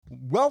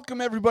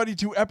Welcome, everybody,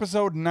 to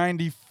episode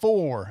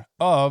 94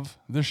 of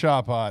The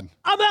Shot Pod.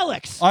 I'm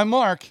Alex. I'm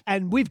Mark.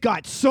 And we've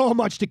got so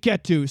much to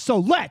get to, so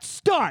let's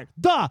start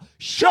the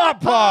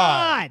Shot Shot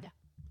Pod. Pod.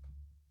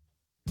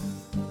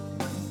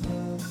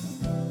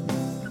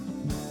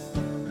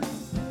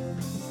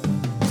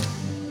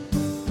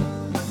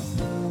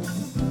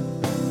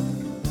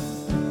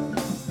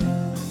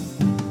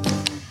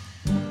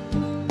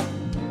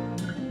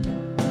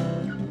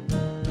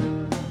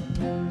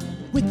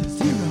 With the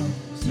zeros.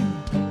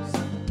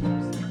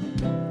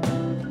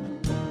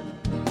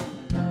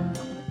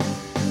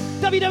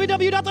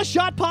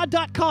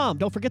 www.theshotpod.com.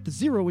 Don't forget the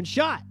zero in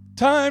shot.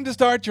 Time to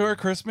start your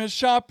Christmas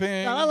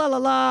shopping. La la la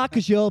la,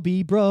 because you'll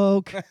be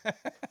broke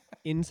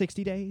in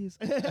 60 days.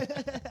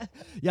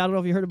 Yeah, I don't know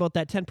if you heard about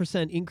that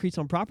 10% increase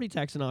on property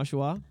tax in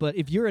Oshawa, but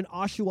if you're an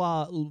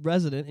Oshawa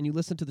resident and you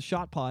listen to the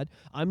Shot Pod,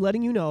 I'm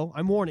letting you know,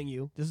 I'm warning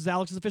you, this is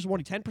Alex's official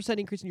warning, 10%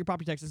 increase in your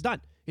property tax is done.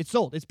 It's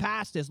sold. It's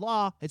passed. It's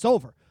law. It's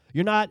over.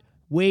 You're not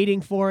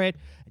waiting for it.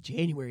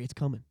 January, it's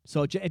coming.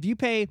 So if you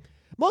pay...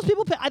 Most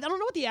people pay. I don't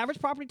know what the average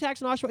property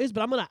tax in Oshawa is,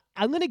 but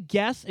I'm gonna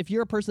guess if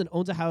you're a person that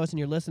owns a house and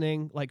you're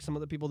listening, like some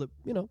of the people that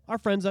our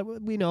friends that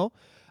we know,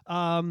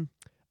 I'm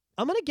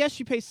gonna guess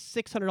you pay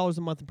 $600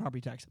 a month in property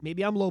tax.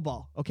 Maybe I'm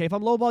lowball. Okay, if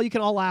I'm lowball, you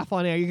can all laugh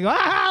on air. You can go,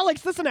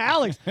 Alex, listen to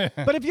Alex.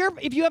 But if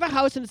you have a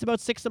house and it's about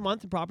 $600 a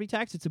month in property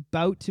tax, it's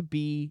about to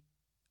be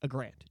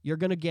 $1,000. You're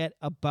gonna get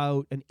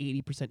about an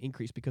 80%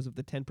 increase because of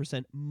the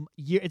 10%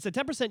 year. It's a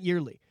 10%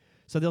 yearly,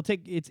 so they'll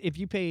take it's if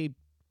you pay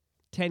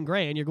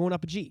 $10,000, you're going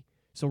up a G.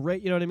 So,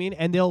 right, you know what I mean?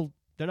 And they're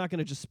not going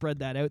to just spread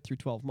that out through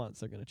 12 months.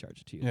 They're going to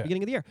charge it to you at the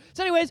beginning of the year.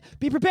 So, anyways,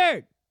 be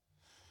prepared.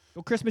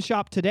 Go Christmas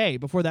shop today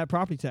before that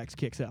property tax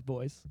kicks up,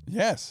 boys.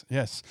 Yes.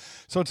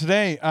 So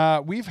today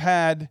we've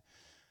had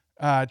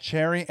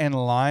cherry and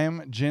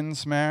lime gin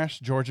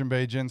smash, Georgian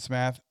Bay gin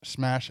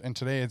smash, and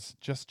today it's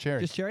just cherry.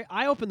 Just cherry?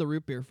 I opened the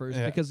root beer first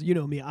because you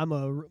know me. I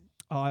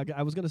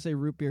was going to say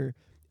root beer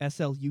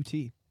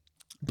SLUT.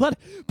 But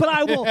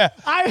I will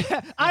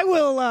I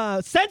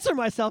will censor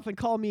myself and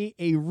call me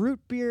a root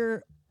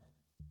beer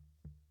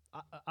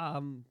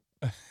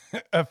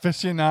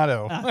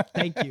aficionado.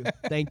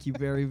 Thank you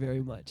very, very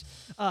much.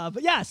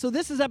 But yeah, so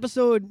this is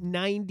episode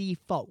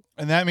 94,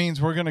 and that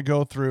means we're gonna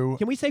go through.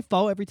 Can we say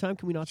faux every time?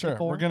 Can we not say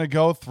faux? We're gonna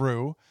go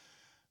through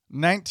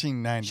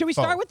 1990. Should we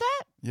start with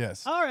that?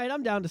 Yes. All right,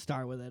 I'm down to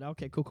start with it.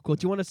 Okay, cool. Do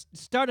you want to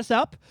start us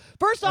up?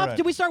 First off,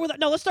 Did we start with...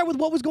 No, let's start with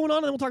what was going on,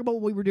 and then we'll talk about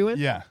what we were doing.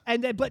 Yeah.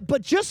 And then,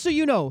 but just so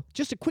you know,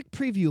 just a quick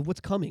preview of what's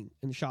coming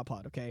in the Shot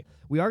Pod, okay?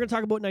 We are going to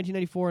talk about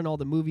 1994 and all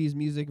the movies,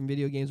 music, and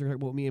video games. We're going to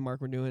talk about what me and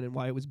Mark were doing and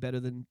why it was better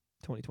than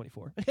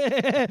 2024.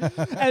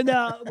 And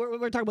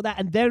we're talking about that.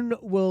 And then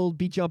we'll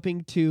be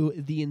jumping to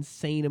the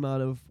insane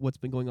amount of what's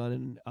been going on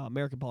in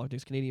American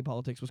politics, Canadian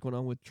politics, what's going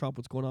on with Trump,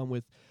 what's going on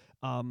with...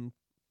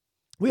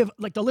 we have,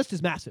 the list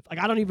is massive.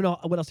 I don't even know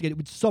what else to get.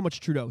 With so much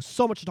Trudeau.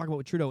 So much to talk about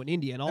with Trudeau in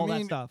India and all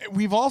that stuff.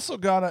 We've also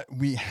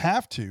we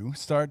have to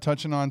start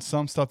touching on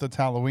some stuff that's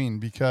Halloween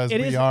because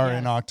we are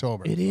in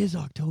October. It is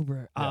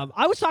October. Yeah.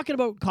 I was talking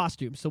about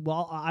costumes. So,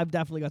 I've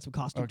definitely got some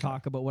costume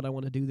talk about what I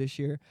want to do this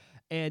year.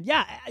 And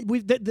yeah,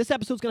 this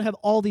episode's going to have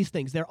all these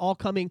things. They're all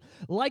coming.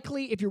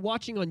 Likely, if you're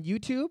watching on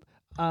YouTube,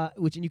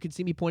 and you can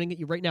see me pointing at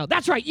you right now.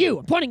 That's right, you.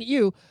 I'm pointing at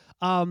you.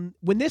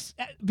 When this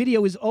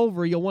video is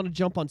over, you'll want to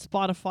jump on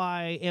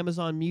Spotify,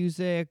 Amazon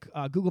Music,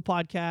 Google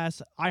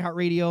Podcasts,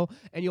 iHeartRadio,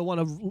 and you'll want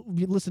to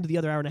listen to the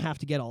other hour and a half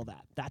to get all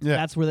that.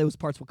 That's where those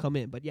parts will come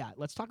in. But yeah,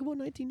 let's talk about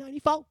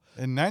 1994.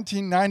 In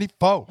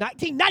 1994.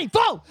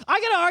 1994!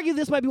 I got to argue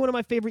this might be one of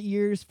my favorite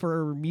years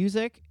for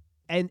music.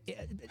 And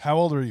how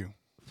old are you?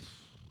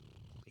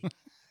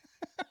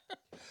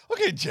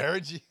 Okay,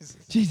 Jared, Jesus.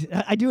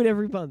 Jeez, I do it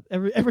every month,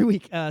 every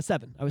week.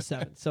 7. I was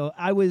 7. So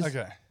I was...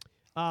 Okay.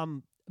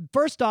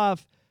 First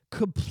off,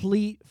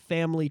 complete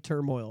family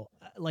turmoil,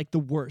 like the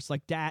worst.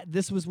 Like dad,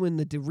 this was when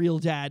the real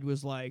dad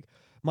was like,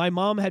 my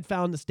mom had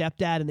found the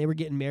stepdad and they were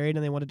getting married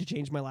and they wanted to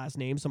change my last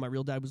name. So my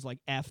real dad was like,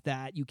 F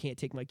that, you can't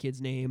take my kid's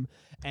name.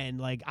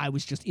 And I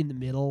was just in the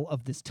middle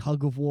of this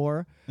tug of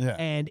war. Yeah.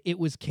 And it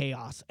was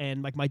chaos.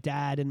 And my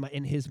dad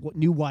and his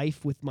new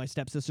wife with my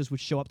stepsisters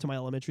would show up to my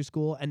elementary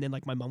school. And then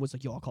my mom was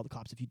like, yo, I'll call the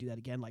cops if you do that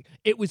again.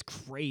 It was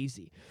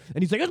crazy.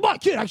 And he's like, it's my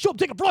kid. I show up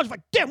taking photos.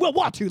 Like, damn, we'll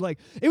want to.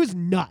 It was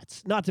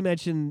nuts. Not to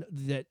mention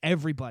that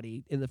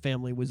everybody in the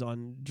family was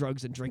on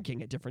drugs and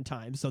drinking at different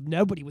times. So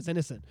nobody was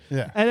innocent.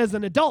 Yeah. And as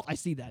an adult, I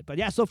see that. But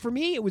yeah, so for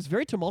me, it was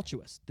very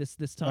tumultuous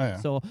this time. Oh, yeah.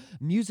 So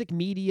music,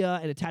 media,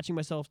 and attaching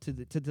myself to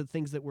the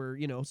things that were,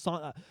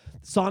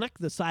 Sonic,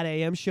 the Side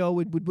AM show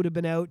would have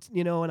been out,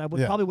 and I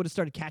probably would have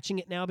started catching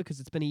it now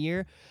because it's been a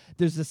year.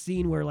 There's a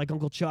scene where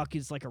Uncle Chuck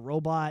is like a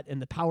robot and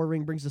the power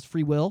ring brings his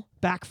free will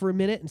back for a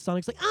minute and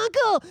Sonic's like,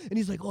 Uncle! And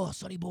he's like, oh,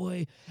 Sonny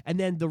boy. And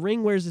then the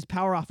ring wears his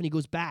power off and he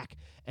goes back.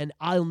 And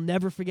I'll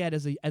never forget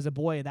as a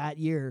boy that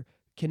year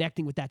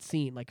connecting with that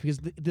scene, like because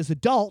this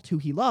adult who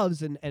he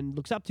loves and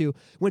looks up to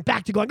went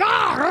back to going,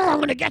 I'm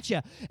gonna get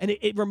you, and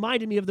it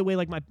reminded me of the way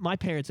like my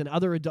parents and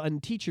other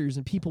and teachers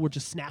and people were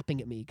just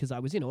snapping at me because I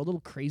was a little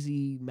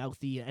crazy,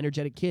 mouthy,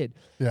 energetic kid,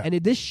 and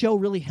this show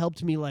really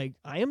helped me. Like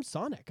I am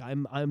Sonic,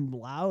 I'm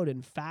loud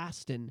and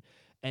fast and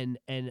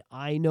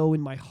I know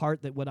in my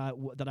heart that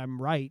that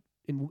I'm right.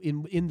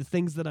 In the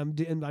things that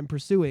I'm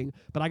pursuing,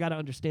 but I got to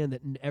understand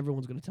that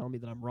everyone's going to tell me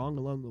that I'm wrong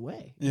along the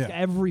way. Yeah.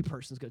 Every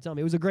person's going to tell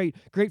me. It was a great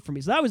for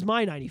me. So that was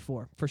my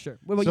 94 for sure.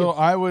 What about you? So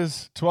I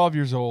was 12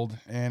 years old,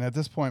 and at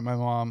this point, my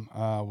mom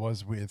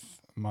was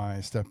with my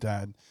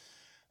stepdad,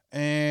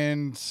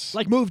 and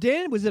like moved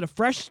in. Was it a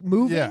fresh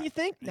move Yeah. in? You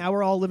think? Now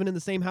we're all living in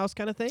the same house,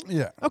 kind of thing.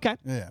 yeah, Okay.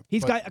 yeah.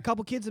 He's got a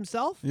couple kids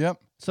himself. Yep.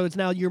 So it's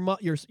now your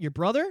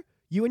brother,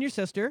 you and your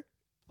sister,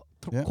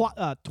 Yeah.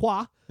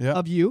 trois Yeah.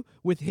 of you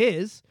with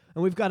his,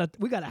 and we got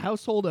a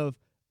household of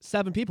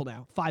 7 people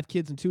now, 5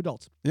 kids and 2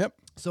 adults. Yep.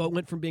 So it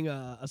went from being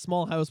a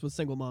small house with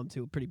single mom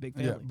to a pretty big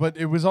family. Yeah, but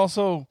it was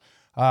also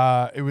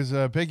it was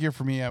a big year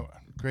for me at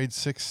grade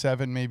 6,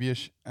 7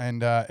 maybe-ish,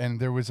 and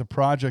there was a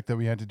project that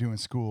we had to do in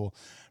school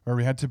where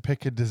we had to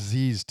pick a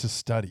disease to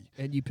study.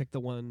 And you picked the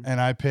one.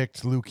 And I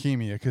picked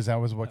leukemia because that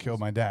was what killed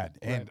my dad.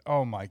 And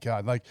oh my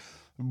God, like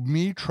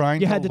me trying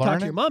to learn it. You had to talk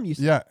to your mom, you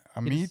said.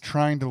 Yeah, me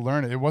trying to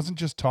learn it. It wasn't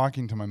just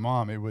talking to my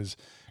mom. It was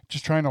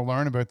just trying to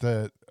learn about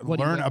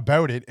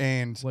about it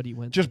and what he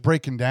went just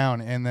breaking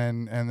down. And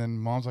then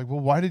mom's like, well,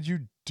 why did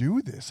you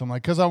do this? I'm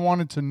like, because I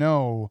wanted to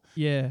know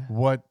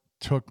what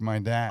took my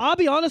dad. I'll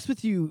be honest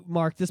with you,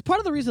 Mark. This part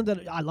of the reason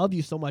that I love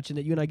you so much and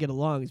that you and I get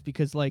along is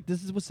because like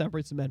this is what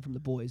separates the men from the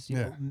boys. You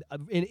know,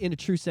 in a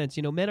true sense,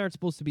 men aren't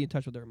supposed to be in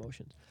touch with their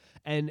emotions,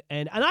 and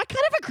I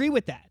kind of agree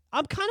with that.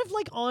 I'm kind of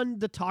like on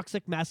the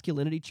toxic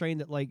masculinity train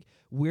that like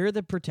we're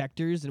the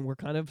protectors and we're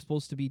kind of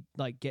supposed to be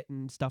like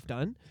getting stuff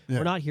done. Yeah.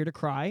 We're not here to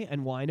cry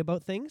and whine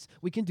about things.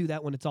 We can do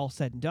that when it's all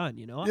said and done.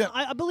 Yeah.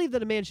 I believe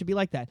that a man should be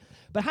like that.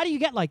 But how do you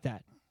get like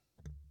that?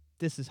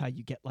 This is how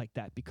you get like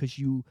that because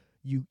you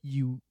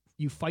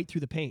fight through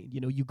the pain.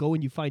 You go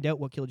and you find out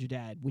what killed your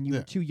dad when you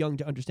were too young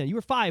to understand. You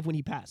were 5 when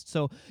he passed.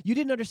 So you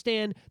didn't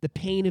understand the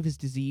pain of his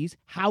disease,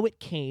 how it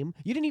came.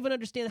 You didn't even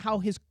understand how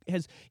his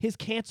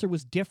cancer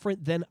was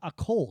different than a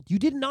cold. You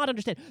did not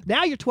understand.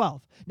 Now you're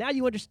 12. Now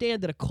you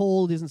understand that a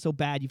cold isn't so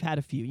bad. You've had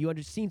a few.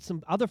 You've seen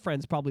some other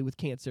friends probably with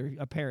cancer,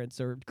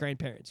 parents or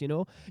grandparents,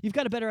 You've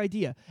got a better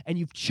idea. And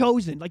you've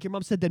chosen, like your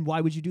mom said, then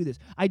why would you do this?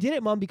 I did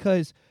it, Mom,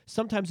 because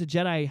sometimes a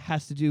Jedi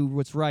has to do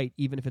what's right,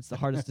 even if it's the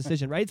hardest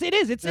decision, right? It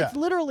is. It's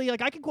literally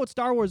like I can quote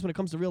Star Wars when it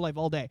comes to real life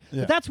all day.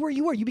 Yeah. But that's where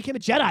you were. You became a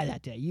Jedi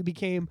that day. You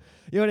became,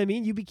 you know what I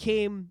mean? You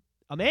became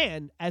a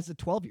man as a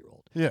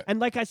 12-year-old. Yeah. And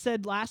like I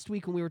said last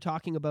week when we were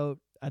talking about,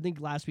 I think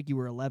last week you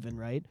were 11,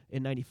 right?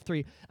 In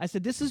 93. I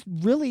said this is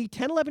really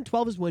 10, 11,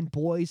 12 is when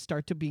boys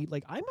start to be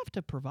like, I'm going to have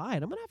to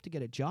provide. I'm going to have to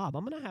get a job.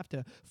 I'm going to have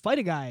to fight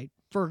a guy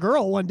for a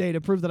girl one day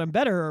to prove that I'm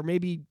better, or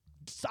maybe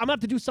I'm going to have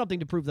to do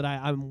something to prove that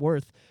I'm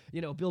worth,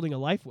 building a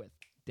life with.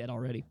 Dead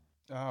already.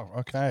 Oh,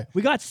 okay.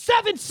 We got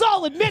 7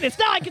 solid minutes.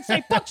 Now I can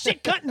say fuck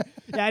shit cutting.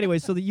 Yeah, anyway,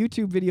 so the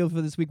YouTube video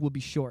for this week will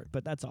be short,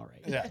 but that's all right.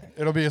 Yeah,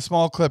 it'll be a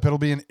small clip. It'll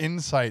be an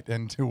insight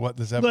into what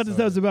this episode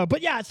is about.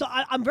 But yeah, so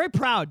I'm very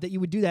proud that you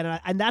would do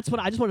that, and that's what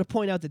I just want to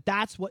point out that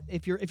that's what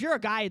if you're a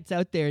guy that's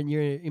out there and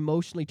you're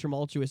emotionally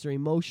tumultuous or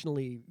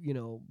emotionally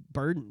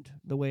burdened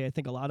the way I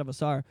think a lot of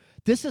us are.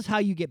 This is how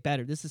you get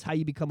better. This is how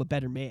you become a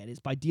better man. Is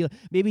by deal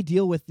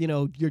with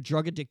your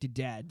drug addicted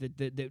dad.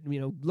 That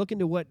look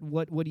into what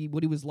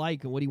he was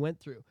like and what he went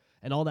through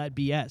and all that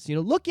BS.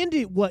 Look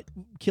into what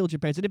killed your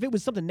parents. And if it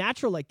was something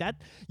natural like that,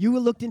 you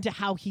would looked into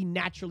how he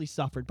naturally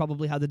suffered,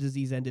 probably how the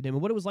disease ended him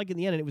and what it was like in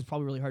the end. And it was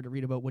probably really hard to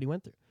read about what he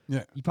went through.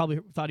 Yeah. You probably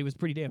thought he was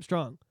pretty damn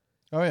strong.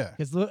 Oh, yeah.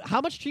 Because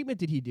how much treatment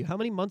did he do? How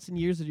many months and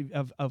years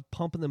of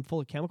pumping them full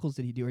of chemicals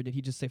did he do? Or did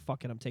he just say,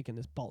 fuck it, I'm taking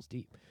this balls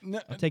deep?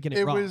 No, I'm taking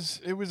it raw.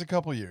 It was a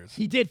couple years.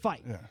 He did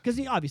fight. Yeah. Because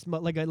he obviously,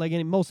 like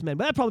most men,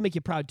 but that'd probably make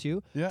you proud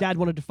too. Yeah. Dad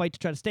wanted to fight to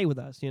try to stay with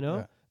us,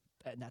 Yeah.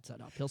 And that's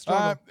an uphill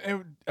struggle.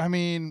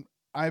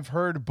 I've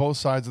heard both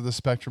sides of the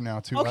spectrum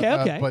now too.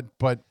 Okay.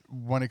 But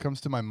when it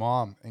comes to my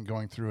mom and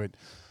going through it,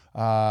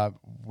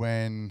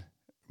 when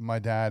my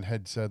dad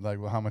had said like,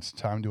 well, how much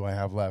time do I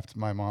have left?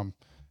 My mom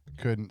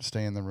couldn't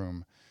stay in the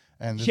room.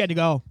 And She had to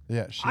go.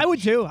 Yeah. I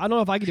would too. I don't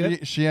know if I could do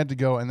it. She had to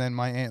go. And then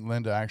my Aunt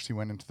Linda actually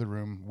went into the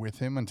room with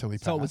him until he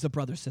passed. So it was a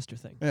brother-sister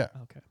thing. Yeah.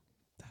 Okay.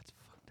 That's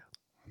fucked up.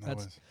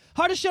 That's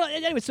hard to show.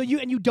 Anyway, so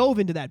you dove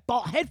into that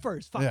ball head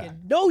first,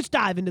 fucking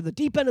nosedive into the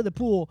deep end of the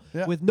pool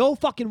with no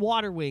fucking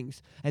water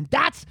wings, and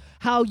that's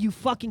how you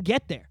fucking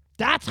get there.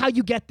 That's how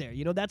you get there.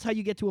 That's how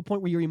you get to a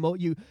point where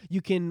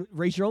you can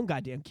raise your own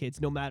goddamn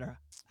kids, no matter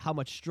how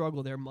much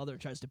struggle their mother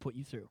tries to put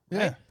you through.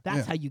 Right? Yeah,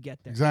 That's how you get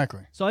there. Exactly.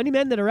 So any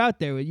men that are out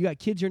there, you got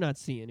kids you're not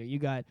seeing, or you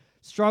got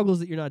struggles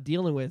that you're not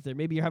dealing with, or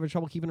maybe you're having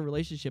trouble keeping a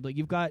relationship, like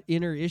you've got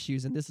inner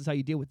issues, and this is how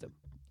you deal with them.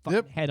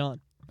 Fucking head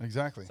on.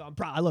 Exactly. So I'm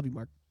proud. I love you,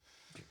 Mark.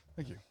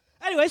 Thank you.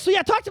 Anyway, so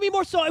yeah, talk to me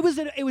more. So it was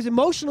an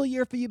emotional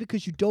year for you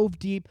because you dove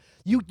deep.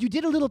 You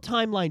did a little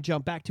timeline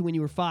jump back to when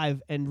you were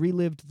 5 and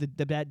relived the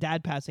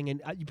dad passing,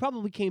 and you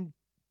probably came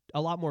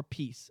more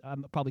peace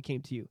probably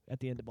came to you at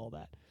the end of all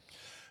that.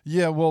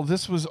 Yeah, well,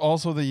 this was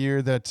also the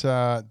year that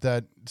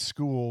that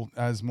school,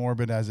 as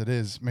morbid as it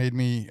is, made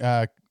me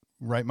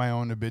write my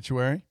own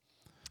obituary.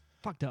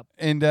 Fucked up.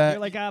 And You're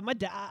like, my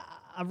dad.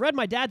 I read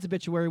my dad's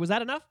obituary. Was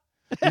that enough?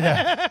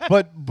 yeah,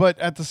 but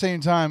at the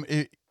same time,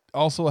 it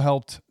also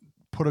helped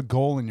put a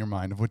goal in your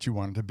mind of what you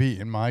wanted to be.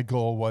 And my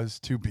goal was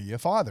to be a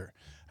father.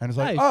 And it's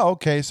like, Nice. oh,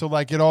 okay, so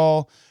like it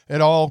all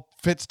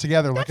fits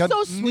together That's like a so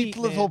neat sweet,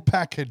 little man.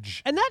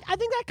 package. And I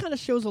think that kind of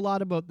shows a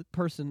lot about the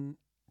person.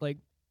 Like,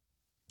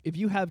 if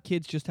you have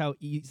kids, just how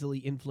easily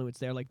influenced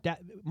they are. Like,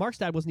 Mark's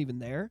dad wasn't even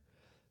there.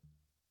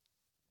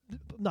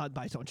 Not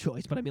by his own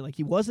choice, but I mean, like,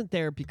 he wasn't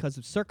there because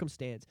of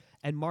circumstance,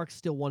 and Mark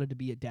still wanted to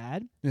be a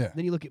dad. Yeah.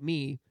 Then you look at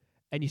me,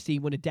 and you see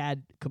when a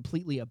dad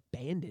completely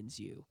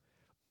abandons you,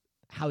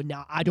 how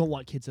now I don't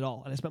want kids at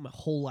all, and I spent my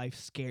whole life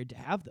scared to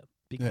have them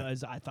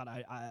because I thought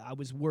I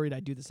was worried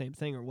I'd do the same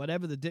thing or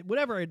whatever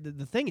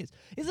the thing is.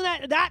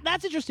 Isn't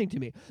that's interesting to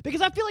me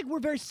because I feel like we're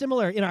very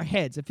similar in our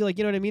heads. I feel like,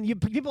 you know what I mean?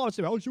 People always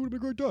say, "Oh, she would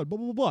have been a great dad," blah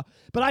blah blah blah.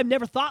 But I've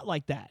never thought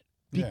like that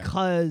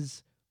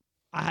because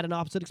I had an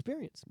opposite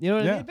experience. You know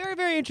what I mean? Very,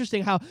 very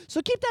interesting how.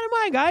 So keep that in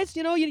mind, guys.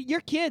 You know,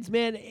 your kids,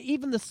 man,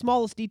 even the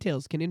smallest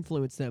details can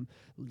influence them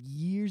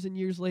years and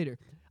years later.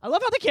 I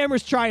love how the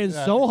camera's trying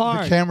so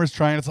hard. The camera's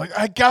trying. It's like,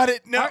 I got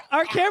it. No.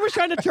 Our camera's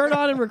trying to turn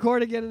on and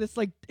record again, and it's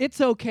like, it's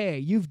okay.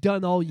 You've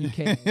done all you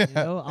can. You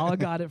know? We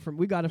got it from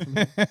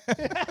here.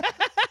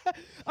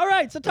 All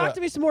right, so talk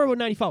to me some more about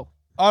 94.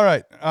 All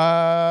right.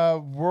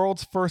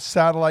 World's first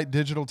satellite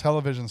digital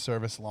television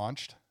service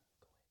launched.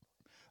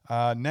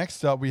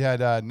 Next up, we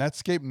had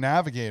Netscape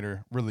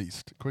Navigator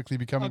released, quickly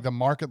becoming the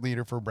market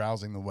leader for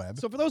browsing the web.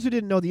 So for those who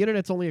didn't know, the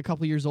internet's only a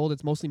couple years old.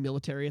 It's mostly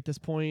military at this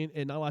point,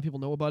 and not a lot of people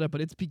know about it, but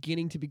it's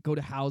beginning to go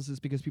to houses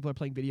because people are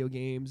playing video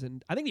games.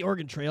 And I think the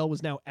Oregon Trail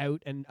was now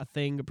out and a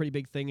pretty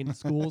big thing in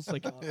schools,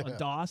 like on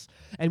DOS.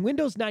 And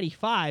Windows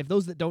 95,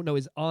 those that don't know,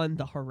 is on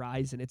the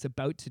horizon. It's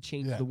about to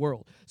change the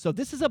world. So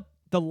this is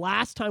the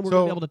last time we're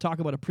going to be able to talk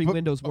about a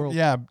pre-Windows world.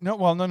 Yeah.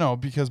 No,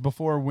 because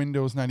before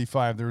Windows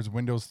 95, there was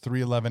Windows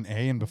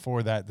 3.11a, and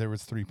before that, there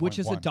was 3.1. Which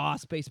is a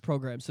DOS-based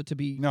program. So to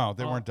be... No,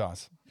 they weren't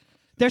DOS.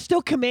 They're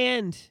still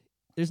command.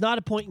 There's not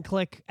a point and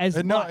click as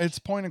much. No, it's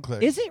point and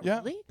click. Is it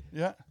really?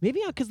 Yeah.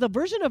 Maybe because the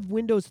version of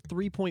Windows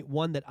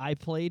 3.1 that I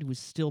played was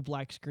still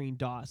black screen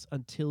DOS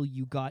until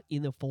you got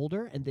in a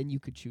folder, and then you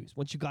could choose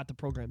once you got the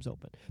programs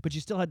open. But you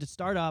still had to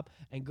start up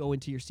and go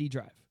into your C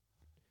drive.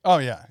 Oh,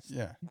 yeah.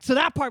 So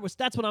that's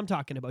what I'm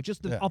talking about.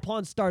 Just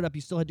upon startup,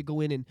 you still had to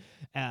go in and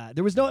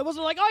it wasn't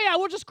like, oh yeah,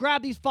 we'll just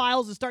grab these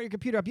files and start your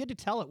computer up. You had to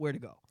tell it where to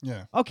go.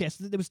 Yeah. Okay,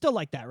 so it was still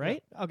like that,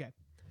 right? Yeah. Okay.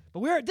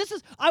 But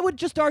I would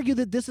just argue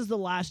that this is the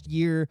last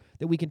year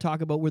that we can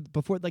talk about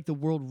before like the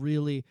world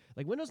really,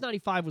 like Windows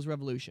 95 was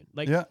revolution.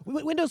 Like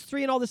Windows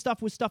 3 and all this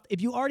stuff was stuff.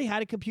 If you already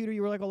had a computer,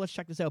 you were like, oh, let's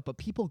check this out. But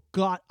people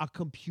got a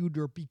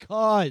computer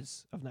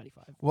because of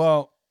 95.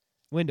 Well,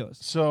 Windows.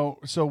 So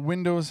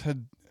Windows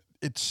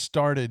it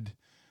started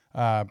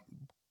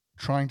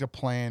trying to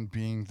plan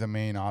being the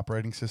main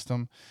operating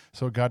system.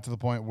 So it got to the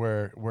point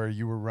where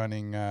you were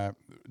running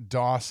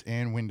DOS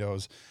and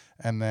Windows,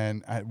 and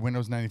then at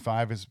Windows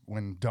 95 is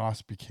when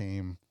DOS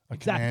became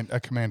a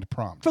command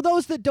prompt. For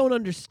those that don't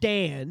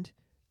understand,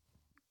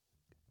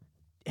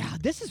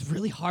 this is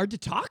really hard to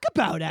talk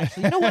about,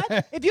 actually. You know what?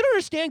 If you don't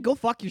understand, go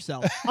fuck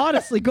yourself.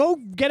 Honestly, go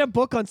get a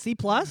book on C+,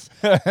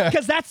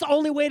 because that's the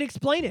only way to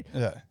explain it.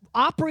 Yeah.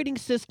 Operating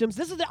systems.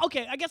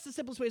 I guess the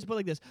simplest way is to put it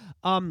like this.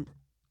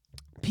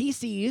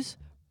 PCs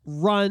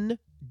run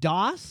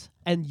DOS,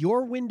 and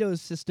your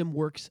Windows system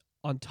works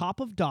on top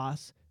of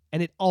DOS,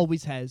 and it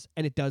always has,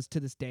 and it does to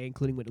this day,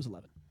 including Windows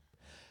 11.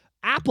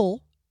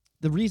 Apple,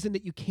 the reason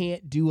that you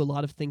can't do a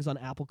lot of things on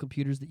Apple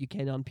computers that you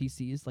can on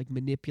PCs, like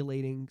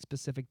manipulating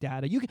specific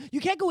data. You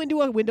can't go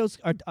into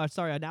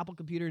an Apple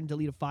computer and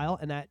delete a file,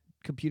 and that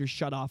computer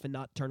shut off and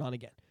not turn on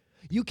again.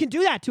 You can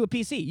do that to a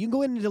PC. You can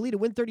go in and delete a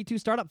Win32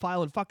 startup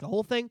file and fuck the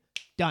whole thing.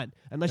 Done.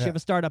 Unless you have a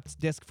startup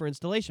disk for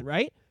installation,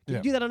 right? Can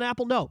you do that on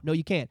Apple? No,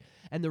 you can't.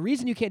 And the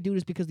reason you can't do it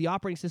is because the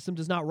operating system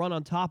does not run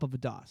on top of a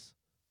DOS.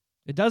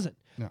 It doesn't.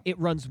 No. It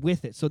runs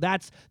with it. So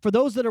that's, for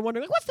those that are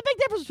wondering, like, what's the big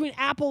difference between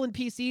Apple and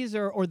PCs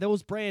or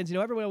those brands? You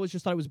know, everyone always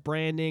just thought it was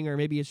branding or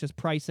maybe it's just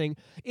pricing.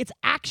 It's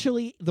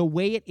actually the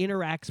way it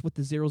interacts with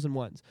the zeros and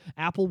ones.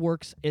 Apple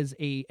works as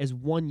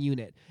one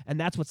unit, and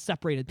that's what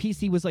separated.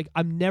 PC was like,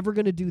 I'm never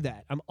going to do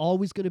that. I'm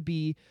always going to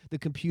be the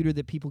computer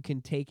that people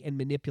can take and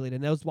manipulate.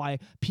 And that's why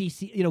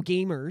PC,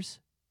 gamers,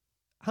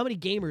 how many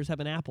gamers have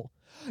an Apple?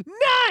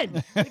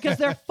 None! Because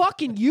they're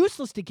fucking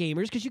useless to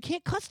gamers because you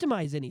can't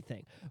customize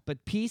anything.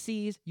 But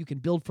PCs, you can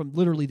build from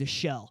literally the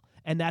shell.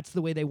 And that's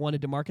the way they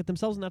wanted to market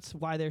themselves, and that's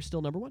why they're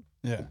still number one.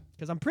 Yeah.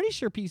 Because I'm pretty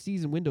sure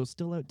PCs and Windows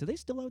do they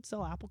still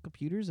outsell Apple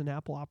computers and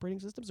Apple operating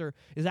systems, or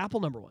is Apple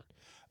number one?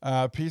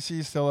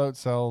 PC still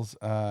outsells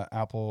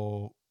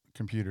Apple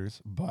computers,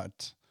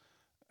 but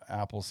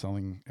Apple's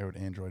selling out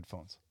Android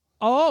phones.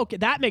 Oh, okay,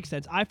 that makes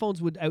sense.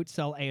 iPhones would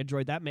outsell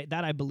Android. That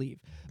I believe.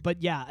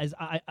 But yeah,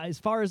 as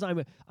far as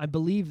I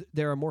believe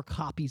there are more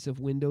copies of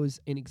Windows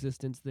in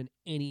existence than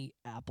any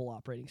Apple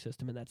operating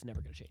system, and that's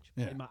never going to change.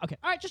 Yeah. Okay,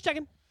 all right, just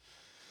checking.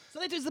 So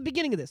that is the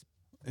beginning of this.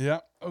 Yeah.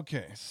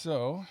 Okay.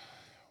 So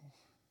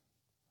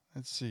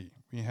let's see.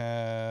 We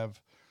have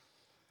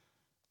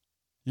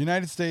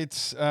United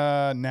States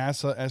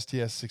NASA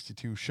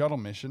STS-62 shuttle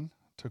mission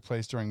took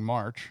place during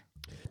March.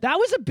 That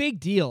was a big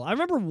deal. I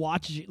remember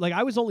watching, like,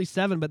 I was only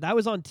 7, but that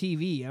was on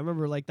TV. I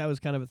remember, like, that was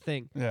kind of a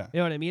thing. Yeah. You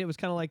know what I mean? It was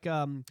kind of like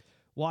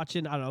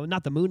watching, I don't know,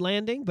 not the moon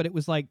landing, but it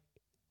was like,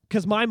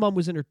 because my mom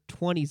was in her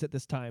 20s at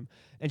this time,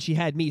 and she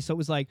had me. So it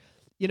was like,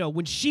 you know,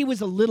 when she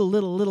was a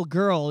little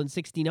girl in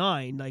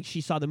 69, like, she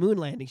saw the moon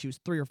landing. She was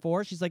 3 or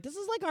 4. She's like, this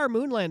is like our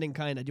moon landing,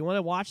 kind of. Do you want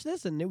to watch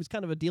this? And it was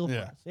kind of a deal for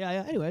us. Yeah.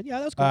 Anyway, yeah,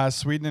 that was cool.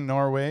 Sweden and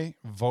Norway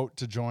vote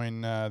to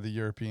join the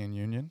European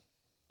Union.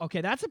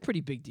 Okay, that's a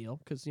pretty big deal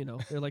because, you know,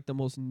 they're like the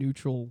most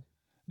neutral.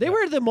 They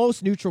were the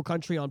most neutral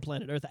country on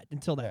planet Earth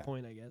until that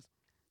point, I guess.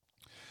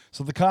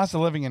 So the cost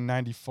of living in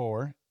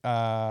 94,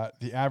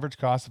 the average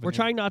cost of We're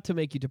trying not to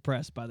make you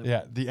depressed, by the way.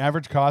 Yeah, the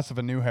average cost of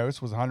a new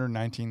house was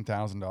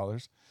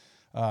 $119,000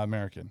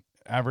 American.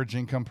 Average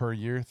income per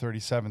year,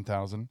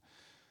 $37,000.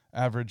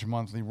 Average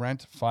monthly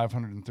rent,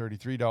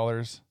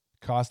 $533.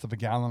 Cost of a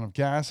gallon of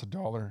gas,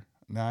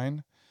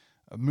 $1.09.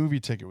 A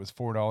movie ticket was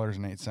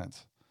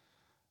 $4.08.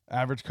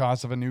 Average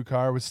cost of a new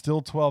car was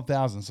still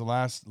 $12,000. So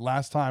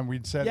last time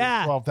we'd said it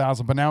was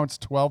 $12,000, but now it's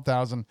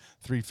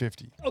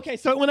 $12,350. Okay,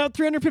 so it went up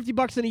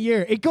 $350 in a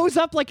year. It goes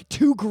up like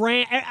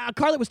 $2,000. A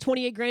car that was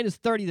 $28,000 is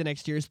 $30 the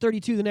next year. It's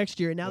 $32 the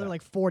next year, and now they're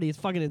like $40. It's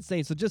fucking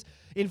insane. So just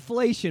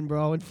inflation,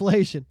 bro,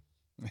 inflation.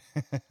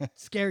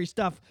 Scary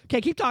stuff.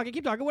 Okay, keep talking.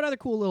 What other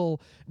cool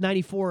little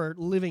 94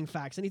 living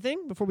facts?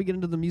 Anything before we get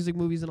into the music,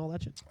 movies, and all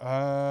that shit?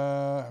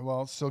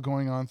 Well, still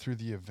going on through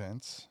the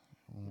events.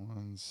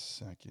 1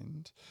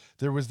 second.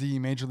 There was the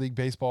Major League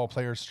Baseball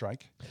players'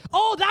 strike.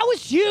 Oh, that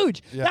was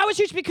huge. Yeah. That was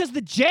huge because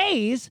the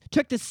Jays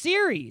took the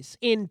series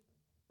in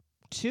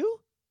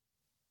 2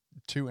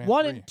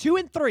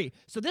 and 3.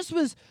 So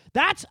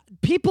that's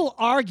people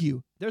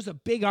argue. There's a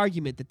big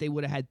argument that they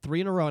would have had 3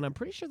 in a row, and I'm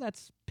pretty sure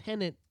that's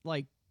pennant.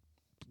 Like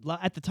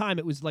at the time,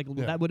 it was like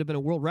that would have been a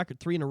world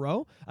record, 3 in a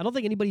row. I don't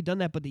think anybody done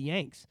that but the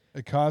Yanks.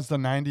 It caused the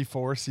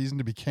 94 season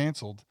to be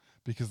canceled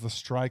because the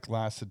strike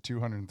lasted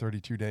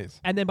 232 days.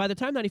 And then by the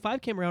time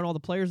 95 came around, all the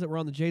players that were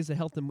on the Jays that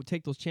helped them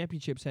take those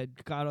championships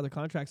had got other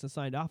contracts and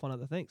signed off on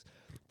other things.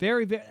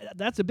 Very, very.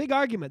 That's a big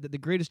argument that the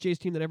greatest Jays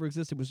team that ever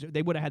existed was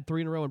they would have had 3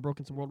 in a row and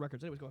broken some world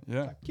records. Anyways, go on.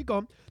 Yeah. Sorry. Keep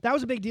going. That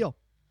was a big deal.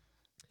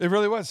 It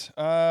really was.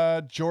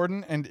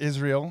 Jordan and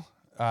Israel,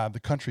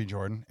 the country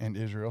Jordan and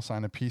Israel,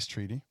 signed a peace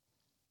treaty.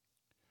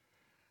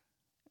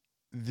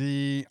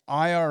 The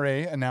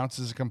IRA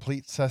announces a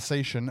complete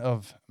cessation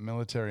of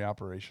military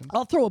operations.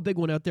 I'll throw a big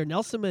one out there.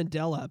 Nelson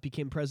Mandela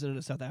became president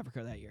of South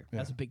Africa that year.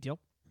 That's a big deal.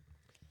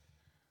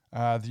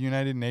 The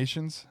United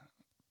Nations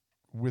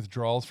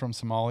withdrawals from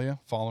Somalia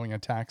following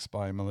attacks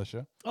by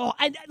militia. Oh,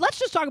 and let's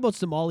just talk about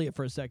Somalia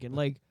for a second.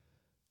 Like,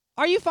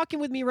 are you fucking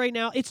with me right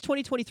now? It's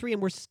 2023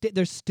 and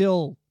there's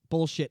still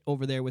bullshit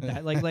over there with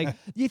that. Like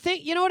you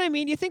think, you know what I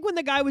mean? You think when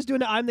the guy was doing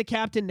the I'm the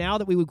captain now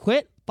that we would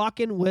quit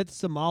fucking with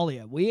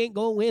Somalia? We ain't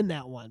gonna win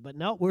that one. But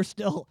no, we're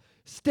still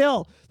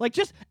like,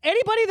 just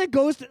anybody that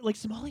goes to, like,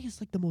 Somalia is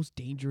like the most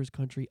dangerous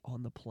country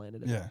on the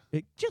planet. Yeah.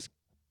 Just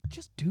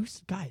do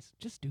something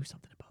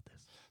about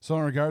this. So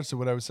in regards to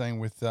what I was saying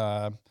with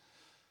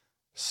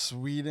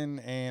Sweden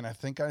and I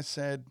think I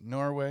said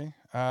Norway,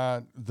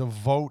 the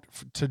vote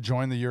to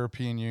join the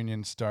European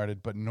Union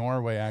started, but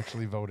Norway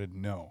actually voted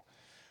no.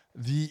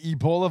 The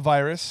Ebola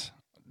virus,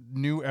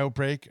 new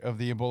outbreak of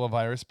the Ebola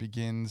virus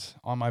begins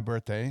on my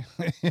birthday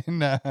in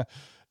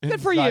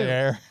Good for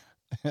Zaire.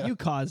 You. You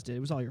caused it.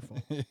 It was all your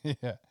fault. Yeah.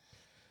 Do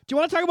you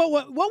want to talk about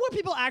what were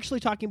people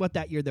actually talking about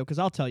that year, though? Because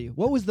I'll tell you.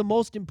 What was the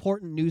most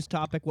important news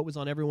topic? What was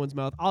on everyone's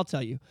mouth? I'll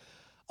tell you.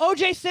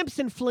 O.J.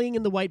 Simpson fleeing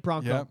in the white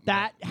Bronco. Yep.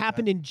 That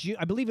happened in June.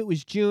 I believe it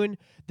was June.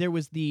 There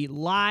was the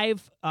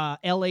live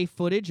L.A.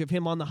 footage of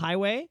him on the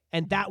highway,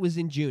 and that was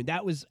in June.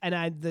 That was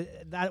that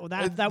was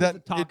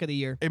the talk of the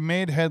year. It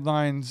made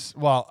headlines.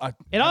 Well,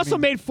 it also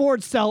made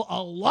Ford sell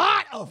a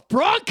lot of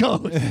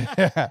Broncos.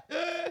 Yeah.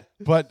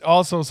 But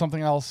also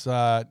something else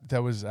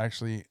that was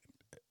actually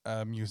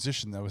a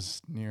musician that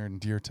was near and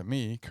dear to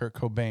me, Kurt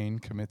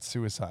Cobain, commits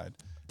suicide.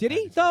 Did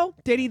he though?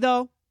 Did he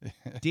though?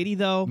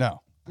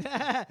 No.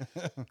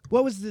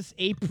 What was this,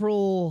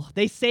 April?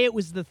 They say it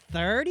was the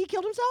 3rd he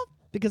killed himself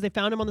because they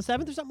found him on the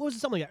 7th or something. What was it,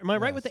 something like that? Am I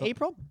right with the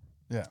April?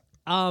 Yeah.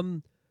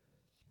 Do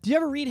you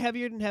ever read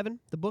Heavier Than Heaven,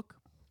 the book?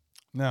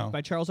 No.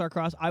 By Charles R.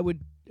 Cross? I would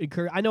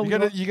encourage. I know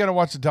you gotta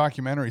watch the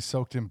documentary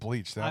Soaked in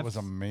Bleach. That was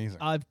amazing.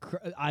 I've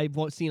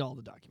seen all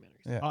the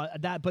documentaries.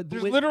 Yeah. But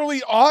there's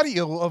literally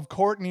audio of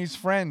Courtney's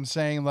friend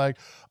saying like,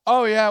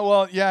 "Oh yeah,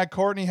 well yeah,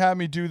 Courtney had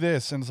me do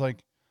this," and it's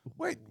like,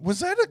 wait, was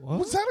that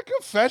a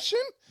confession?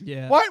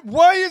 Yeah.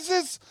 Why is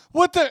this?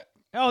 What the?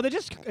 Oh, they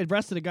just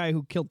arrested a guy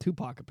who killed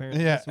Tupac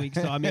apparently Yeah. this week.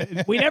 So I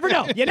mean, we never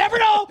know. You never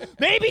know.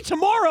 Maybe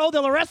tomorrow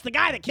they'll arrest the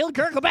guy that killed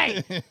Kurt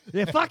Cobain.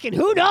 Yeah, fucking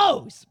who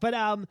knows? But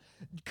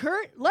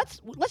Kurt, let's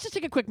just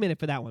take a quick minute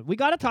for that one. We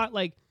got to talk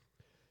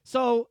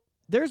so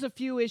there's a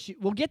few issues.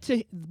 We'll get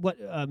to what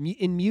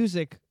in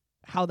music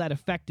how that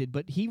affected,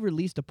 but he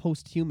released a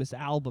posthumous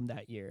album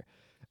that year.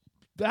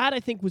 That I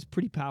think was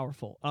pretty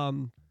powerful.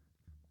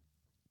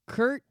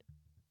 Kurt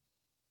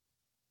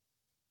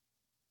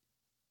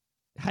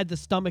had the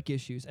stomach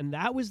issues, and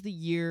that was the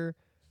year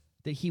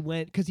that he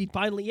went, because he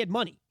had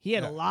money. He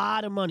had a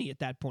lot of money at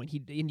that point.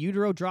 In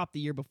Utero dropped the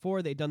year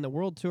before. They'd done the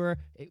world tour.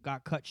 It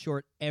got cut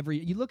short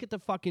you look at the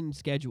fucking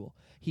schedule.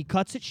 He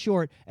cuts it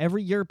short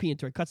every European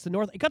tour. He cuts the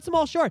North. He cuts them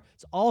all short.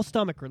 It's all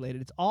stomach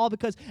related. It's all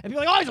because, and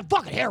people are like, oh, he's a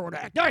fucking heroin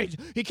addict.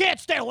 No, he can't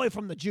stay away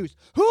from the juice.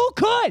 Who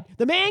could?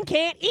 The man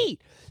can't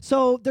eat.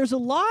 So there's a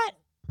lot.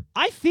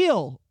 I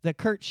feel the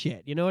Kurt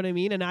shit. You know what I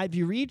mean? And if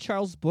you read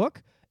Charles'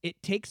 book,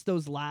 it takes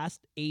those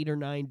last 8 or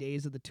 9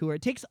 days of the tour.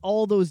 It takes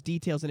all those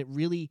details and it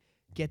really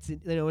gets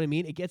in, you know what I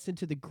mean? It gets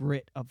into the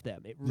grit of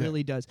them. It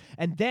really does.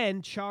 And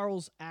then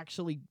Charles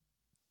actually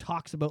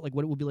talks about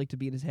what it would be like to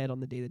be in his head on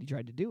the day that he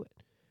tried to do it.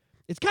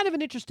 It's kind of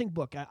an interesting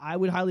book. I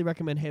would highly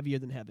recommend Heavier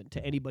Than Heaven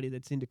to anybody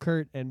that's into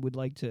Kurt and would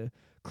like to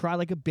cry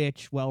like a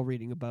bitch while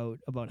reading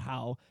about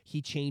how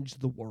he changed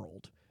the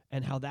world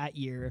and how that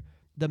year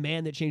the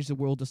man that changed the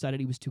world decided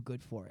he was too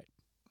good for it.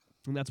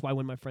 And that's why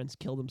when my friends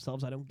kill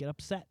themselves, I don't get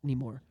upset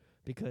anymore.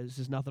 Because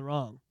there's nothing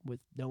wrong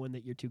with knowing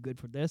that you're too good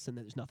for this and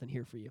that there's nothing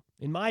here for you.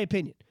 In my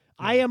opinion.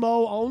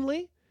 IMO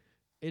only,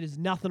 it is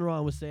nothing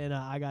wrong with saying,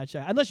 I got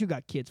shot. Unless you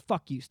got kids.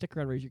 Fuck you. Stick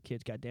around and raise your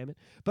kids, goddammit.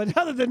 But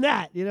other than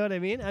that, you know what I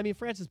mean? I mean,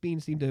 Frances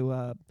Bean seemed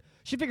to...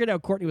 she figured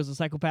out Courtney was a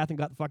psychopath and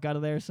got the fuck out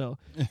of there, so...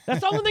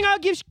 That's the only thing I'll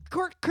give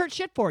Kurt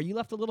shit for. You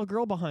left a little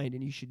girl behind,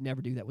 and you should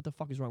never do that. What the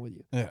fuck is wrong with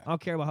you? Yeah. I don't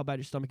care about how bad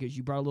your stomach is.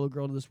 You brought a little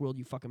girl into this world,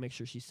 you fucking make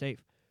sure she's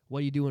safe. What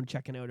are you doing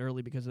checking out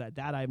early because of that?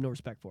 That I have no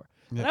respect for.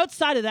 Yep. But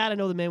outside of that, I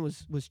know the man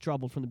was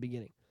troubled from the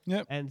beginning.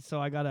 Yep. And so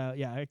I gotta,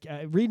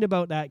 reading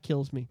about that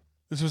kills me.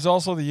 This was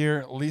also the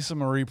year Lisa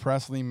Marie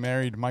Presley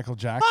married Michael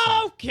Jackson.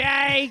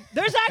 Okay.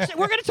 There's actually,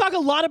 we're going to talk a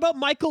lot about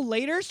Michael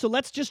later, so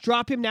let's just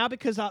drop him now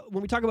because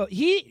when we talk about,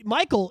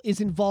 Michael is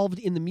involved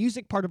in the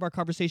music part of our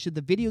conversation,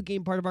 the video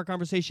game part of our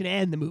conversation,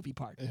 and the movie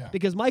part. Yeah.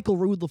 Because Michael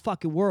ruled the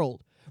fucking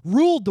world.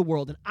 Ruled the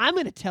world. And I'm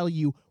going to tell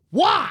you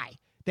why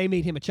they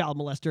made him a child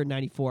molester in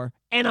 94,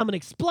 and I'm going to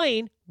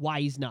explain why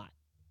he's not.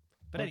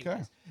 But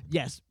anyways,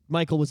 yes,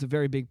 Michael was a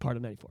very big part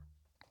of 94.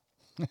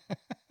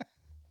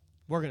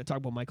 We're going to talk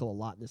about Michael a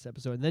lot in this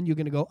episode, and then you're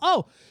going to go,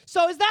 oh,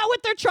 so is that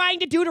what they're trying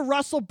to do to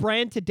Russell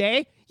Brand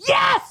today?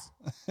 Yes!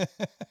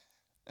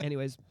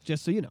 Anyways,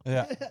 just so you know.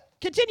 Yeah.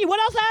 Continue. What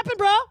else happened,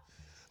 bro?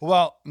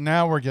 Well,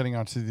 now we're getting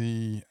onto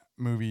the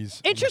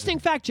movies. Interesting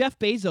fact, Jeff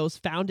Bezos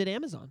founded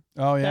Amazon.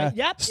 Oh, yeah.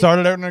 Yep.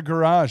 Started out in a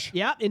garage.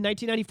 Yeah, in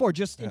 1994.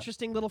 Just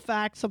interesting little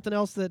fact. Something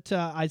else that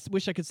I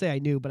wish I could say I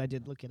knew, but I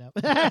did look it up.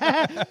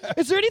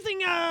 Is there anything,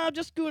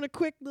 just doing a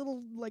quick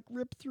little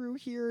rip through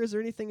here, is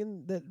there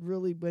anything that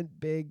really went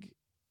big?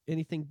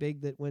 Anything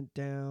big that went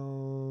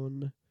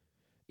down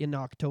in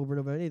October,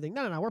 November? Anything?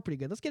 No, we're pretty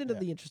good. Let's get into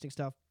the interesting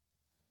stuff.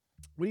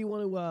 What do you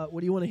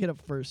want to hit up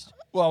first?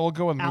 Well, we'll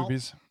go with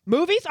movies.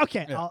 Movies?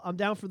 Okay, yeah. I'm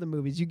down for the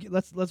movies.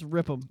 Let's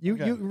rip them. You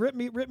rip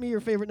me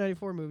your favorite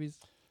 94 movies.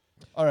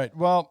 All right.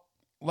 Well,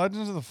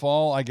 Legends of the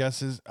Fall, I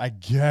guess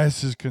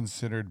is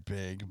considered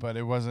big, but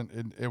it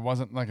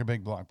wasn't like a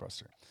big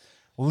blockbuster.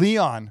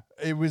 Leon,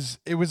 it was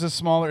a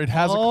smaller. It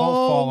has a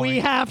cult following. We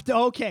have to.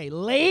 Okay,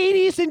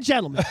 ladies and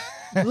gentlemen,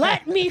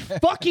 let me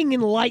fucking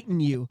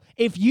enlighten you.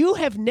 If you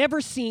have never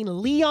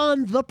seen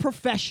Leon the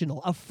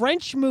Professional, a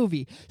French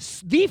movie,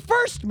 the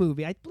first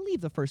movie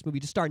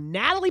to star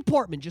Natalie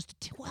Portman, just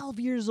 12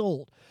 years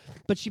old,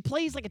 but she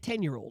plays like a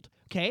 10-year-old.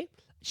 Okay.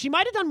 She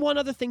might have done one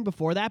other thing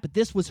before that, but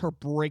this was her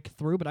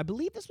breakthrough. But I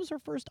believe this was her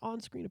first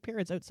on-screen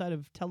appearance outside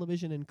of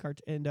television and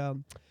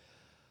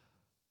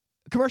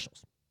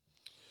commercials.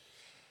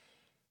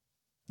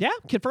 Yeah,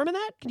 confirming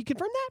that? Can you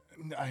confirm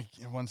that?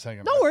 1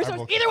 second. No worries.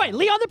 Either way,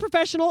 Leon the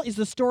Professional is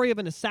the story of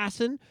an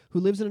assassin who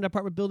lives in an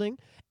apartment building,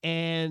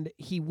 and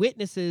he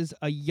witnesses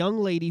a young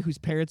lady whose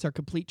parents are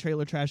complete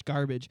trailer trash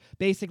garbage.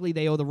 Basically,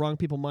 they owe the wrong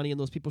people money, and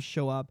those people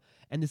show up,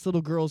 and this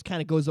little girl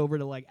kind of goes over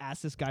to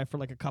ask this guy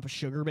for a cup of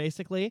sugar,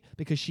 basically,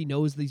 because she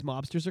knows these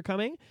mobsters are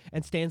coming,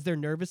 and stands there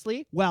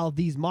nervously while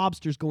these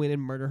mobsters go in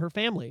and murder her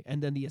family.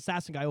 And then the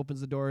assassin guy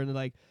opens the door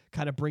and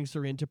kind of brings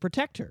her in to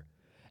protect her.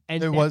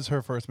 And, it was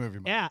her first movie.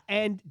 Yeah,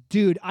 and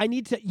dude, I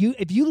need to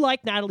if you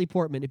like Natalie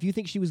Portman, if you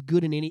think she was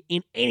good in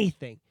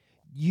anything,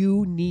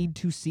 you need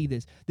to see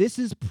this. This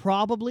is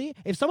probably,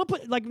 if someone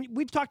put,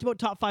 we've talked about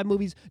top 5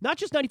 movies, not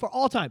just 94,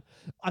 all time.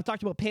 I've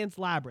talked about Pan's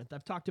Labyrinth.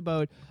 I've talked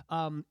about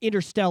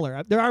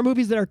Interstellar. There are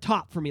movies that are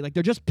top for me.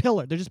 They're just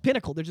pillar. They're just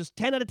pinnacle. They're just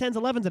 10 out of 10s,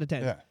 11s out of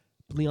 10. Yeah.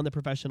 Leon the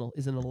Professional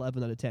is an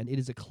 11 out of 10. It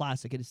is a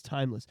classic. It is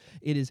timeless.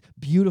 It is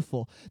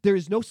beautiful. There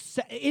is no...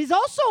 It is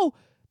also...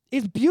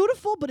 It's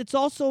beautiful, but it's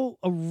also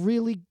a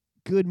really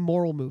good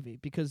moral movie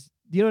because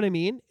you know what I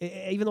mean.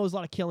 Even though there's a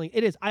lot of killing,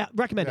 it is. I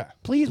recommend it.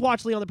 Please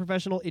watch Leon the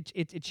Professional.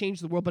 It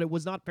changed the world, but it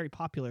was not very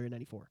popular in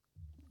 '94.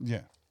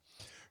 Yeah,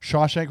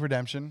 Shawshank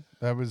Redemption.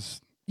 That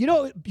was.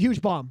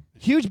 Huge bomb,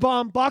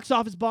 box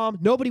office bomb.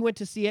 Nobody went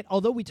to see it.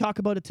 Although we talk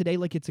about it today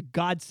like it's a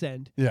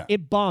godsend. Yeah.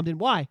 It bombed.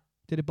 And why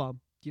did it bomb?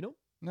 Do you know?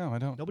 No, I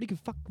don't. Nobody can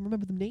fucking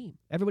remember the name.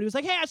 Everybody was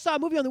like, hey, I saw a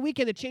movie on the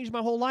weekend that changed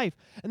my whole life.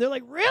 And they're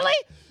like,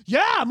 really?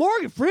 Yeah,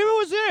 Morgan Freeman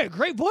was in it.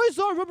 Great voice.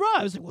 Blah, blah, blah.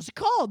 I was like, what's it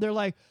called? They're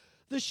like,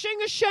 the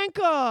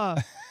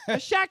Shinga-Shanka. The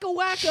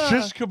Shaka-Waka.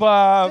 Shish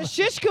Kebab. The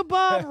Shish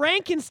Kebab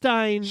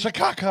Rankenstein.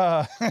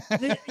 Shakaka.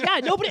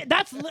 Nobody.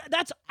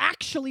 That's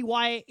actually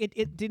why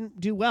it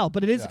didn't do well.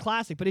 But it is a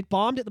classic. But it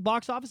bombed at the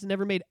box office and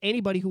never made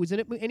anybody who was in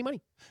it any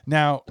money.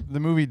 Now, the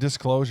movie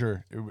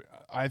Disclosure,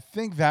 I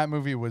think that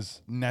movie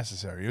was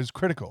necessary. It was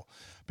critical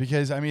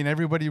because, I mean,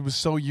 everybody was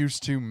so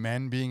used to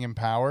men being in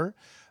power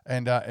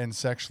and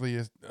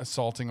sexually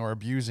assaulting or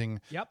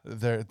abusing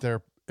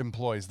their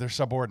employees, their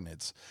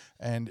subordinates.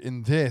 And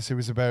in this, it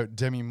was about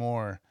Demi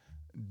Moore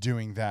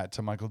doing that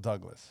to Michael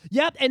Douglas.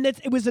 Yep, and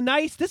this was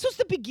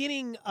the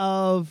beginning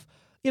of,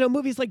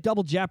 movies like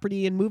Double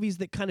Jeopardy and movies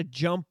that kind of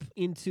jump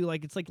into,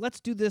 like, it's like, let's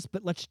do this,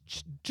 but let's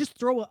just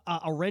throw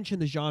a wrench in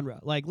the genre.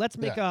 Like, let's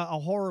make a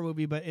horror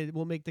movie, but it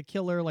will make the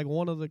killer, like,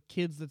 one of the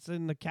kids that's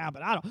in the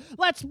cabin. I don't know.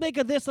 Let's make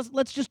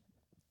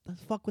let's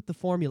fuck with the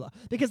formula.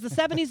 Because the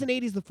 70s and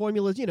 80s, the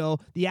formulas,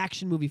 the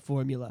action movie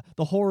formula,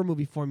 the horror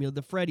movie formula,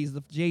 the Freddys,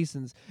 the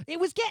Jasons, it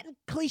was getting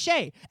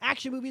cliche.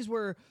 Action movies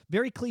were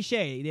very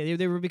cliche.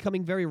 They were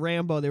becoming very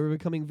Rambo. They were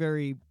becoming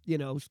very,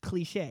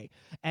 cliche.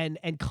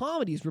 And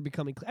comedies were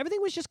becoming,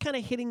 everything was just kind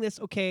of hitting this,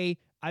 okay,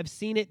 I've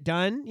seen it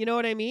done. You know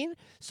what I mean?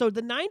 So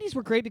the 90s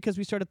were great because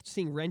we started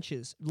seeing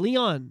wrenches.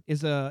 Leon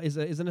is a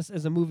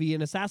movie,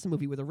 an assassin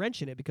movie with a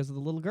wrench in it because of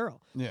the little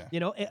girl. Yeah.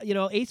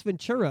 Ace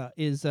Ventura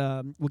is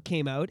what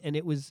came out and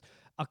it was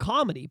a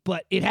comedy,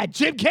 but it had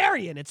Jim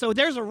Carrey in it. So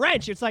there's a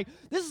wrench. It's like,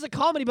 this is a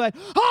comedy, but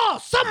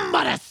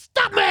somebody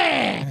stop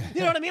me!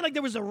 You know what I mean? Like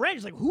there was a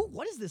wrench. Like,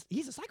 what is this?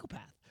 He's a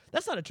psychopath.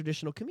 That's not a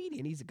traditional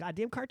comedian. He's a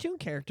goddamn cartoon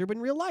character, but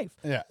in real life.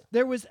 Yeah.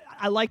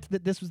 I liked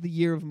that this was the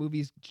year of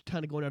movies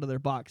kind of going out of their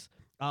box.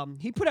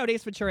 He put out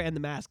Ace Ventura and The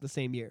Mask the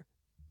same year.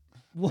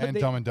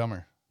 Dumb and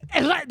Dumber.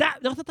 And I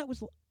thought that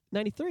was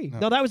 93.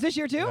 No, that was this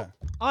year too?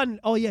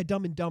 Yeah.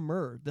 Dumb and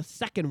Dumber, the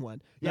second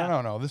one.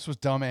 Yeah. No. This was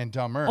Dumb and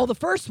Dumber. Oh, the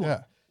first one.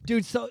 Yeah.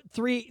 Dude, so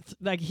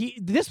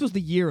this was the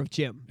year of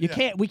Jim.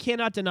 We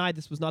cannot deny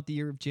this was not the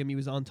year of Jim. He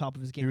was on top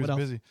of his game. He was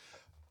busy.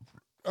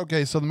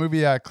 Okay, so the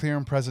movie Clear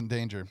and Present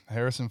Danger,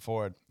 Harrison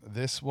Ford.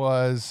 This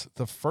was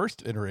the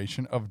first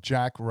iteration of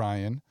Jack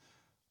Ryan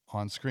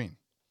on screen.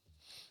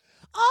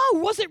 Oh,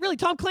 was it really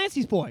Tom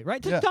Clancy's boy,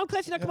 right? Did Yeah. Tom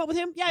Clancy not come up with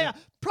him? Yeah.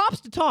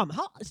 Props to Tom.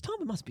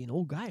 Tom must be an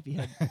old guy if he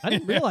had. I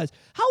didn't realize.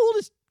 How old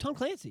is Tom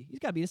Clancy? He's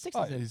got to be in his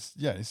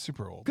 60s. He's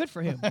super old. Good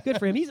for him.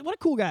 What a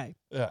cool guy.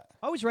 Yeah.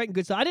 Always writing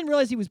good stuff. I didn't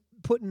realize he was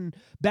putting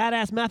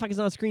badass motherfuckers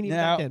on screen even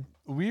back then.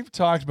 We've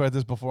talked about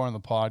this before on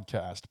the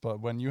podcast, but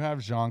when you have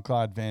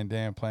Jean-Claude Van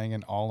Damme playing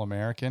an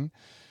All-American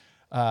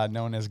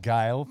known as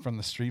Guile from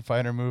the Street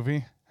Fighter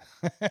movie.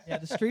 Yeah,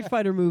 the Street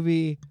Fighter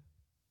movie.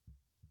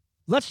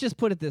 Let's just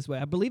put it this way.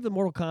 I believe the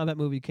Mortal Kombat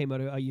movie came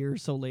out a year or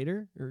so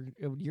later, or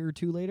a year or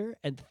two later,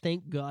 and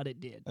thank God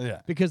it did.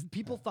 Yeah. Because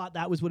people thought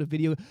that was what a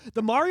video...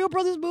 The Mario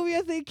Brothers movie,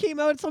 I think,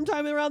 came out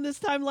sometime around this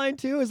timeline,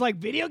 too. It was like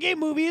video game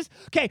movies.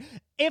 Okay,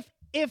 if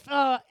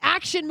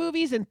action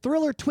movies and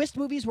thriller twist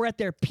movies were at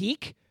their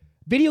peak,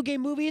 video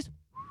game movies...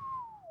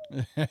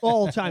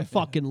 all-time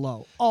fucking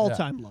low.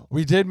 All-time low.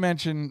 We did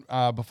mention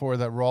before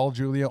that Raul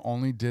Julia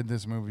only did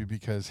this movie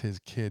because his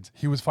kids...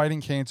 He was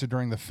fighting cancer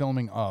during the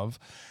filming of...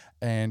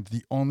 And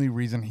the only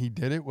reason he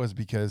did it was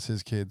because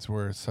his kids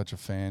were such a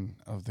fan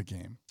of the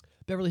game.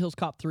 Beverly Hills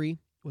Cop 3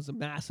 was a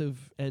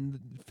massive and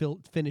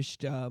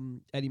finished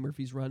Eddie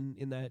Murphy's run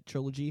in that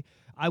trilogy.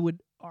 I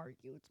would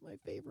argue it's my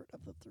favorite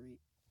of the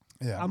three.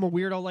 Yeah. I'm a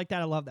weirdo like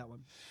that. I love that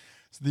one.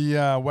 It's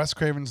the Wes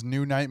Craven's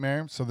New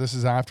Nightmare. So this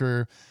is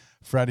after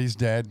Freddy's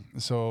dead.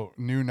 So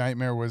New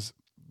Nightmare was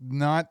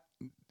not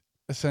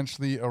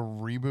essentially a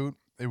reboot.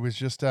 It was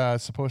just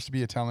supposed to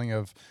be a telling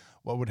of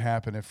what would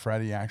happen if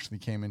Freddy actually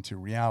came into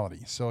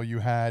reality. So you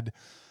had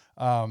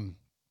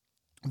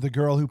the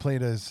girl who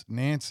played as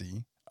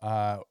Nancy,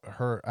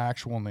 her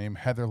actual name,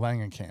 Heather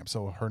Langenkamp.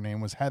 So her name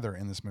was Heather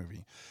in this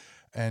movie.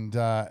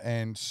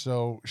 And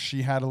so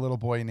she had a little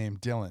boy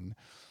named Dylan.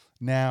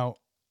 Now,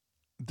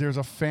 there's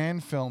a fan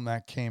film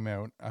that came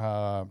out.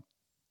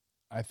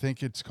 I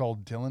think it's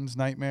called Dylan's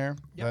Nightmare.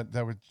 Yep.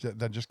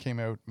 That just came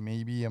out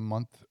maybe a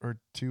month or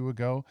two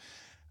ago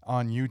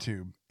on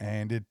YouTube,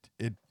 and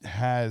it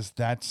has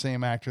that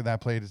same actor that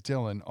played as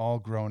Dylan all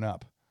grown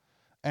up,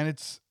 and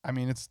it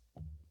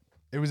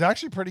was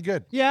actually pretty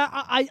good. Yeah,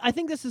 I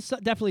think this is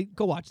definitely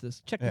go watch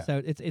this. Check this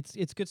out.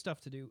 It's good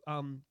stuff to do.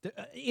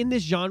 In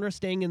this genre,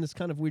 staying in this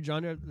kind of weird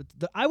genre,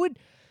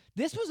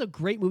 this was a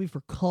great movie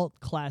for cult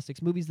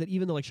classics, movies that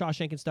even though like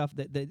Shawshank and stuff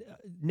that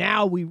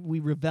now we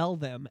revel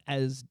them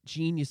as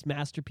genius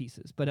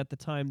masterpieces, but at the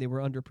time they were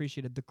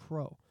underappreciated. The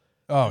Crow.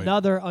 Oh, yeah.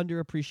 Another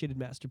underappreciated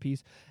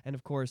masterpiece. And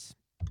of course,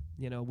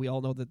 we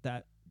all know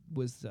that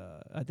was,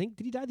 I think,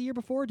 did he die the year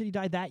before? Or did he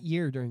die that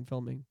year during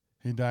filming?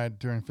 He died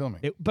during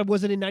filming. But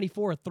was it in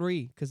 94 or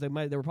 3? Because they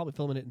were probably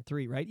filming it in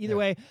 3, right? Either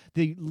way,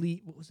 the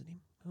lead, what was his name?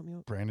 Help me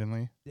out. Brandon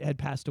Lee had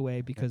passed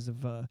away because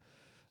of a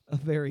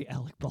very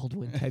Alec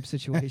Baldwin type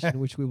situation,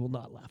 which we will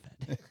not laugh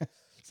at.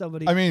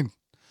 Somebody. I mean,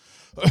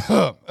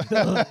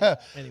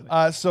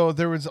 anyway. So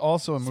there was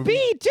also a movie.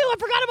 Speed too. I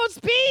forgot about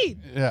Speed.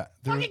 Yeah.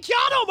 Fucking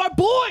Keanu, my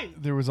boy.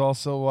 There was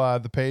also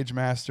The Page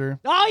Master.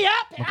 Oh yeah,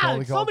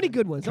 Macaulay so many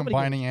good ones.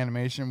 Combining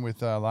animation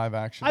with live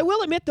action. I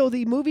will admit though,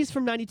 the movies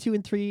from 92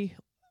 and 3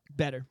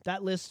 better.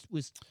 That list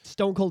was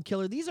Stone Cold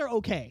Killer. These are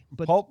okay,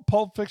 but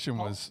Pulp Fiction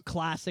was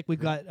classic. We've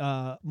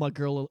got my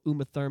girl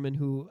Uma Thurman,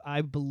 who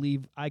I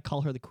believe I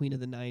call her the queen of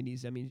the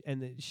 90s. I mean,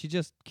 and she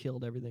just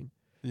killed everything.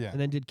 Yeah.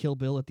 And then did Kill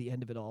Bill at the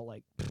end of it all.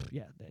 Like,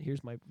 yeah,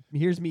 here's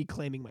me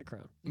claiming my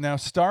crown. Now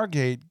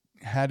Stargate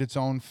had its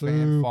own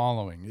fan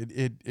following.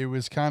 It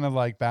was kind of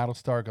like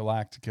Battlestar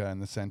Galactica in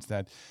the sense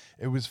that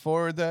it was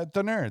for the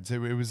nerds.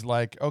 It was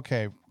like,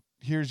 okay,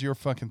 here's your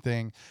fucking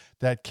thing.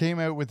 That came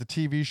out with the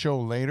TV show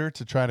later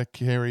to try to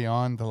carry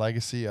on the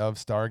legacy of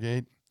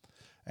Stargate.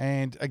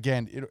 And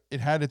again,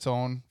 it had its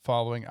own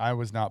following. I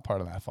was not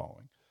part of that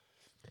following.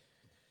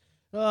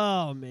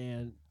 Oh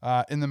man.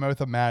 In the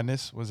Mouth of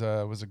Madness was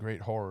a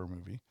great horror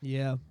movie.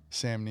 Yeah.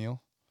 Sam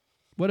Neill.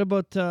 What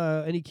about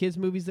any kids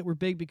movies that were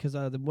big? Because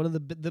one of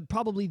the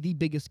probably the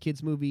biggest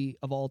kids movie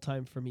of all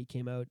time for me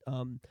came out.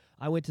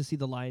 I went to see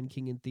The Lion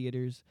King in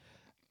theaters.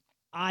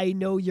 I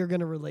know you're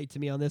gonna relate to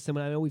me on this, and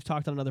I know we've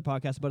talked on another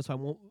podcast about it,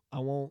 so I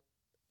won't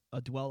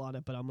dwell on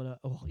it. But I'm gonna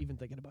even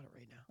thinking about it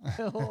right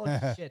now.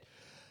 Oh shit!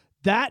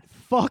 That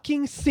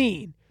fucking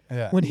scene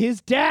when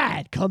his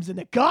dad comes in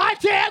the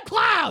goddamn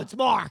clouds,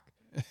 Mark.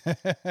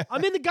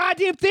 I'm in the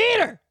goddamn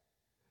theater.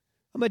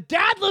 I'm a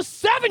dadless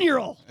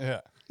 7-year-old. Yeah.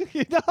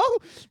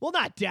 Well,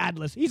 not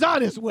dadless. He's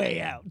on his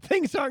way out.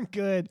 Things aren't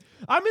good.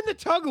 I'm in the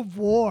tug of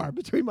war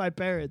between my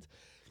parents.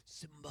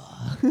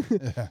 Simba.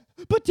 Yeah.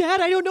 But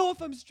Dad, I don't know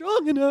if I'm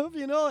strong enough,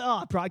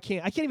 Oh, bro, I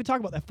can't even talk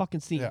about that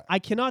fucking scene. Yeah. I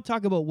cannot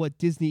talk about what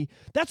Disney.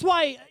 That's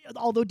why,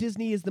 although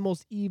Disney is the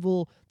most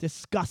evil,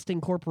 disgusting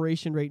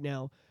corporation right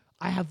now,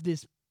 I have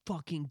this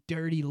fucking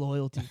dirty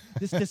loyalty,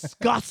 this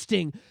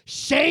disgusting,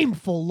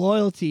 shameful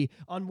loyalty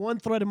on one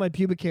thread of my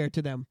pubic hair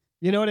to them.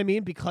 You know what I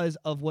mean? Because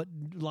of what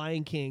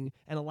Lion King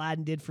and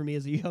Aladdin did for me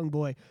as a young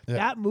boy. Yeah.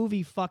 That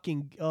movie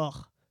fucking,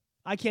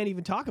 I can't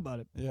even talk about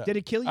it. Yeah. Did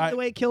it kill you the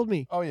way it killed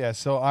me? Oh, yeah.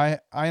 So I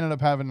ended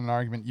up having an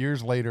argument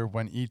years later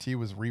when E.T.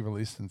 was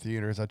re-released in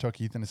theaters. I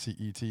took Ethan to see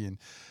E.T. and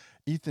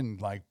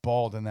Ethan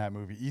bawled in that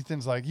movie.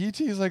 Ethan's like,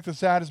 E.T. is like the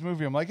saddest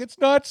movie. I'm like, it's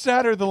not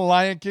sadder than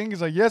Lion King.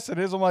 He's like, yes, it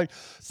is. I'm like,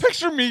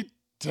 picture me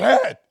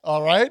dead,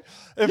 all right?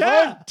 If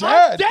I'm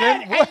dead,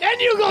 and then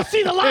you go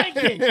see The Lion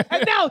King.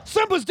 And now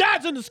Simba's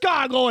dad's in the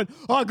sky going,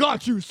 I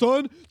got you,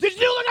 son. Did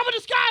you look up in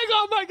the sky and go,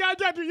 oh my God,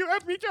 Dad, you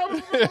have me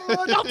too?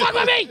 Don't fuck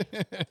with me.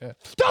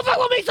 Don't fuck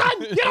with me,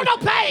 son. You don't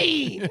know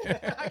pain.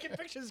 I can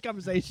picture this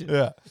conversation.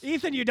 Yeah.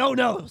 Ethan, you don't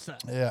know, son.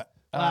 Yeah.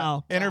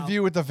 Wow.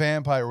 Interview with the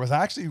Vampire was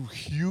actually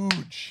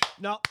huge.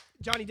 No,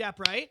 Johnny Depp,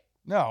 right?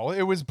 No,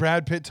 it was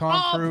Brad Pitt,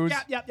 Tom Cruise.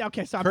 Yeah.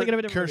 Okay, so I'm thinking of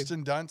a different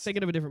Kirsten Dunst.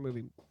 Thinking of a different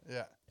movie.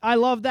 Yeah. I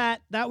love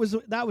that. That was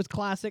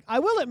classic. I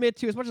will admit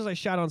too, as much as I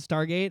shot on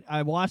Stargate,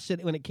 I watched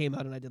it when it came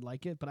out and I did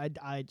like it, but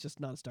I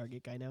just not a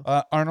Stargate guy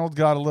now. Arnold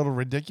got a little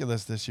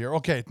ridiculous this year.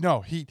 Okay,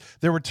 no,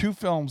 there were 2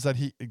 films that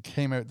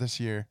came out this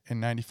year in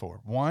 '94.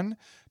 One,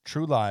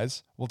 True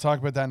Lies. We'll talk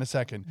about that in a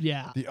second.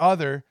 Yeah. The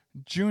other,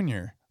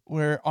 Junior,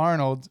 where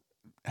Arnold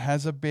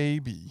has a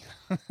baby.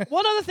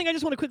 One other thing I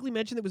just want to quickly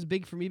mention that was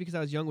big for me because I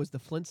was young was the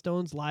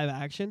Flintstones live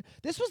action.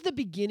 This was the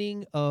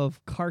beginning of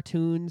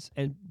cartoons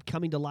and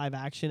coming to live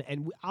action.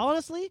 And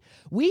honestly,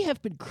 we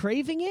have been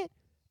craving it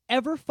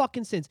ever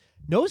fucking since.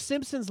 No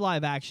Simpsons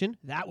live action.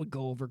 That would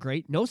go over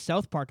great. No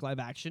South Park live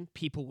action.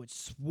 People would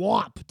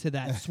swarm to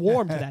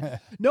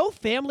that. No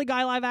Family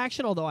Guy live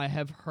action, although I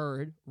have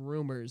heard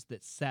rumors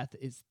that Seth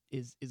is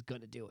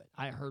going to do it.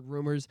 I heard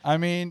rumors. I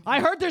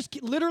heard there's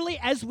literally,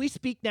 as we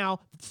speak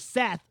now,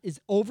 Seth is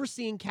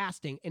overseeing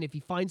casting, and if he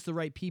finds the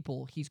right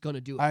people, he's going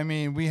to do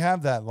it. We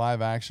have that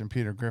live action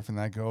Peter Griffin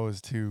that goes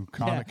to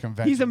comic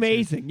conventions. He's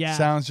amazing, yeah.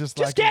 Sounds just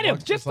like... Just get him.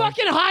 Just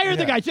fucking hire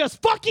the guy.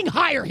 Just fucking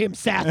hire him,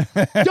 Seth.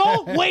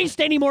 Don't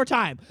waste any more time.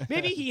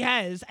 Maybe he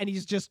has, and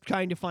he's just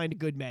trying to find a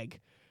good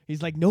Meg.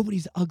 He's like,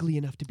 nobody's ugly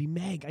enough to be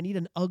Meg. I need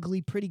an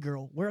ugly, pretty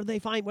girl. Where do they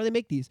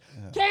make these?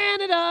 Yeah.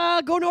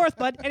 Canada, go north,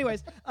 bud.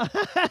 Anyways,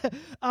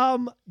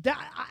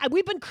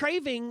 we've been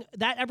craving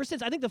that ever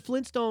since. I think the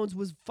Flintstones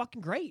was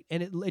fucking great,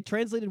 and it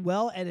translated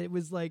well, and it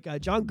was like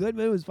John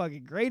Goodman was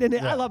fucking great in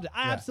it. I loved it.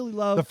 I absolutely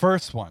loved the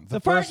first one. The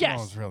first one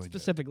was really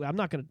specifically.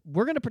 Good.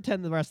 We're gonna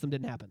pretend the rest of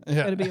them didn't happen. It's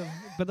yeah. gonna be,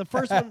 but the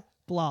first one,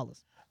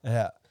 flawless.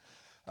 Yeah.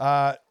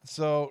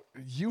 So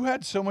you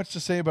had so much to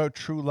say about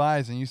True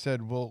Lies, and you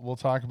said we'll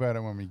talk about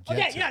it when we get.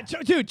 Okay, to yeah,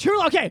 it. dude,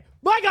 True. Okay,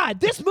 my God,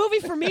 this movie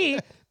for me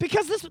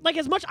because this like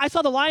as much I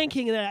saw The Lion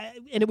King and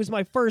it was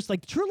my first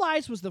like True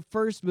Lies was the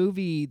first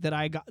movie that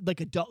I got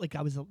like adult like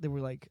I was like,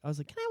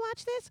 can I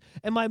watch this?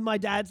 And my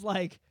dad's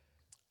like,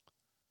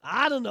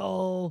 I don't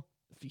know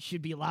if you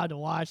should be allowed to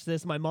watch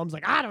this. My mom's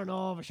like, I don't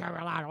know if I should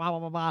be allowed. Blah, blah,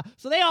 blah, blah.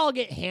 So they all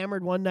get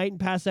hammered one night and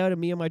pass out, and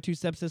me and my two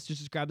stepsisters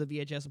just grabbed the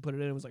VHS and put it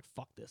in and was like,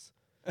 fuck this.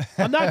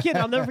 I'm not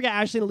kidding. I'll never forget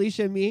Ashley and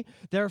Alicia and me.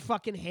 They're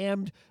fucking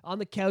hammed on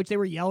the couch. They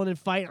were yelling and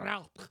fighting.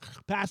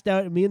 Passed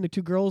out. And me and the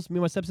two girls, me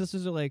and my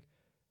stepsisters are like,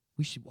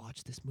 we should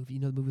watch this movie. You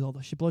know the movie with all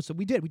the shit blows. So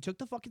we did. We took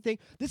the fucking thing.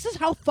 This is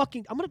how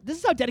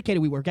dedicated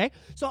we were, okay?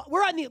 So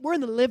we're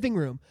in the living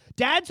room.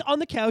 Dad's on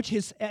the couch.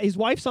 His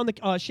wife's on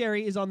the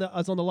Sherry is on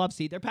the love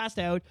seat. They're passed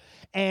out,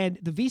 and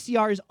the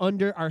VCR is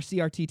under our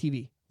CRT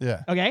TV.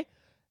 Yeah. Okay?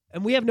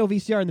 And we have no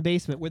VCR in the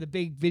basement where the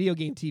big video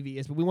game TV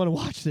is, but we want to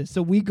watch this.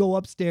 So we go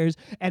upstairs,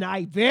 and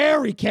I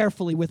very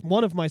carefully, with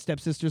one of my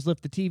stepsisters,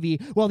 lift the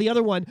TV, while the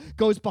other one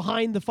goes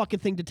behind the fucking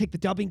thing to take the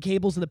dubbing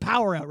cables and the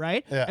power out,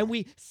 right? Yeah. And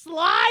we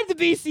slide the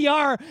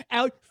VCR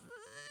out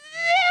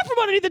from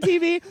underneath the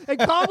TV and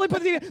calmly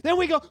put the TV. Then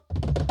we go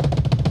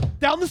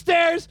down the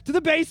stairs to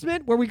the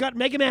basement where we got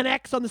Mega Man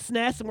X on the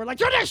SNES, and we're like,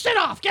 turn that shit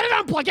off! Get it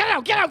unplugged! Get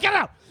it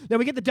out! Then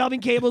we get the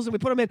dubbing cables and we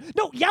put them in.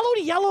 No, yellow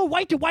to yellow,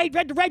 white to white,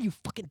 red to red, you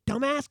fucking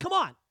dumbass. Come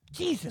on.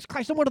 Jesus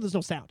Christ, no wonder there's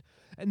no sound.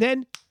 And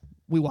then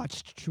we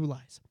watched True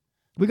Lies.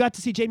 We got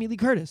to see Jamie Lee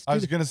Curtis. I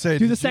was gonna say,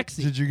 do the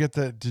sexy. Did you get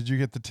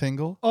the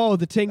tingle? Oh,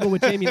 the tingle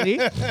with Jamie Lee?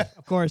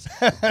 Of course.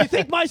 You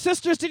think my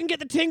sisters didn't get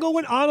the tingle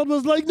when Arnold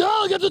was like,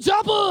 no, get the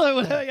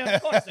chopper? Yeah,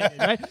 of course they did,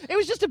 right? It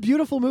was just a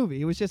beautiful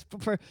movie. It was just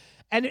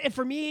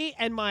for me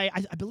and I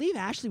believe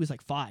Ashley was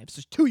like 5, so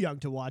she's too young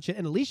to watch it,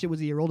 and Alicia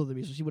was a year older than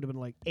me, so she would have been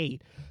like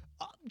 8.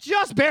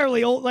 Just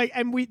barely old,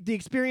 and the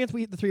experience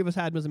the three of us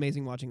had was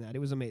amazing watching that. It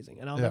was amazing,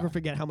 and I'll never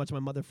forget how much my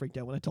mother freaked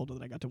out when I told her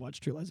that I got to watch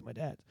True Lies with my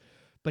dad.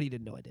 But he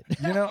didn't know I did.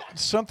 You know,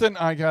 something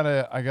I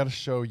gotta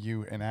show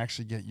you and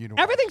actually get you to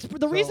Everything's watch.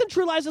 the reason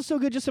True Lies is so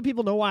good, just so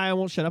people know why I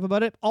won't shut up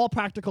about it. All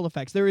practical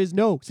effects. There is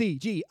no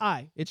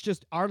CGI. It's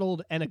just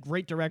Arnold and a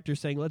great director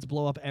saying, let's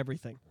blow up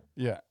everything.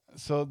 Yeah.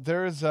 So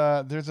there's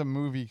a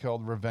movie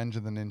called Revenge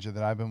of the Ninja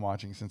that I've been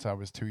watching since I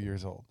was 2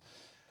 years old.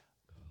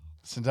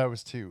 Since I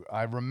was 2,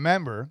 I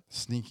remember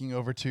sneaking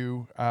over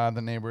to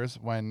the neighbors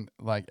when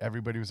like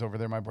everybody was over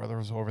there. My brother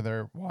was over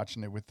there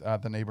watching it with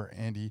the neighbor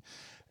Andy,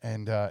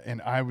 and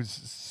I was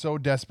so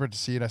desperate to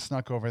see it. I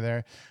snuck over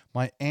there.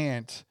 My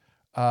aunt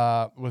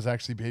was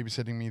actually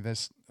babysitting me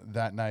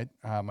that night.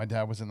 My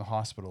dad was in the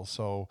hospital,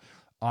 so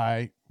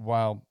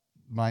while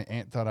my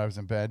aunt thought I was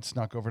in bed,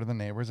 snuck over to the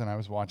neighbors, and I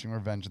was watching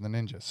Revenge of the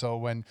Ninja.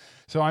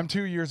 So I'm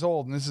 2 years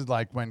old, and this is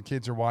like when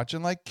kids are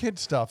watching like kid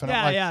stuff, and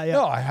I'm like,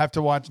 no, I have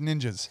to watch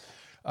ninjas.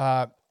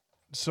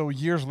 So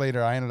years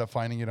later, I ended up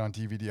finding it on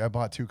DVD. I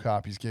bought 2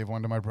 copies, gave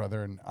one to my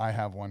brother, and I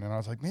have one. And I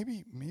was like,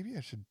 maybe I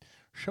should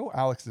show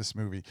Alex this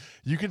movie.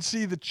 You can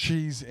see the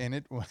cheese in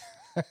it.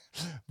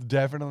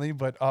 Definitely,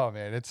 but oh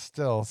man, it's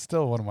still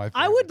one of my favorites.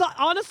 I would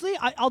honestly,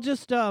 I'll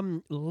just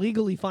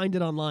legally find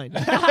it online,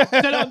 and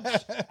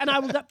I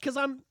will because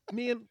I'm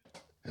me and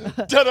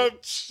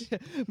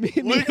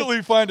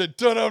legally find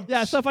it.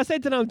 Yeah, so if I say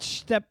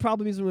that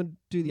probably means I'm going to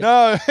do the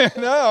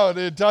no,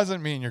 it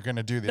doesn't mean you're going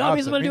to do the opposite. It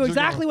means I'm going to do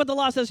exactly what the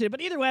law says here.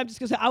 But either way, I'm just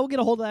going to say I will get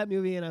a hold of that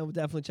movie, and I will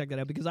definitely check that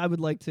out because I would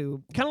like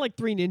to, kind of like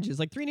Three Ninjas.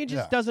 Like Three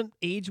Ninjas doesn't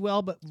age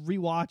well, but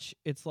rewatch,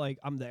 it's like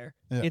I'm there.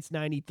 Yeah. It's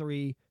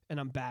 93, and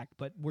I'm back.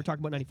 But we're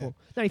talking about 94.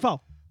 94.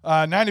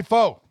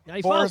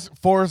 94.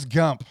 Forrest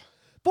Gump.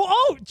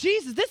 Oh,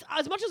 Jesus. This,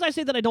 as much as I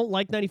say that I don't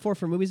like 94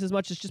 for movies as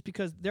much, it's just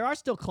because there's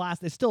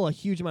still a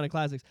huge amount of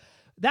classics.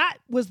 That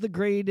was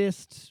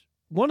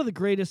one of the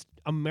greatest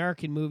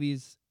American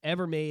movies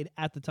ever made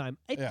at the time.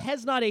 It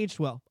has not aged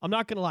well. I'm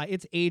not going to lie.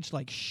 It's aged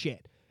like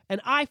shit.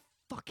 And I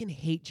fucking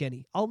hate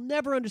Jenny. I'll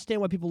never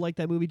understand why people like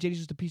that movie. Jenny's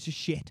just a piece of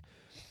shit.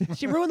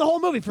 She ruined the whole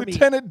movie for me.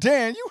 Lieutenant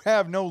Dan, you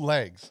have no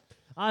legs.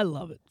 I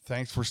love it.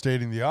 Thanks for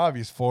stating the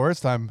obvious,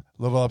 Forrest. I'm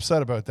a little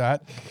upset about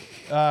that.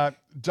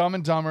 Dumb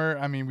and Dumber.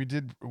 I mean, we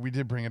did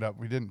bring it up.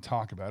 We didn't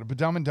talk about it, but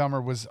Dumb and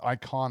Dumber was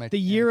iconic. The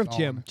year of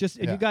Jim. If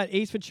you got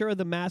Ace Ventura,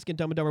 The Mask, and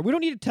Dumb and Dumber, we don't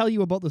need to tell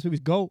you about those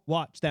movies. Go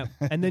watch them,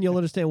 and then you'll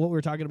understand what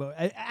we're talking about.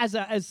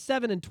 As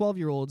 7 and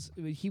 12-year-olds,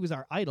 he was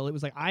our idol. It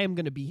was like I am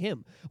going to be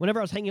him. Whenever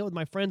I was hanging out with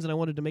my friends and I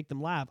wanted to make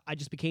them laugh, I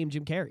just became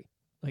Jim Carrey,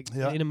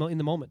 in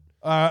the moment.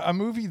 A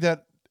movie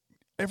that.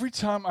 Every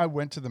time I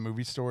went to the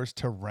movie stores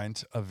to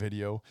rent a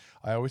video,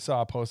 I always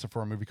saw a poster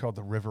for a movie called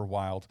The River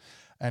Wild.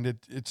 And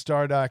it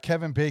starred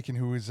Kevin Bacon,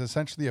 who is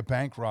essentially a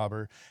bank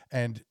robber.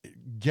 And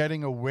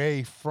getting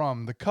away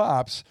from the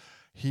cops,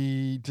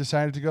 he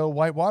decided to go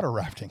whitewater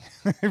rafting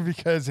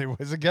because it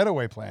was a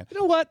getaway plan. You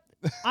know what?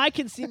 I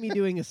can see me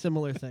doing a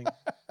similar thing.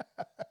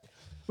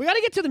 We got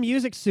to get to the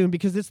music soon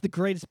because it's the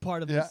greatest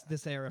part of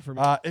this era for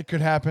me. It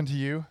Could Happen to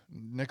You.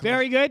 Nicholas,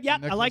 very good. Yeah,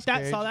 I like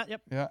that. Cage. Saw that.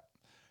 Yep. Yeah.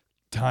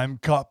 Time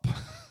Cup.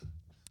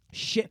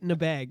 Shit in a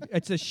bag.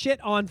 It's a shit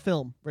on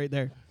film right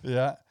there.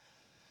 Yeah.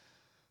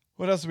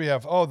 What else do we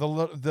have? Oh,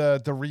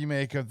 the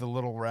remake of The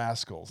Little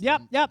Rascals.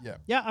 Yep. Yeah.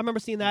 I remember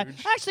seeing that.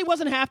 Huge. Actually,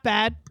 wasn't half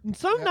bad.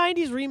 Some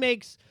 90s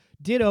remakes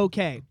did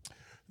okay.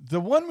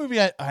 The one movie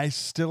I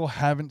still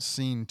haven't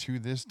seen to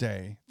this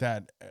day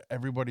that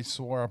everybody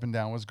swore up and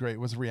down was great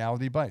was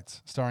Reality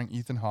Bites, starring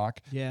Ethan Hawke,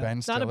 Yeah.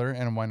 Ben Stiller,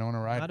 and Winona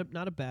Ryder.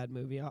 Not a bad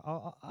movie.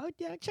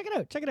 Yeah, check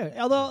it out.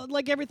 Although,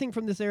 like everything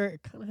from this era,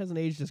 it kind of hasn't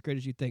aged as great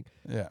as you think.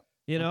 Yeah.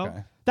 You know?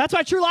 Okay. That's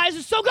why True Lies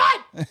is so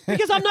good!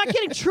 Because I'm not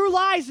kidding. True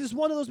Lies is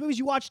one of those movies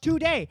you watch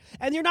today,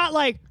 and you're not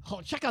like,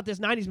 oh, check out this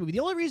 90s movie. The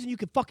only reason you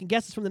could fucking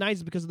guess it's from the 90s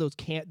is because of those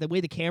the way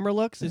the camera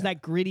looks. Is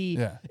that gritty.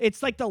 Yeah.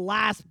 It's like the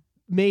last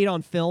made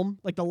on film,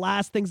 like the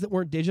last things that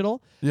weren't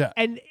digital. Yeah.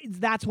 And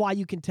that's why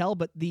you can tell,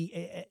 but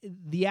the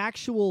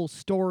actual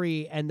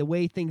story and the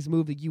way things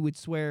move, that you would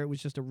swear it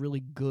was just a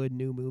really good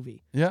new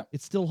movie. Yeah.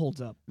 It still holds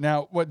up.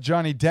 Now, what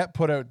Johnny Depp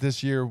put out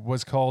this year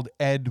was called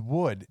Ed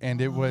Wood, and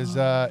it was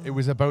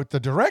about the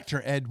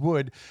director Ed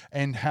Wood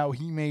and how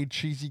he made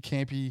cheesy,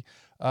 campy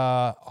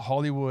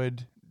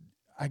Hollywood,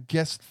 I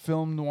guess,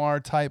 film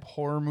noir type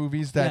horror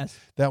movies that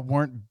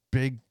weren't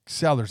big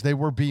sellers. They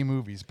were B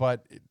movies,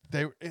 but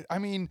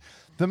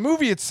the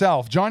movie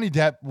itself, Johnny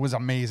Depp was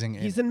amazing.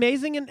 He's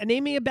amazing, and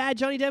name me a bad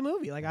Johnny Depp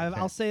movie. Like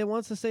I'll say it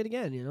once, I'll say it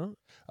again. You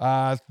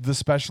know, The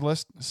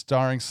Specialist,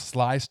 starring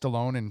Sly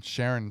Stallone and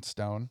Sharon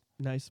Stone.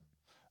 Nice.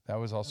 That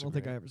was also. I don't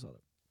think I ever saw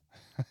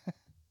that.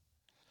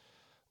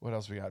 What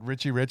else we got?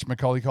 Richie Rich,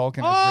 Macaulay Culkin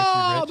as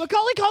Oh, Richie Rich.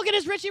 Macaulay Culkin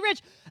is Richie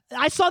Rich.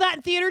 I saw that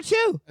in theater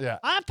too. Yeah.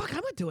 I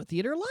went to a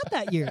theater a lot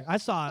that year. I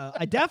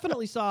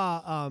definitely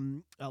saw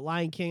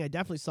Lion King. I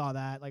definitely saw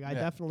that. Like I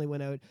definitely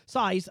went out.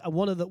 Saw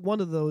one of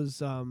those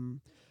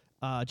Jim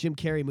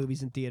Carrey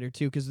movies in theater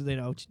too, because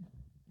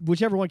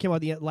whichever one came out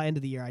at the end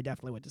of the year, I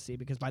definitely went to see,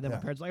 because by then my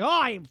parents were like, oh,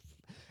 I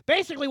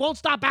basically won't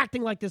stop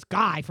acting like this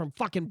guy from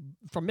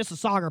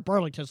Mississauga or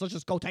Burlington, so let's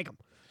just go take him.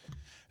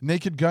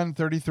 Naked Gun,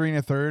 33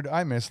 1/3.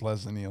 I miss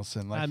Leslie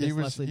Nielsen. Like he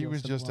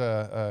was just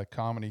a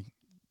comedy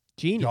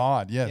genius.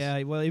 god. Yes.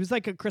 Yeah. Well, he was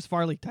like a Chris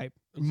Farley type.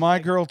 My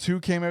Girl 2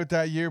 came out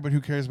that year, but who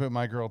cares about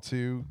My Girl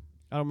 2?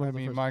 I don't remember.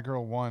 I mean, My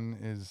Girl 1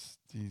 is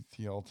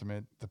the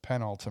ultimate, the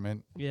penultimate.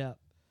 Yeah.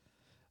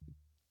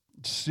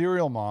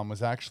 Serial Mom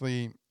was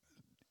actually,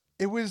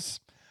 it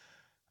was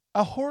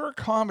a horror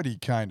comedy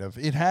kind of.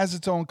 It has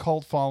its own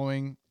cult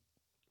following.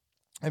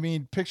 I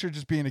mean, picture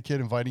just being a kid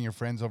inviting your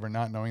friends over,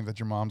 not knowing that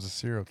your mom's a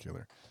serial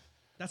killer.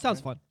 That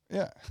sounds fun.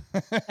 Yeah.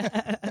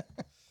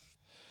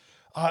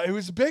 It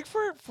was big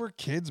for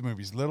kids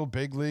movies. Little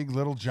Big League,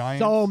 Little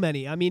Giants. So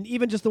many. I mean,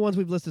 even just the ones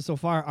we've listed so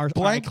far are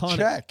Blank iconic.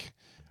 Check.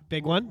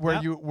 Big one.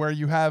 Where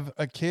you have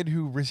a kid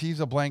who receives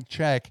a blank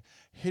check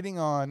hitting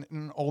on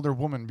an older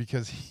woman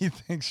because he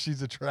thinks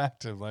she's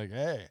attractive. Like,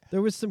 hey.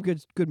 There was some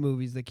good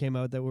movies that came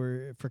out that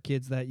were for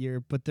kids that year,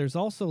 but there's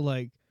also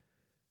like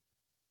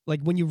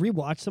when you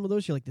rewatch some of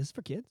those, you're like, this is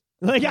for kids?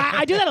 Like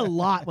I do that a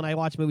lot when I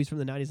watch movies from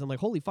the 90s. I'm like,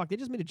 holy fuck, they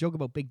just made a joke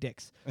about big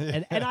dicks.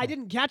 And I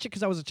didn't catch it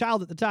because I was a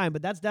child at the time,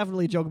 but that's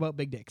definitely a joke about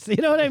big dicks. You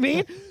know what I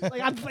mean?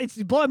 Like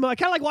it's blowing my, I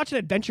kind of like watching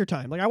Adventure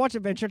Time. Like I watch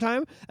Adventure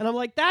Time and I'm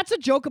like, that's a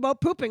joke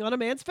about pooping on a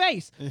man's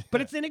face.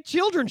 But it's in a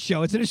children's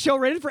show. It's in a show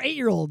rated for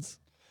 8-year-olds.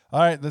 All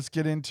right, let's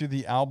get into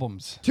the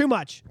albums. Too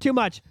much.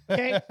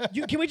 Okay?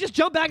 Can we just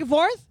jump back and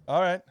forth?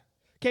 All right.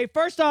 Okay,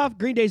 first off,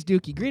 Green Day's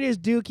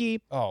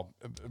Dookie. Oh.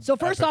 So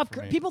first off,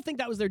 people think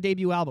that was their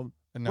debut album.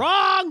 No.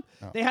 Wrong!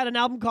 No. They had an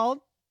album called...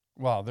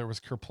 Well, there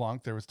was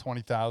Kerplunk. There was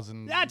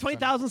 20,000. Yeah,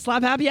 20,000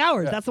 Slap Happy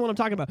Hours. Yeah. That's the one I'm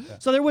talking about. Yeah.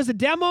 So there was a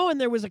demo and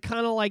there was a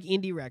kind of like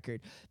indie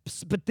record.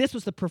 But this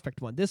was the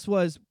perfect one. This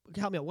was,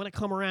 help me out, When I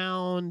Come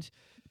Around...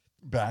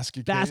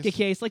 Basket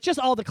Case, like just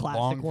all the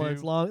classic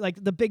Longview. ones, like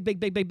the big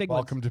ones.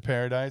 Welcome to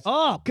Paradise.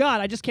 Oh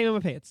God, I just came in my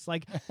pants.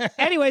 Like,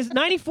 anyways,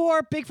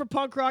 94, big for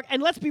punk rock,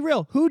 and let's be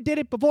real, who did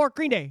it before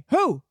Green Day?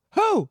 Who?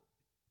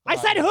 I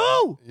said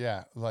who?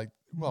 Yeah,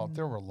 well,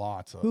 there were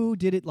lots of. Who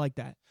did it like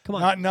that? Come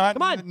on,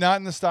 come on, not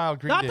in the style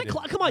Green Day.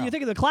 Come on, no. You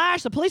think of the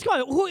Clash, the Police?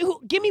 Come on,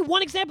 who? Give me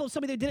one example of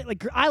somebody that did it.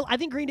 Like, I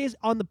think Green Day's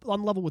on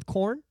level with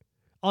Korn,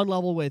 on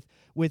level with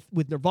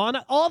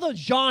Nirvana, all those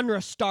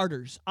genre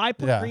starters. I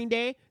put Green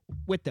Day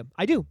with them.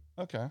 I do.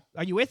 Okay.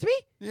 Are you with me?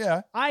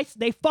 Yeah.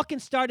 They fucking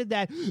started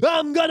that.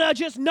 I'm gonna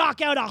just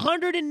knock out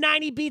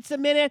 190 beats a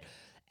minute,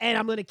 and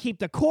I'm gonna keep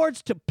the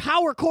chords to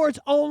power chords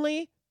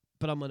only.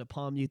 But I'm going to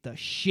palm mute the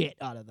shit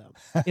out of them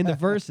in the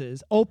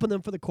verses, open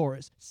them for the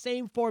chorus.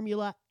 Same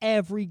formula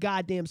every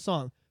goddamn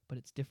song, but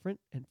it's different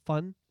and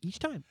fun each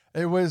time.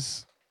 They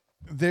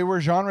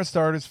were genre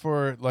starters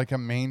for like a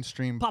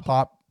mainstream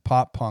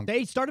pop punk.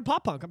 They started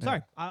pop punk. I'm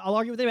sorry. I'll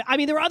argue with them. I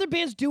mean, there were other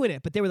bands doing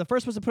it, but they were the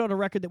first ones to put out a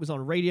record that was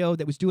on radio,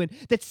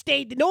 that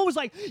stayed. No one was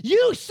like,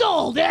 you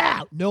sold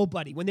out.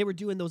 Nobody. When they were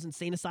doing those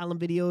Insane Asylum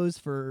videos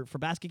for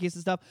Basket Case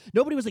and stuff,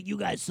 nobody was like, you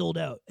guys sold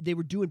out. They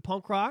were doing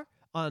punk rock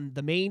on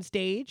the main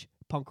stage,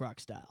 punk rock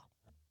style.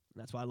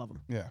 And that's why I love them.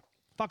 Yeah.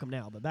 Fuck them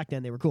now, but back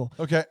then they were cool.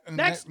 Okay.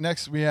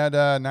 Next we had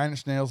 9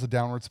 Inch Nails, A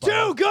Downward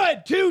Spiral. Too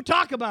good to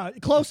talk about.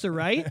 Closer,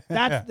 right?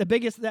 That's the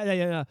biggest.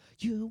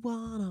 You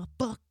wanna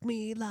fuck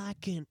me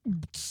like an.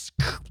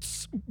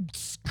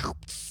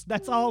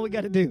 That's all we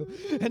got to do.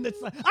 And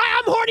it's like,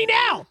 I'm horny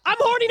now.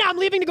 I'm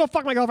leaving to go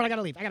fuck my girlfriend. I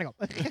gotta leave. I gotta go.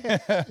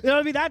 You know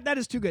what I mean? That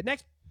is too good.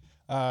 Next.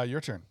 Your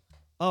turn.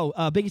 Oh,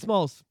 Biggie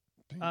Smalls.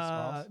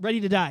 Smalls. Ready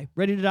to Die.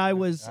 Ready to Die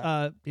was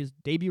his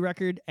debut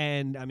record,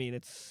 and I mean,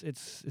 it's.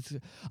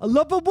 I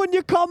love it when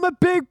you call me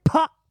Big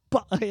Pop.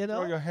 You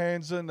know, throw your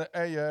hands in the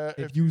air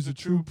if you's a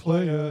true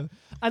player.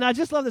 And I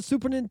just love the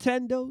Super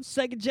Nintendo,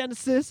 Sega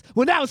Genesis.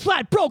 When I was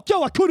flat broke,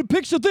 yo, I couldn't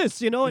picture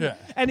this. You know,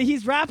 and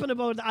he's rapping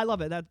about. I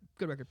love it. That's a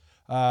good record.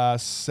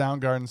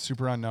 Soundgarden,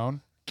 Super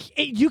Unknown.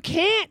 You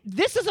can't.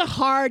 This is a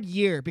hard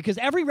year because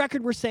every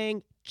record we're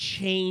saying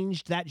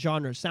changed that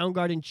genre.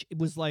 Soundgarden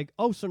was like,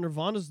 oh, so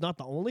Nirvana's not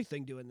the only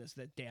thing doing this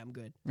that's damn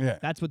good. Yeah.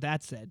 That's what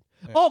that said.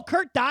 Yeah. Oh,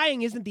 Kurt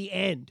dying isn't the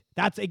end.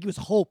 It was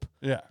hope.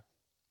 Yeah.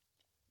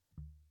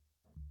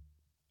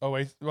 Oh,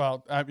 wait.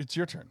 Well, it's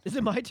your turn. Is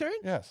it my turn?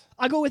 Yes.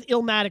 I'll go with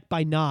Illmatic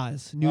by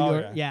Nas. New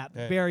York. Yeah.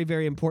 Very,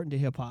 very important to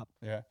hip hop.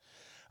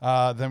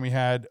 Yeah. Then we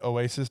had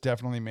Oasis,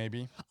 Definitely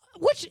Maybe.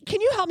 Which, can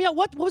you help me out?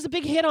 What was a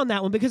big hit on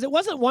that one? Because it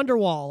wasn't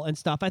Wonderwall and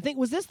stuff. I think,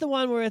 was this the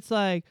one where it's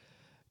like,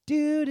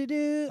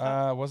 do-do-do?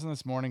 Wasn't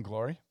this Morning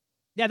Glory?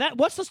 Yeah,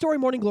 What's the Story,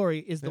 Morning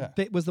Glory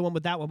was the one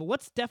with that one. But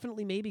what's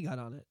Definitely Maybe got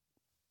on it?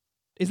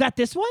 Is that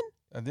this one?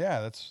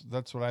 Yeah,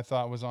 that's what I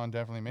thought was on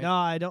Definitely Maybe. No,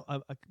 I don't.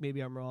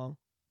 Maybe I'm wrong.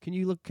 Can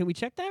you look? Can we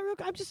check that real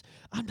quick?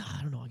 I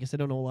don't know. I guess I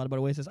don't know a lot about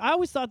Oasis. I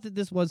always thought that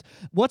this was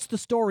What's the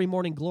Story,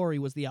 Morning Glory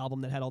was the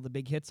album that had all the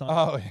big hits on it.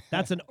 Oh, yeah.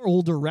 That's an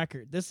older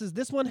record. This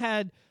one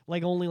had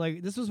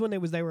this was when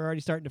they were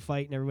already starting to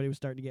fight and everybody was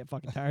starting to get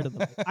fucking tired of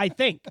them. I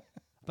think,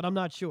 but I'm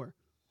not sure.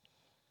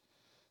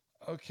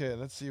 Okay,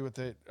 let's see what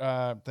they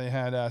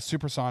had.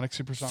 Supersonic.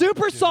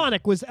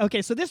 Supersonic was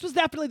okay. So this was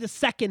definitely the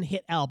second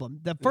hit album.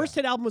 The first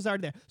hit album was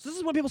already there. So this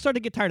is when people started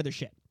to get tired of their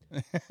shit.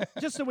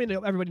 Just so we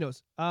know, everybody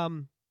knows.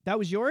 That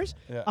was yours?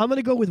 Yeah. I'm going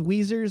to go with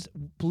Weezer's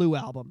Blue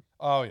album.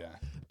 Oh, yeah.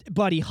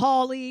 Buddy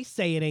Holly,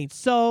 Say It Ain't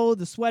So,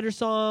 The Sweater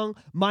Song,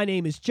 My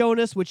Name is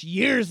Jonas, which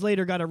years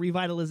later got a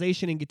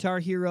revitalization in Guitar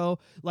Hero.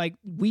 Like,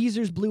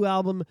 Weezer's Blue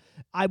album,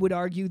 I would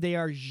argue they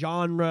are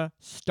genre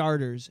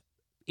starters.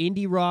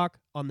 Indie rock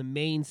on the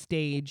main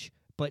stage,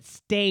 but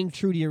staying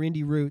true to your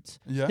indie roots.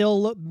 Yeah.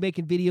 Still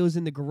making videos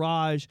in the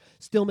garage,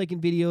 still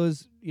making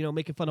videos,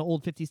 making fun of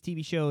old 50s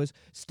TV shows,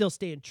 still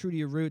staying true to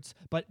your roots,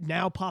 but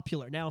now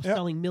popular, now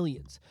selling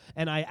millions.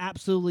 And I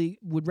absolutely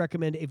would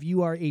recommend, if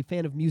you are a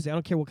fan of music, I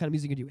don't care what kind of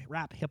music you do,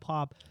 rap,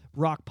 hip-hop,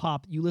 rock,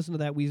 pop, you listen to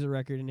that Weezer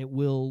record and it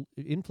will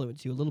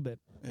influence you a little bit.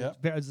 Yeah.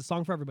 It's a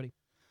song for everybody.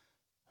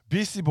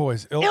 Beastie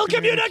Boys, Ill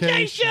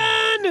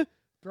Communication!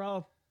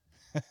 Bro.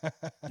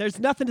 There's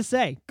nothing to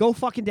say. Go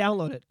fucking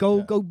download it.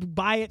 Go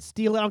buy it,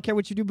 steal it. I don't care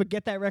what you do, but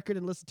get that record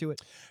and listen to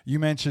it. You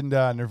mentioned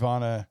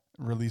Nirvana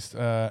released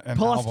an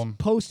album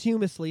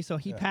posthumously, so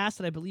he passed,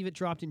 and I believe it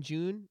dropped in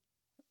June.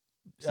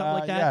 Something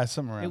like that. Yeah,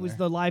 somewhere around It was there.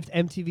 the live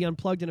MTV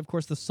Unplugged, and of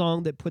course the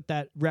song that put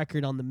that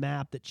record on the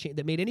map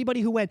that made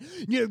anybody who went,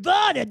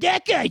 Nirvana,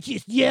 that guy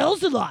just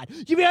yells a lot.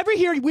 You ever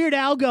hear Weird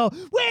Al go,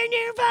 we're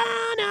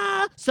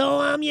Nirvana,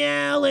 so I'm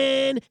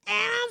yelling and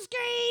I'm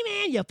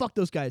screaming? Yeah, fuck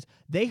those guys.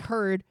 They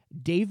heard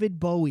David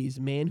Bowie's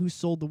Man Who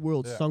Sold the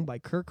World sung by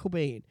Kurt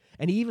Cobain,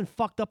 and he even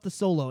fucked up the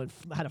solo and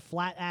had a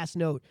flat-ass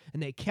note,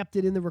 and they kept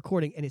it in the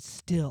recording, and it's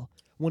still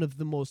one of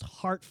the most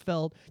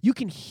heartfelt. You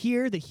can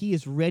hear that he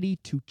is ready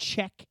to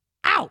check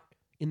out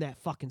in that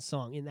fucking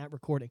song, in that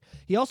recording.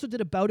 He also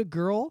did About a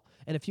Girl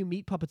and a few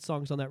Meat Puppet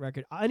songs on that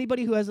record.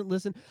 Anybody who hasn't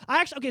listened,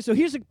 so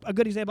here's a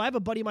good example. I have a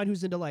buddy of mine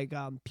who's into like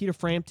Peter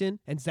Frampton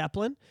and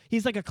Zeppelin.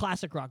 He's like a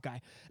classic rock guy.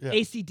 Yeah.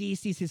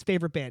 AC/DC's his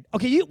favorite band.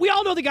 Okay, we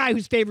all know the guy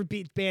whose favorite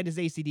band is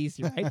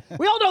AC/DC, right?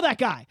 We all know that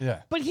guy.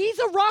 Yeah. But he's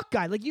a rock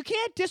guy. Like, you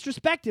can't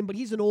disrespect him, but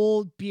he's an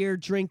old beer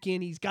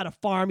drinking. He's got a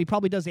farm. He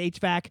probably does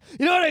HVAC.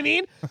 You know what I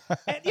mean?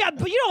 Yeah,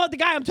 but you know what the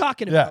guy I'm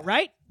talking about,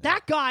 right?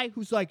 That guy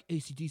who's like,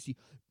 AC/DC.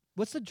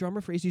 What's the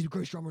drummer for AC/DC? The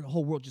greatest drummer in the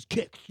whole world, just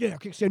kicks. Yeah,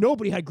 kicks. Yeah,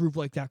 nobody had groove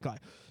like that guy.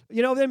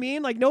 You know what I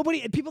mean? Like,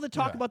 people that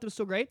talk about them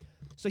so great.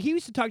 So he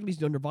used to talk to me, he's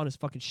doing Nirvana's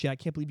fucking shit. I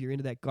can't believe you're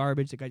into that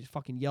garbage. The guy just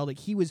fucking yelled. Like,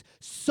 he was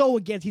so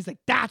against. He's like,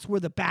 that's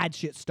where the bad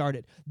shit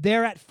started.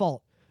 They're at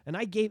fault. And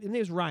his name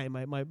was Ryan,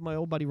 my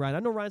old buddy Ryan. I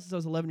know Ryan since I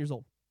was 11 years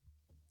old.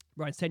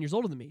 Ryan's 10 years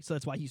older than me, so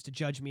that's why he used to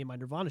judge me and my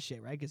Nirvana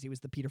shit, right? Because he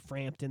was the Peter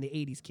Frampton, the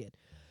 80s kid.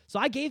 So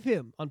I gave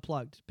him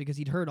Unplugged because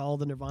he'd heard all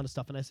the Nirvana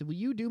stuff, and I said, will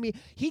you do me?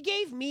 He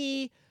gave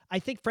me, I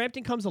think,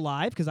 Frampton Comes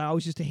Alive, because I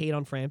always used to hate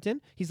on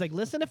Frampton. He's like,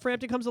 listen to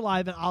Frampton Comes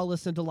Alive, and I'll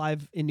listen to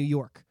Live in New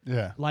York.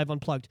 Yeah. Live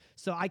Unplugged.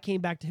 So I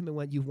came back to him and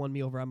went, you've won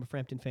me over. I'm a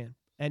Frampton fan.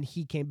 And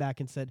he came back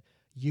and said,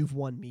 you've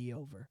won me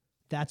over.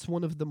 That's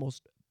one of the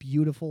most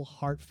beautiful,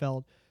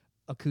 heartfelt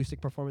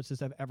acoustic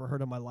performances I've ever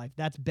heard in my life.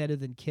 That's better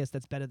than Kiss.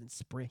 That's better than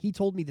Spring. He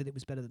told me that it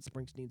was better than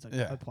Springsteen's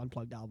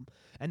Unplugged album.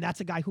 And that's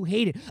a guy who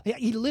hated.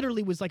 He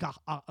literally was like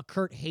a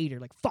Kurt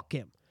hater. Like, fuck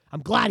him.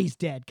 I'm glad he's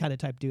dead kind of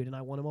type dude. And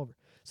I won him over.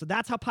 So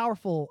that's how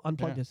powerful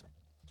Unplugged is.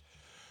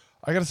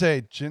 I gotta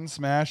say, Gin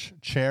Smash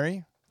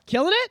Cherry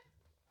Killing it.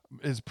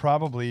 is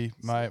probably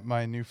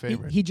my new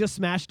favorite. He just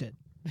smashed it.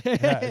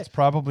 Yeah, it's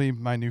probably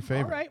my new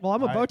favorite. All right. Well,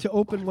 I'm about to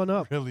open one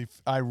up.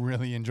 I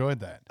really enjoyed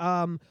that.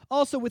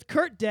 Also, with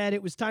Kurt dead,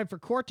 it was time for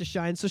Court to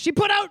shine. So she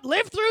put out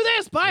 "Live Through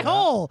This" by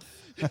Hole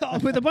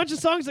with a bunch of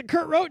songs that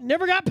Kurt wrote and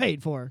never got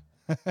paid for.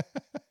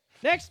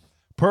 Next,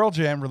 Pearl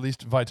Jam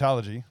released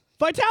Vitalogy.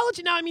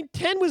 Vitalogy. Now, I mean,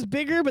 10 was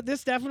bigger, but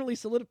this definitely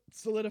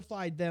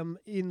solidified them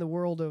in the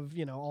world of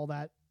all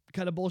that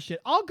kind of bullshit.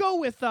 I'll go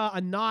with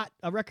a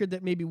record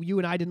that maybe you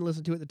and I didn't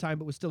listen to at the time,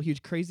 but was still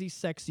huge. Crazy,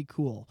 Sexy,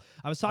 Cool.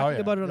 I was talking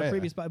about it on a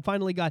previous, but I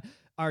finally got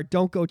our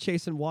Don't Go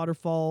Chasing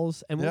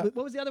Waterfalls. And what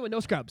was the other one?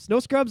 No Scrubs. No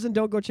Scrubs and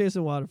Don't Go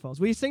Chasing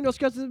Waterfalls. Will you sing No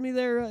Scrubs with me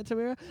there,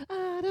 Tamara?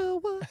 I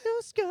don't want no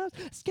scrubs.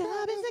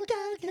 Scrub is a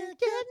guy who can't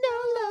get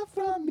no love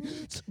from me.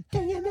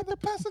 Staying at the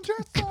passenger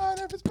side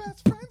of his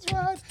best friend's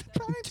ride,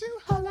 trying to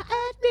holler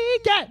at me.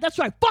 Yeah, that's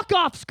right. Fuck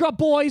off, Scrub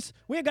boys.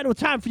 We ain't got no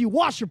time for you.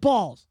 Wash your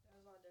balls.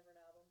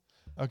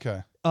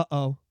 Okay.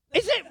 Uh-oh.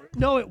 Is it?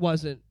 No, it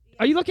wasn't.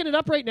 Are you looking it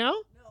up right now?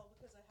 No,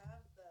 because I have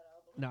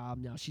that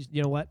album. No, she's,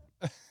 you know what?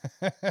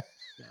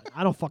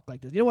 I don't fuck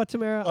like this. You know what,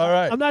 Tamara? All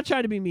right. I'm not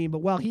trying to be mean, but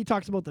while he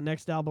talks about the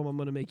next album, I'm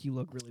going to make you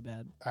look really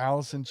bad.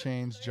 Alice in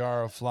Chains,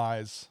 Jar of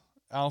Flies.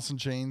 Alice in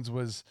Chains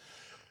was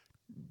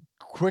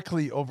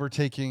quickly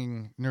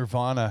overtaking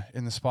Nirvana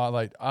in the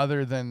spotlight,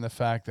 other than the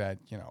fact that,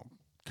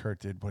 Kurt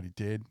did what he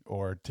did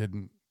or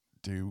didn't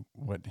do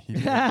what he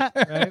did.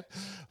 Right?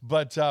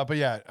 But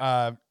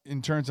yeah,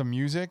 in terms of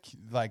music,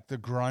 like the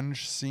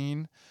grunge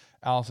scene,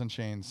 Alice in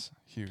Chains,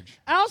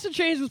 huge. Alice in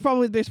Chains was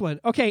probably the biggest one.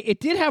 Okay,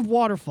 it did have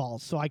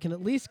Waterfalls, so I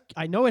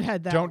know it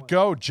had that. Don't one.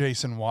 go,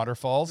 Jason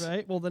Waterfalls.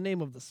 Right? Well, the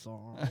name of the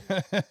song.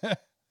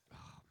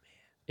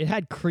 It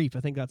had Creep. I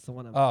think that's the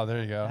one. There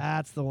you go.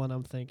 That's the one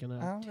I'm thinking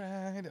of. All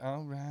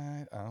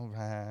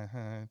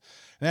right.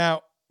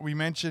 Now, we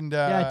mentioned...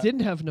 yeah, it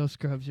didn't have No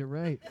Scrubs. You're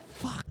right.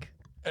 Fuck.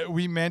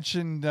 We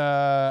mentioned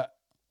last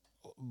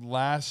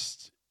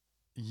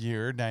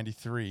year,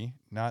 93,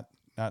 not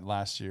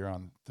last year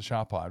on the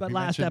Shop Pod. But we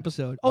last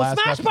episode.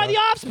 last Smashed by the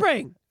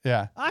Offspring.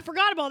 Yeah. I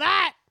forgot about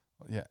that.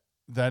 Yeah.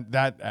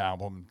 That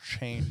album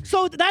changed.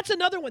 So that's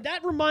another one.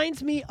 That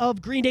reminds me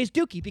of Green Day's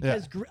Dookie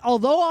because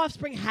although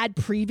Offspring had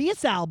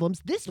previous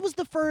albums, this was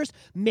the first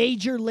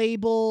major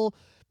label,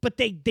 but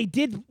they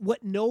did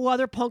what no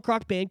other punk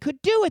rock band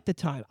could do at the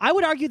time. I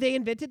would argue they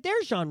invented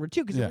their genre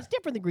too because it was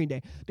different than Green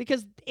Day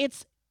because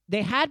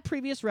they had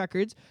previous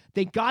records.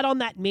 They got on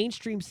that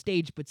mainstream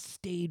stage, but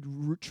stayed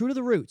true to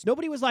the roots.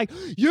 Nobody was like,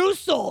 "You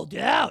sold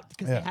out,"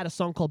 because they had a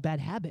song called "Bad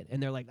Habit,"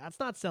 and they're like, "That's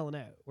not selling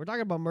out. We're talking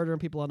about murdering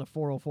people on the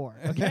 404."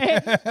 Okay,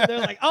 they're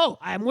like, "Oh,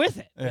 I'm with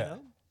it." Yeah. You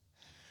know?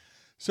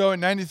 So in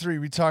 93,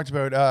 we talked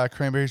about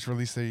Cranberries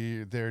released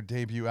their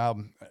debut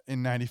album.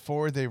 In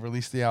 94, they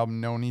released the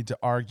album No Need to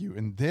Argue,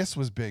 and this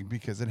was big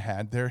because it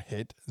had their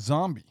hit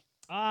Zombie.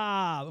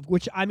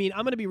 Which, I mean,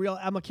 I'm going to be real.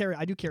 I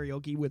do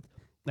karaoke with...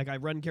 Like, I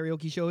run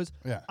karaoke shows.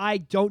 Yeah. I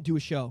don't do a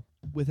show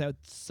without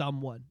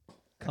someone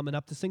coming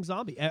up to sing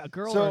Zombie. A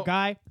girl or a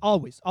guy.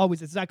 Always.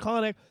 It's an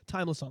iconic,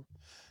 timeless song.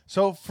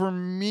 So for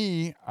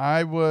me,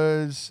 I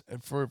was,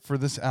 for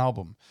this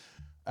album,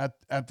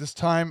 at this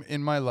time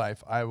in my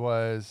life, I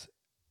was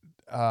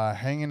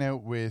hanging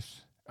out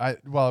with,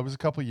 it was a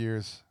couple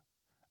years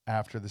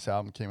after this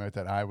album came out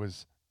that I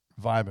was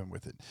vibing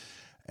with it.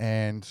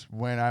 And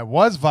when I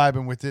was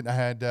vibing with it, I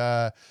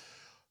had...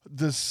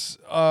 this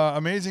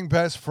amazing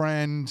best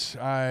friend.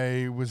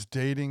 I was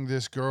dating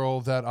this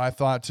girl that I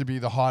thought to be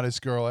the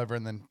hottest girl ever,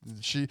 and then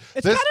it's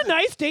kind of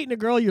nice dating a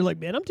girl. You're like,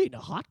 man, I'm dating a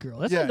hot girl.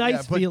 That's a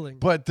nice feeling.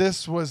 But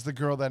this was the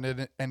girl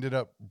that ended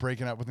up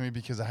breaking up with me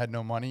because I had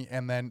no money.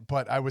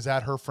 But I was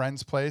at her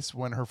friend's place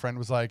when her friend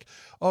was like,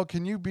 "Oh,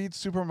 can you beat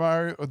Super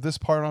Mario this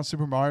part on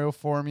Super Mario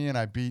for me?" And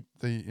I beat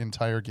the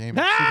entire game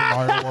of Super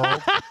Mario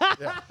World.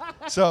 Yeah.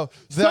 So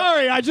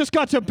sorry, I just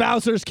got to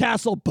Bowser's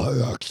Castle by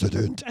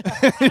accident.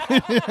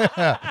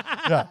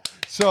 yeah.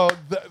 So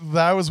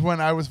that was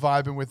when I was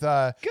vibing with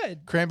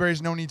Good.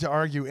 Cranberries, No Need to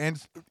Argue.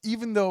 And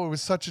even though it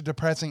was such a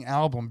depressing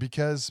album,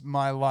 because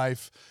my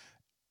life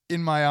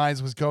in my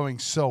eyes was going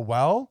so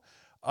well,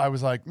 I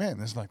was like, man,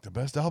 this is like the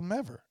best album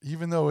ever,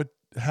 even though it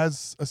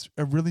has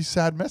a really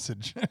sad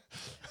message.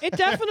 It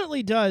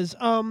definitely does.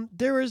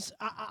 There is,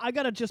 I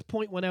got to just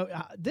point one out.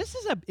 This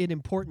is an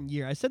important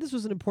year. I said this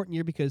was an important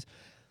year because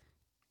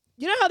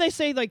you know how they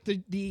say like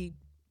the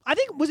I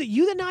think, was it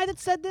you and I that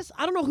said this?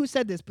 I don't know who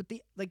said this, but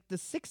the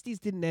 60s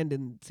didn't end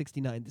in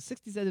 69. The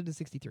 60s ended in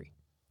 63.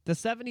 The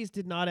 70s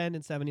did not end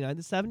in 79.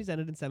 The 70s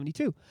ended in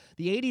 72.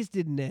 The 80s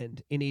didn't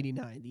end in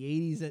 89.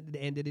 The 80s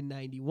ended in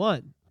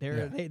 91.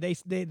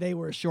 They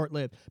were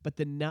short-lived. But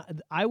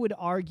I would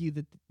argue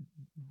that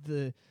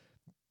the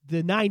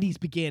 90s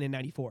began in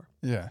 94.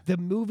 Yeah. The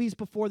movies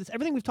before this,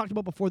 everything we've talked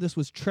about before this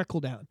was trickle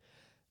down.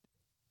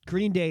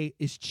 Green Day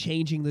is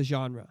changing the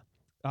genre.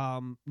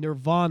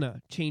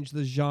 Nirvana changed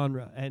the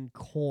genre, and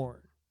Korn.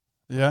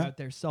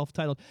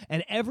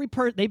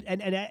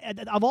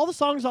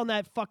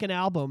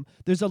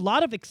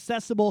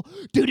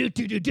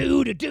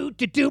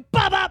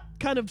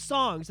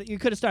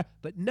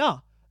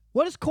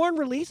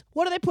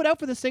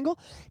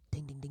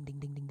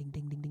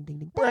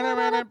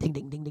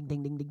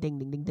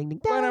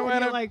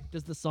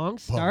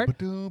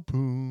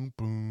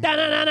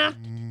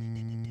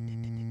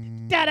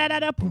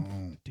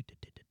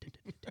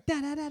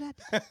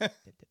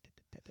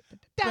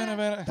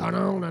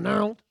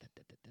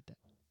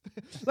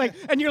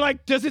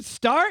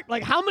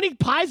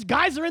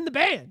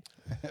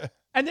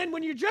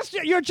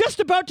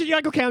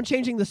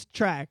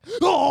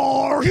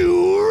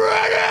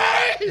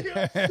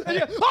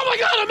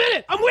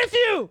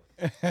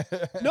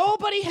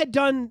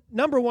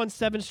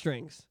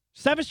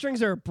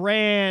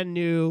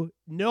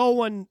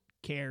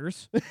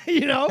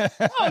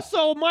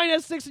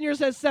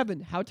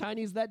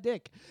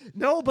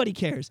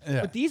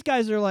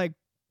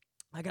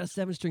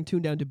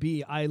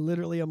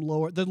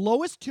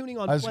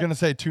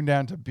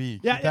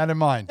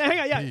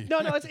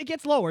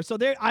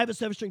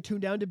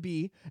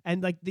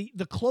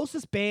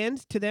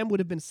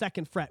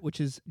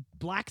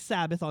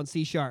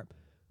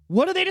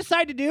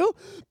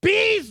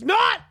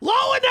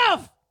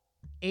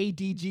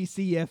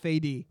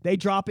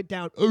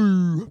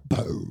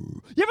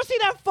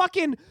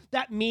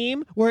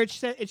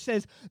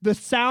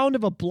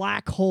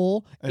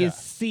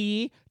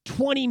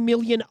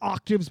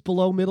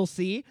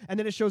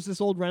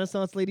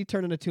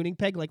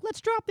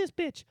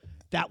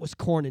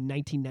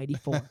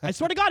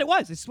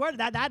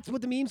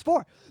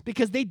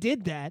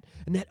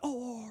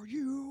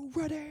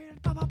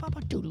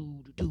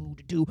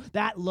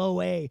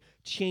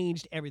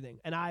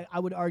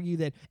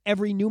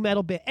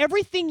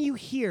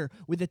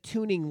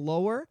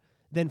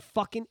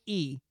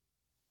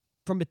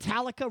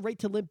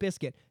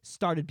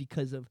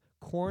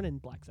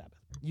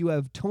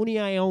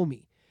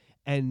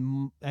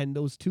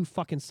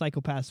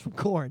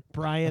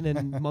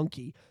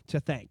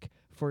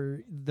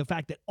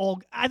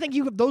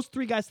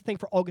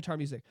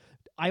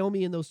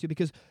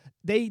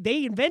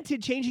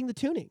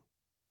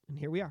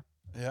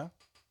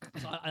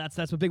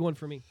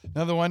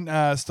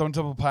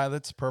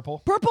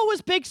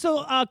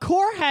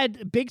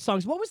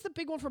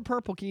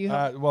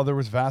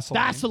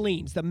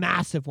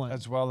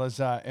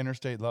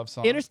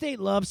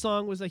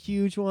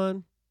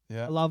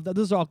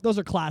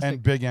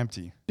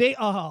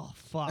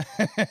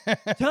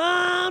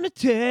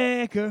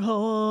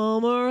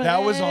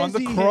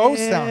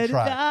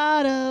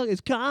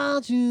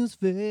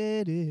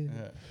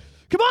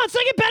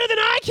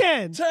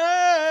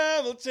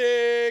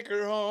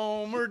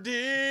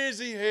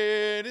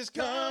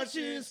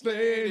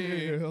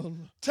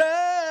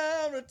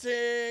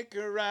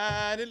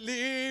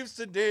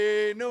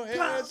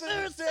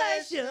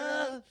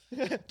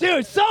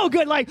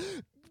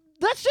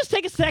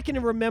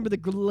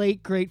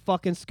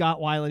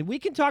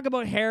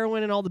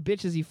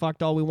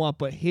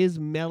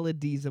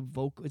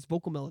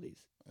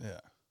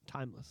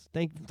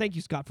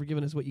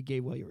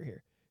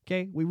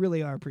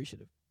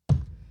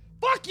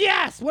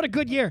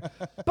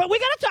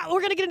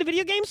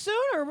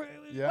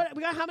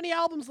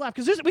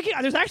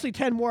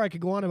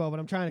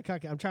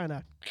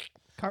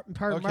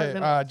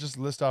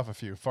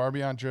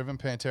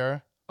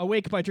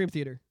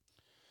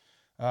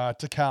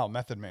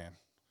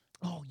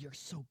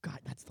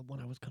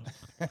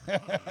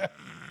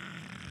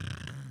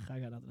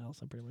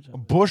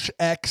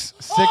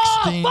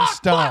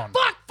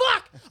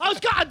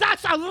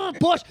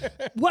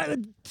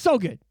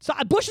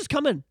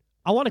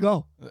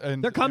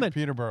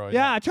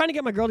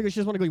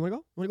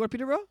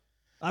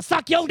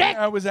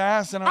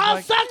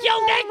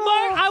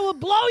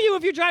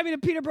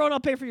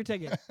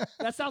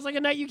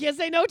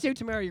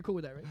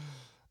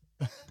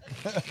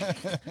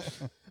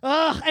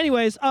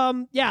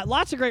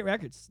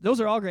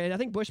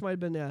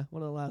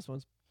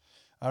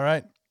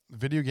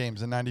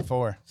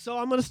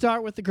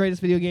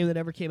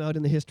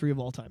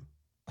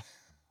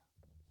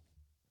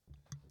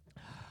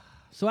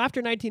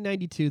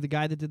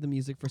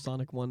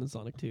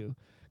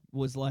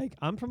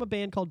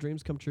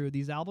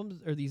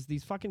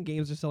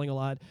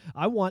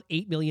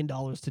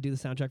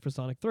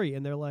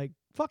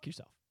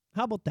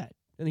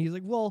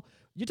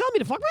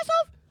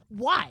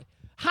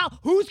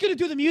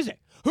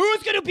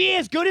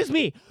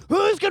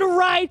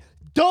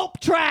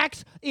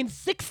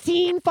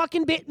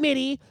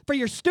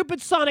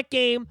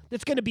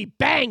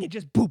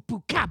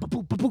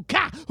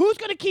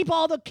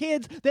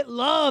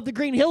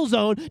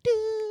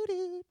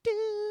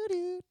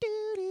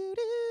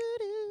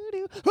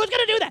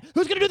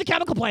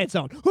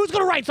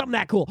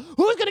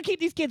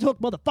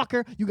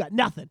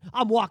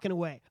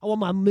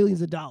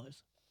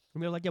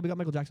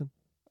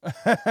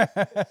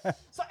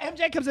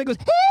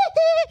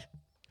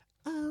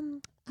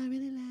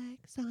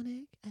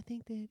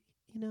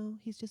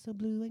 he's just so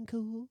blue and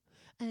cool.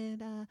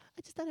 And I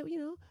just thought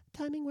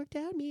timing worked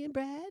out. Me and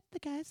Brad, the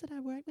guys that I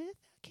worked with,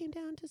 came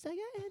down to Sega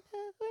and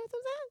wrote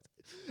some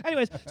songs.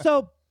 Anyways,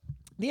 so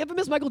the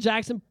infamous Michael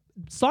Jackson,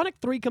 Sonic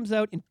 3 comes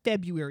out in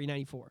February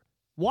 94.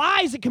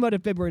 Why does it come out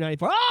in February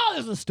 94? Oh,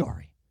 there's a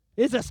story.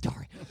 It's a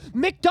story.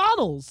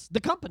 McDonald's, the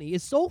company,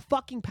 is so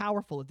fucking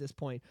powerful at this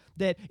point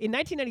that in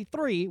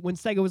 1993, when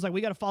Sega was like, we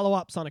got to follow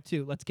up Sonic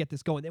 2, let's get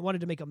this going. They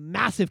wanted to make a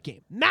massive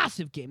game.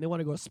 They want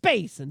to go to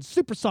space, and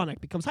Supersonic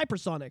becomes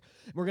Hypersonic.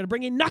 We're going to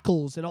bring in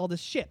Knuckles and all this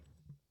shit.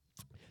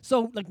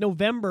 So, like,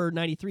 November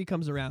 93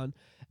 comes around,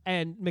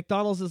 and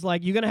McDonald's is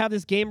like, you going to have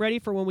this game ready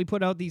for when we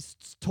put out these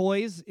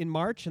toys in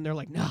March? And they're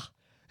like, nah,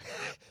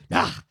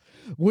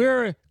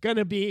 we're going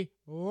to be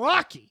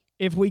lucky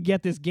if we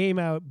get this game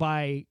out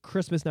by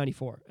Christmas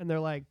 94. And they're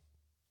like,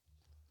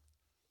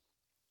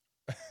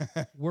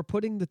 we're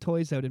putting the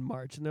toys out in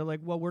March. And they're like,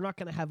 well, we're not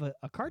going to have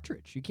a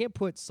cartridge. You can't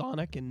put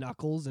Sonic and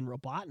Knuckles and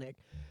Robotnik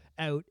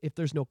out if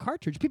there's no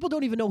cartridge. People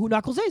don't even know who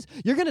Knuckles is.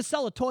 You're going to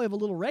sell a toy of a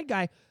little red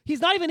guy. He's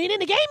not even in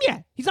the game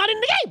yet. He's not in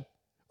the game.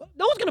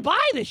 No one's going to buy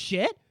this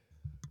shit.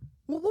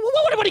 What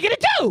are you going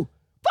to do?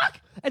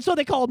 Fuck. And so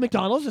they called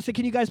McDonald's and said,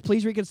 can you guys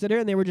please reconsider?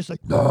 And they were just like,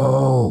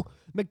 no.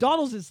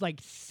 McDonald's is like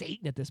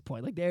Satan at this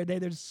point. Like they're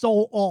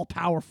so all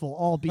powerful,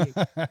 all being.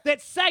 That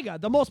Sega,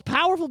 the most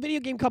powerful video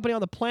game company on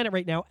the planet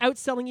right now,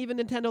 outselling even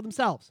Nintendo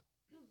themselves,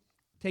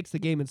 takes the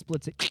game and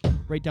splits it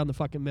right down the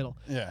fucking middle.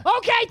 Yeah.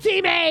 Okay,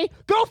 Team A,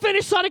 go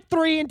finish Sonic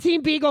 3, and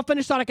Team B, go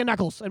finish Sonic and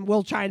Knuckles, and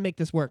we'll try and make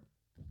this work.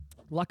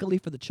 Luckily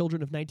for the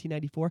children of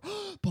 1994,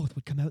 both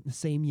would come out in the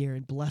same year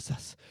and bless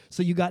us.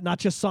 So you got not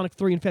just Sonic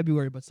 3 in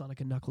February, but Sonic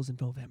and Knuckles in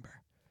November.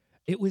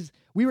 If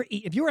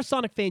you were a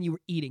Sonic fan, you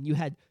were eating. You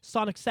had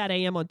Sonic Sat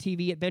AM on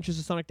TV, Adventures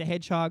of Sonic the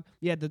Hedgehog.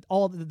 You had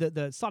all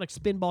the Sonic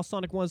Spinball,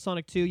 Sonic 1,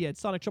 Sonic 2. You had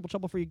Sonic Triple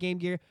Trouble for your Game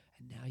Gear.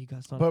 And now you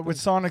got Sonic 3. But with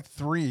Sonic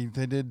 3,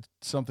 they did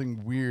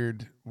something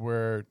weird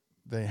where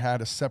they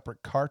had a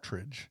separate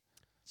cartridge.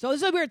 So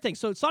this is a weird thing.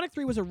 So Sonic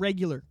 3 was a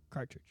regular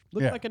cartridge.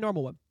 Looked like a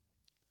normal one.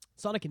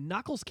 Sonic and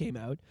Knuckles came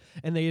out,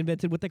 and they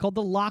invented what they called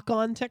the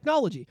lock-on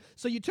technology.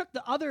 So you took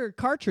the other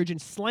cartridge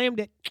and slammed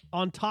it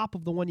on top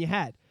of the one you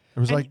had. It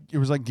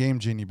was like Game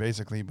Genie,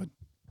 basically, but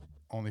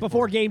only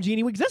before Game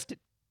Genie existed.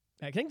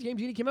 I think Game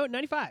Genie came out in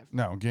 95.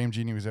 No, Game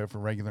Genie was out for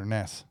regular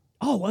NES.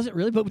 Oh, was it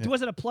really? But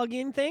was it a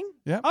plug-in thing?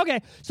 Yeah.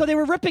 Okay, so they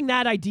were ripping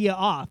that idea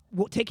off.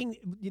 Well, taking,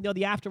 the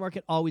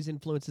aftermarket always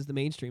influences the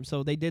mainstream,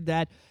 so they did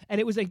that, and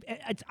it was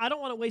I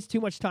don't want to waste too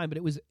much time, but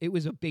it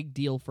was a big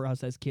deal for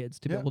us as kids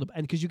to be able to,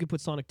 and because you could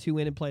put Sonic 2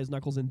 in and play as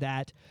Knuckles in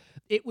that.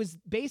 It was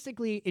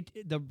basically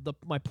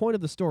my point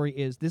of the story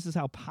is this is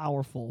how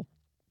powerful,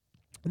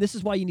 and this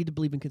is why you need to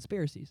believe in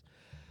conspiracies,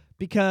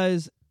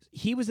 because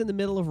he was in the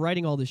middle of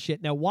writing all this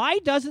shit. Now, why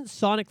doesn't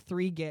Sonic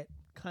 3 get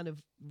kind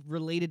of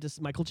related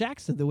to Michael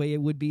Jackson the way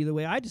it would be the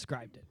way I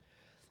described it?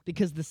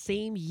 Because the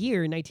same year,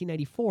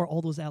 1994,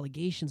 all those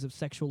allegations of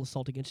sexual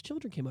assault against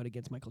children came out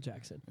against Michael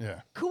Jackson.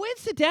 Yeah.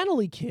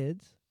 Coincidentally,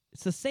 kids,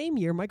 it's the same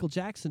year Michael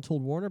Jackson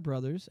told Warner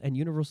Brothers and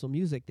Universal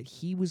Music that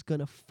he was going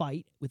to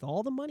fight with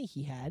all the money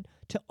he had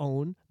to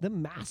own the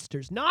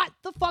masters. Not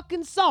the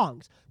fucking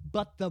songs,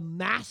 but the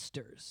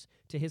masters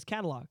to his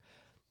catalog.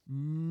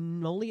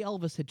 Only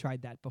Elvis had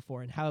tried that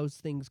before, and how's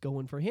things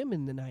going for him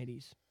in the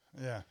 90s?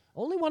 Yeah.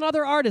 Only one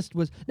other artist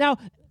was... Now,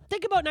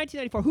 think about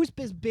 1994. Who's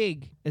as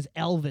big as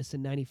Elvis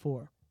in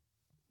 94?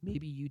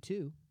 Maybe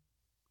U2.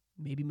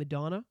 Maybe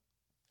Madonna.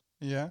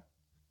 Yeah.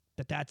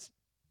 But that's...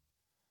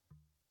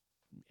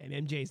 And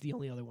MJ's the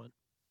only other one.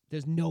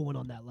 There's no one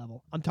on that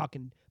level. I'm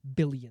talking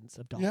billions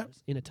of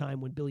dollars in a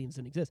time when billions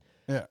didn't exist.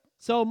 Yeah.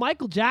 So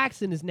Michael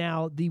Jackson is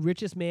now the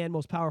richest man,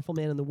 most powerful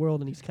man in the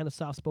world, and he's kind of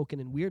soft-spoken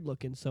and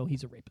weird-looking, so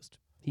he's a rapist.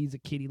 He's a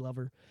kitty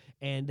lover,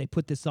 and they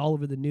put this all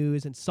over the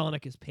news, and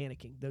Sonic is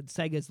panicking. The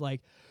Sega's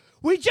like,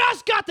 we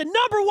just got the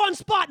 #1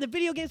 spot in the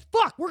video games.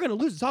 Fuck, we're going to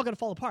lose. It's all going to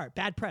fall apart.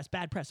 Bad press,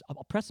 bad press.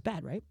 Press is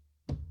bad, right?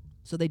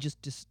 So they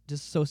just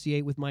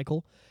disassociate with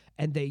Michael,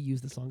 and they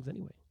use the songs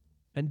anyway.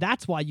 And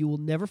that's why you will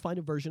never find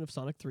a version of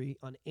Sonic 3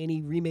 on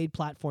any remade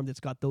platform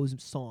that's got those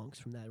songs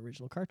from that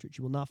original cartridge.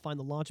 You will not find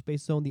the Launch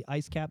Base Zone, the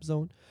Ice Cap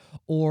Zone,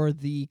 or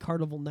the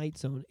Carnival Night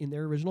Zone in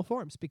their original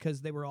forms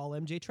because they were all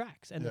MJ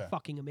tracks and they're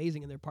fucking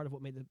amazing and they're part of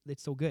what made it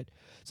so good.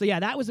 So yeah,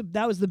 that was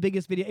the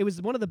biggest video. It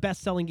was one of the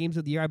best-selling games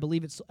of the year. I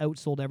believe it's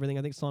outsold everything.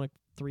 I think Sonic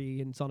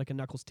 3 and Sonic and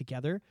Knuckles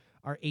together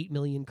are 8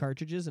 million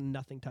cartridges and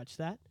nothing touched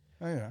that.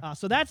 Oh, yeah.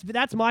 So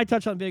that's my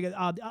touch on video.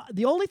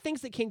 The only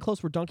things that came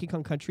close were Donkey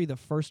Kong Country, the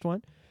first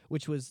one,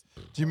 which was...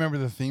 Do you remember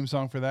the theme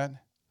song for that?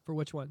 For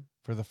which one?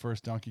 For the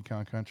first Donkey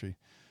Kong Country.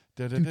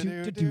 Yeah! But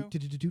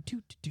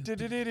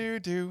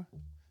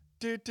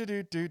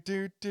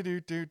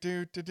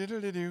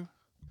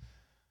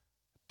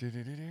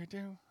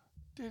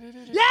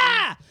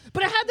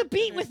it had the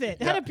beat with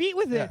it. It had a beat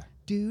with it.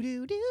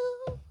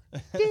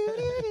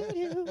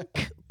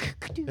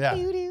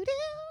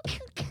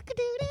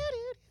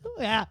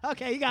 Yeah,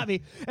 okay, you got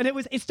me. And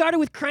it started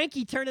with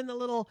Cranky turning the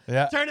little,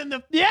 I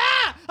remember,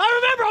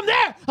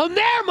 I'm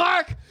there,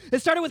 Mark. It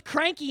started with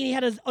Cranky, and he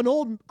had an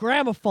old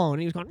gramophone,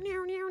 and he was going,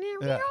 meow, meow, meow,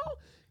 meow.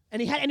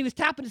 And he was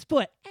tapping his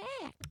foot.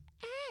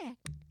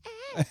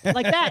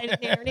 Like that.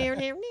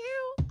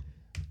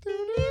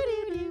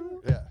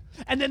 Yeah.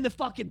 And then the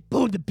fucking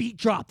boom, the beat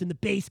dropped and the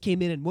bass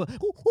came in and yeah,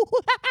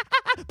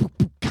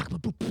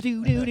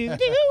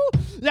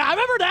 I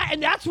remember that,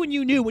 and that's when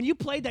you knew. When you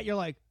played that, you're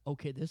like,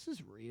 okay, this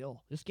is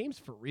real. This game's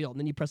for real. And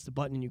then you press the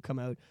button and you come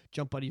out,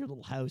 jump out of your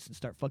little house and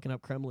start fucking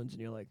up Kremlins,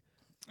 and you're like,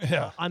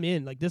 Yeah. I'm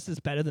in. Like, this is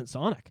better than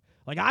Sonic.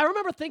 Like, I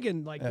remember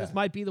thinking, like, this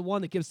might be the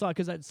one that gives Sonic,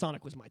 because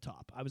Sonic was my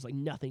top. I was like,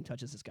 nothing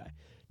touches this guy.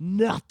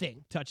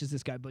 Nothing touches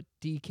this guy, but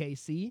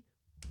DKC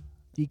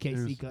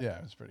got. Yeah,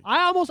 it was pretty.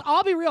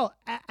 I'll be real.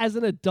 As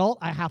an adult,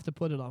 I have to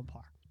put it on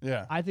par.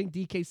 Yeah. I think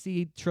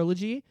DKC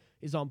trilogy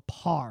is on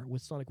par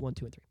with Sonic 1,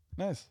 2, and 3.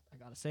 Nice. I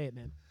gotta say it,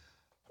 man.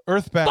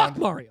 Earthbound. Fuck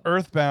Mario.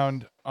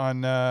 Earthbound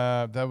on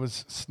that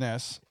was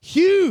SNES.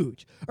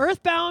 Huge.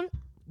 Earthbound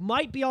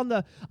might be on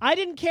the, I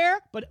didn't care,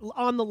 but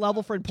on the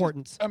level for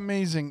importance.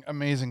 Amazing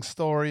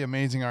story,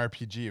 amazing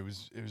RPG. It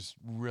was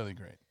really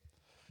great.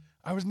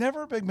 I was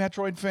never a big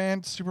Metroid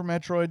fan, Super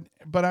Metroid,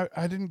 but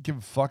I didn't give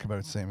a fuck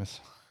about Samus.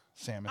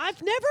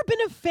 I've never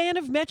been a fan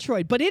of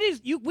Metroid, but it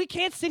is we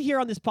can't sit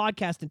here on this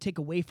podcast and take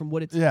away from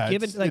what it's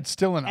given. It's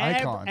still an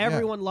icon.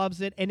 Everyone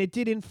loves it, and it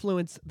did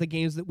influence the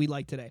games that we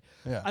like today.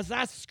 Yeah.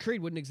 Assassin's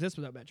Creed wouldn't exist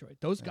without Metroid.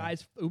 Those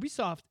guys,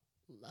 Ubisoft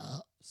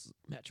loves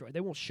Metroid.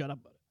 They won't shut up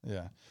about it.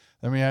 Yeah.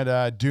 Then we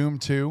had Doom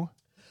 2.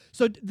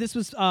 So this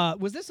was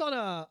this on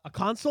a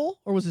console,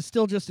 or was it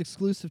still just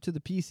exclusive to the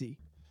PC?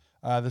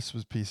 This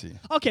was PC.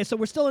 Okay, so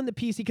we're still in the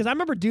PC, because I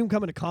remember Doom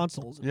coming to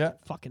consoles. Yeah.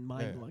 Fucking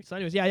mind-blowing. So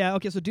anyways, yeah.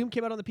 Okay, so Doom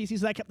came out on the PC,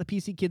 so that kept the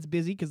PC kids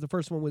busy, because the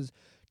first one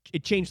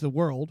it changed the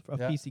world of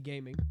PC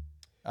gaming.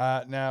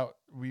 Now,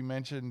 we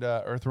mentioned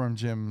Earthworm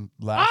Jim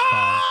last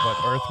time,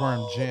 but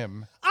Earthworm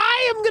Jim...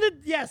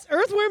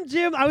 Earthworm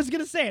Jim, I was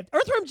going to say it.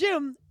 Earthworm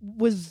Jim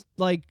was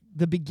like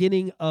the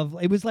beginning of,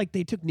 it was like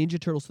they took Ninja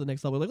Turtles to the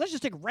next level. Like, let's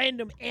just take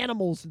random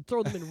animals and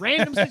throw them in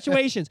random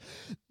situations.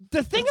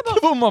 The thing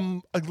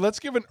let's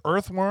give an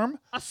earthworm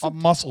a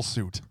muscle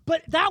suit.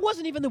 But that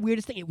wasn't even the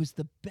weirdest thing. It was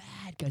the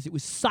bad guys. It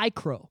was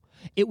Psychro.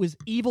 It was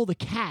Evil the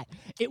Cat.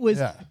 It was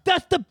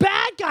the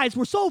bad guys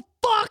were so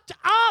fucked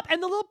up,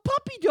 and the little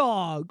puppy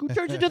dog who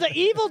turns into the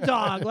evil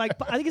dog. Like,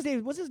 I think his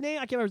name, what's his name?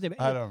 I can't remember his name.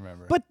 I don't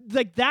remember. But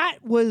like that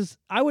was,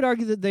 I would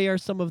argue that they are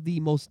some of the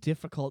most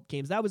difficult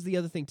games. That was the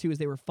other thing too, is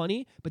they were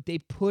funny, but they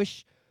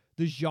push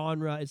the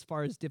genre as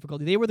far as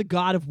difficulty. They were the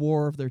God of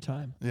War of their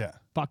time. Yeah.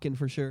 Fucking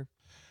for sure.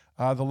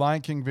 The Lion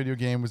King video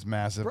game was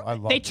massive. I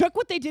loved it. They took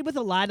what they did with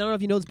Aladdin. I don't know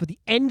if you know this, but the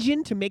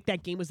engine to make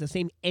that game was the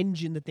same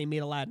engine that they made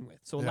Aladdin with.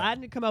 So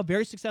Aladdin had come out,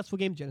 very successful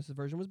game. Genesis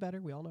version was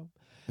better. We all know.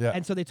 Yeah.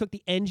 And so they took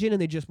the engine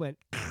and they just went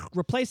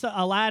replace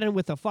Aladdin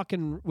with the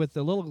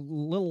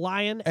little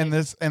lion. And the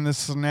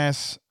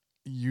SNES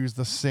used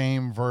the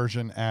same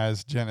version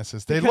as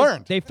Genesis. They Because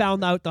learned. They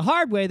found out the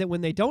hard way that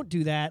when they don't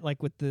do that,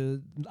 like with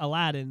the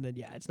Aladdin,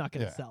 then it's not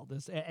going to sell.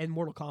 This and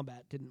Mortal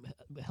Kombat didn't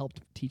help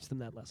teach them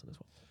that lesson as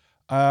well.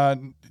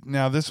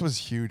 Now this was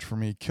huge for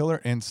me.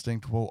 Killer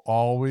Instinct will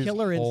always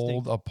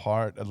hold a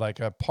part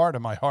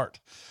of my heart.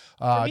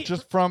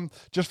 Just from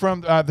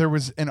there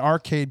was an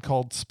arcade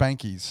called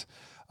Spanky's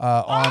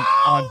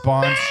on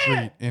Bond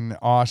Street in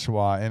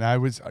Oshawa, and I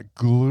was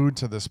glued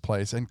to this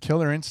place. And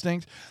Killer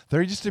Instinct,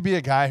 there used to be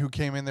a guy who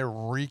came in there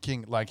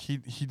reeking, like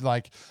he'd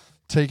like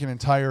take an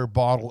entire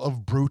bottle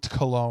of Brute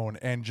cologne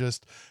and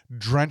just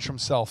drench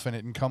himself in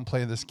it and come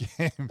play this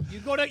game.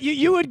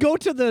 You would go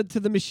to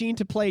the machine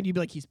to play, and you'd be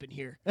like, he's been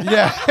here.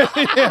 Yeah,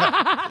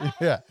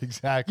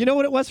 exactly. You know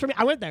what it was for me?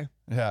 I went there.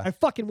 Yeah, I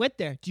fucking went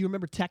there. Do you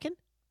remember Tekken?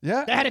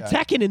 Yeah, they had a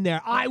Tekken in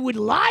there. I would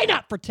line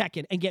up for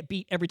Tekken and get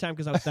beat every time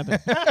because I was 7.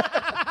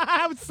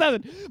 I was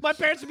 7. My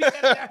parents would be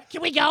there.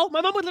 Can we go? My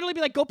mom would literally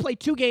be like, go play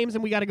 2 games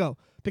and we got to go.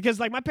 Because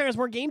like my parents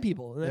weren't game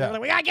people. They were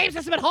like, we got a game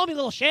system at home, you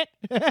little shit.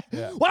 What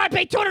do I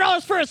pay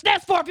 $200 for a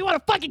SNES for if you want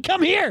to fucking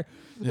come here?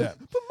 Yeah.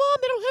 But Mom,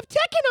 they don't have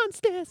Tekken on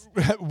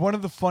SNES. One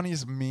of the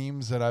funniest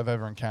memes that I've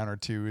ever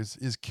encountered too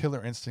is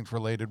Killer Instinct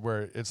related,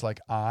 where it's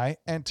like I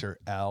enter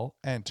L,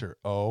 enter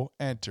O,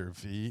 enter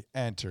V,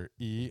 enter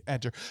E,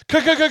 enter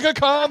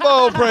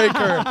combo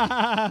breaker.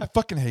 I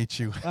fucking hate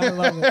you. I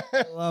love it.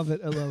 I love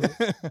it. I love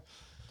it.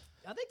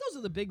 I think those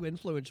are the big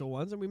influential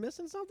ones. Are we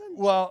missing something?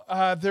 Well,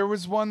 there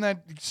was one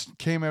that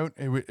came out.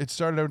 It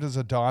started out as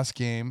a DOS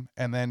game,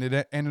 and then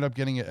it ended up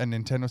getting a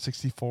Nintendo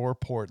 64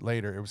 port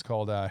later. It was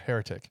called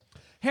Heretic.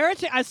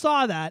 Heretic, I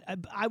saw that.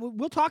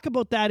 We'll talk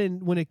about that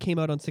when it came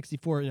out on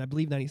 64, and I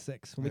believe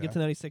 96. When we get to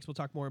 96, we'll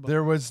talk more about it.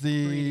 There was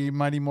the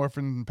Mighty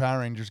Morphin Power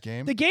Rangers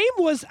game. The game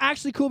was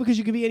actually cool because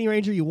you could be any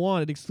Ranger you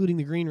wanted, excluding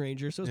the Green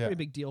Ranger, so it was a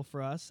pretty big deal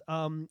for us.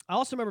 I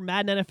also remember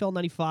Madden NFL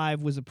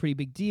 95 was a pretty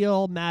big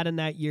deal. Madden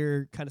that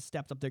year kind of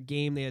stepped up their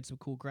game. They had some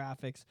cool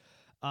graphics.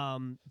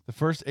 The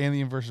first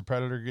Alien vs.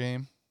 Predator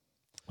game.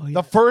 Oh, yeah.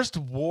 The first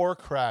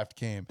Warcraft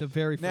game. The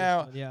very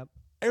first one, yeah.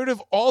 Out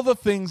of all the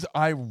things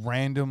I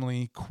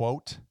randomly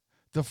quote,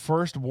 the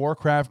first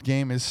Warcraft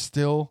game is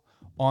still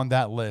on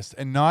that list,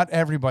 and not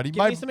everybody.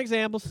 Give me some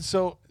examples.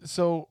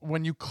 So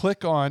when you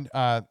click on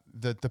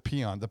the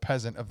peon, the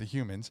peasant of the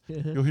humans,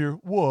 you'll hear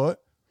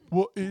what?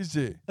 what is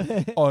it?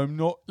 I'm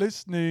not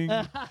listening.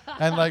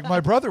 And like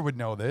my brother would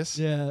know this.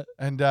 Yeah.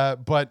 And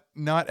but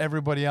not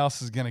everybody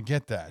else is gonna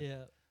get that.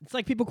 Yeah. It's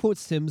like people quote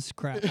Sims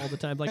crap all the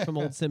time, like from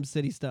old Sim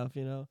City stuff,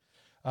 you know.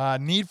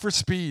 Need for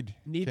Speed.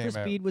 Need for came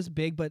out. Speed was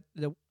big, but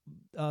the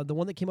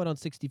one that came out on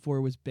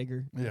 64 was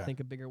bigger. Yeah. I think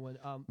a bigger one.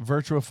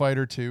 Virtua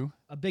Fighter 2.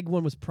 A big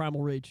one was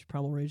Primal Rage.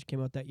 Primal Rage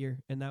came out that year,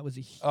 and that was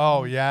a huge...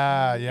 Oh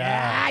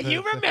yeah.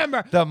 You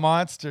remember. The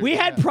monster. We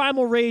had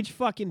Primal Rage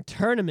fucking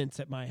tournaments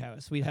at my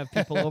house. We'd have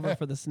people over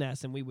for the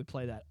SNES, and we would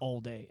play that all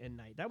day and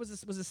night. That was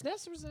it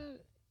SNES or was that?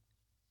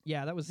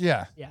 Yeah, that was...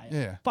 Yeah.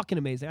 Yeah. Fucking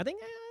amazing. I think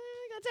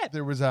that's it.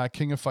 There was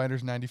King of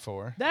Fighters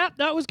 94. That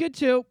was good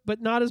too, but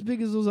not as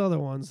big as those other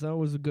ones. That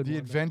was a good one. The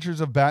Adventures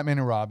of Batman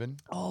and Robin.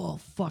 Oh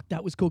fuck,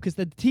 that was cool because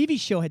the TV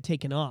show had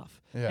taken off,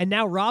 and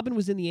now Robin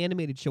was in the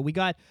animated show. We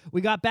got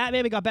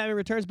Batman, we got Batman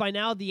Returns. By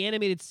now, the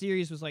animated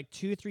series was like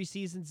 2 or 3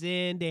 seasons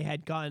in. They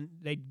had gone,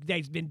 they'd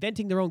been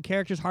inventing their own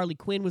characters. Harley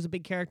Quinn was a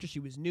big character.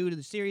 She was new to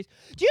the series.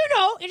 Do you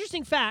know?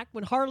 Interesting fact: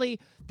 when Harley,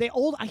 I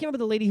can't remember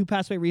the lady who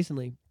passed away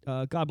recently.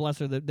 God bless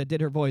her that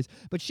did her voice,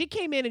 but she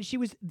came in and she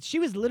was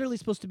literally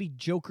supposed to be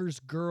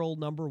Joker's girl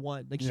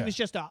 #1. Like she was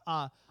just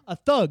a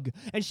thug,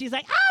 and she's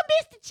like, "Oh,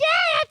 Mr. J,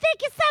 I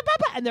think it's so blah,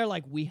 blah." And they're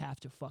like, "We have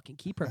to fucking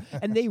keep her."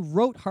 And they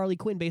wrote Harley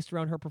Quinn based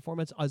around her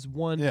performance as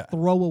one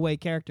throwaway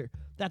character.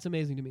 That's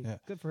amazing to me. Yeah.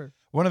 Good for her.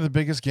 One of the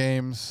biggest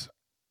games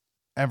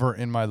ever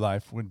in my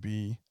life would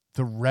be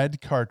the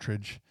red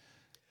cartridge.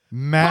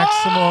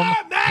 Maximum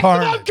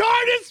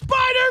Carnage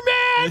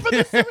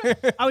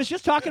Spider-Man. I was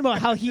just talking about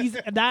how he's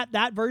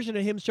that version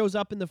of him shows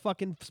up in the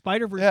fucking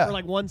Spider-Verse for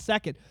like 1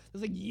 second. I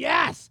was like,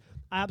 yes,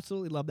 I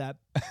absolutely love that.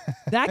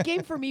 That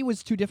game for me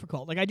was too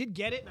difficult. Like I did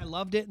get it and I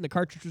loved it and the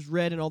cartridge was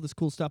red and all this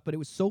cool stuff, but it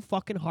was so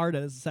fucking hard for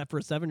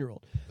a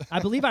 7-year-old.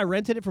 I believe I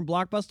rented it from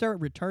Blockbuster,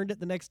 returned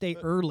it the next day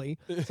early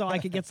so I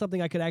could get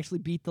something I could actually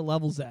beat the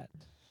levels at.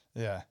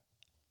 Yeah.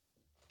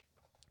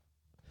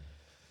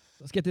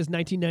 Let's get this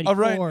 1994. All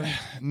right,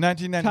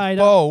 1994. Tied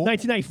up.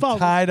 1994.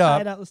 Tied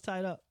up. Let's tie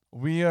it up.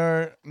 We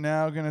are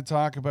now going to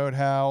talk about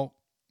how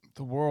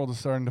the world is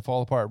starting to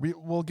fall apart.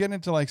 We'll get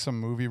into like some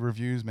movie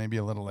reviews maybe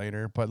a little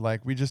later, but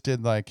like we just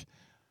did like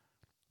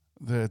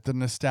the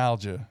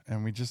nostalgia,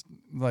 and we just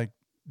like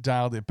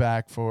dialed it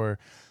back for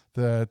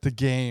the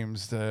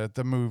games, the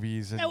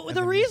movies. And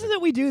the reason that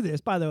we do this,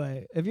 by the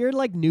way, if you're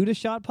like new to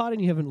Shot Pod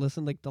and you haven't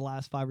listened like the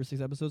last 5 or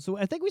 6 episodes, so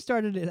I think we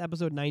started at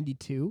episode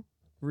 92.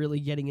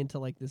 Really getting into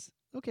like this.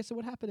 Okay, so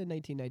what happened in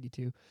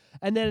 1992?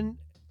 And then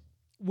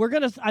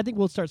I think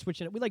we'll start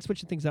switching it. We like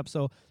switching things up.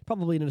 So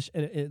probably in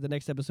the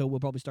next episode, we'll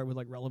probably start with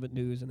like relevant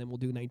news, and then we'll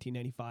do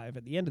 1995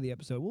 at the end of the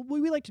episode.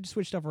 We like to just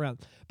switch stuff around.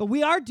 But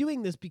we are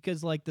doing this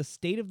because like the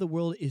state of the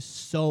world is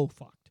so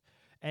fucked.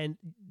 And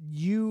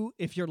you,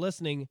 if you're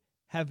listening,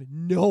 have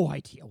no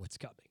idea what's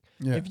coming.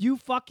 Yeah. If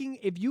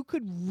you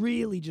could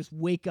really just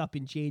wake up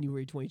in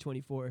January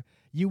 2024,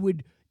 you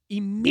would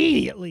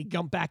immediately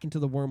jump back into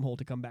the wormhole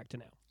to come back to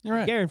now. You're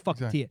right.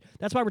 Guarantee it.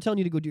 That's why we're telling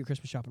you to go do your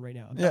Christmas shopping right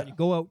now. I'm telling you,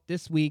 go out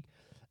this week.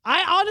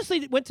 I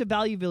honestly went to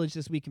Value Village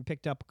this week and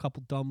picked up a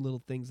couple dumb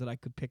little things that I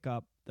could pick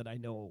up that I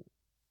know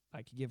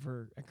I could give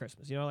her at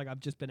Christmas. You know, like I've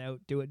just been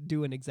out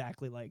doing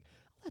exactly like,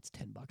 that's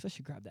 $10. I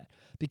should grab that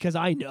because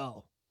I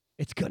know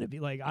it's gonna be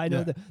like I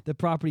know the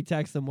property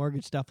tax, the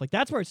mortgage stuff. Like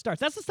that's where it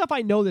starts. That's the stuff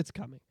I know that's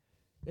coming.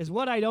 Is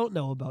what I don't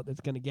know about that's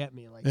gonna get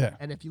me. Like,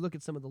 and if you look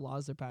at some of the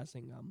laws they're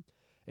passing,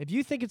 if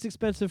you think it's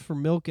expensive for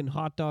milk and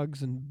hot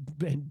dogs and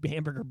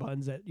hamburger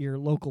buns at your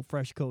local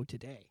Freshco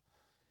today,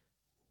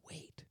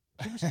 wait.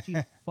 Just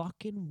you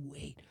fucking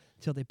wait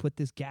until they put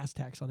this gas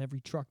tax on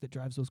every truck that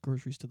drives those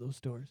groceries to those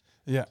stores.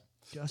 Yeah.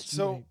 Just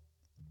wait.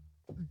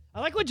 I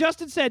like what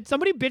Justin said.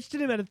 Somebody bitched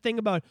at him at a thing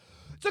about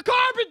the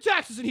carbon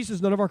taxes, and he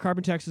says none of our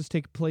carbon taxes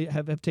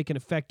have taken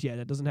effect yet.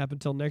 That doesn't happen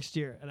until next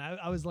year. And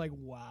I was like,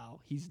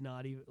 wow, he's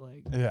not even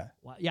like,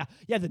 wow. Yeah.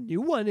 The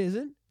new one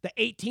isn't. The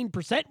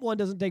 18% one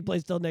doesn't take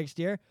place till next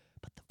year,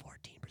 but the 14%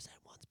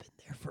 one's been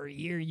there for a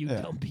year. You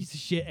dumb piece of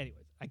shit.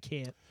 Anyways, I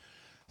can't.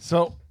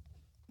 So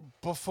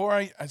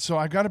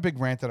I got a big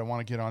rant that I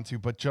want to get onto,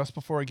 but just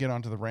before I get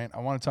onto the rant,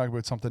 I want to talk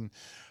about something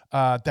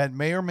that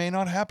may or may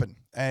not happen.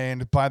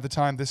 And by the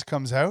time this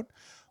comes out,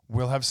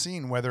 we'll have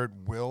seen whether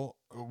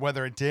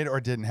it did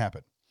or didn't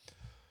happen.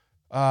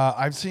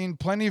 I've seen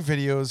plenty of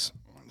videos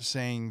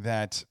saying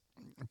that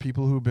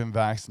people who've been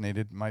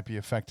vaccinated might be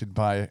affected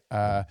by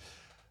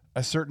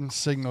a certain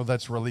signal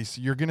that's released.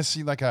 You're going to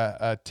see like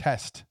a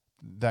test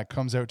that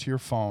comes out to your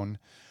phone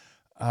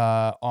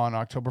on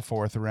October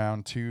 4th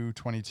around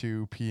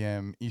 2:22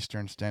 p.m.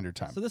 Eastern Standard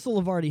Time. So this will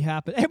have already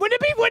happened. Hey, wouldn't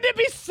it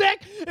be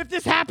sick if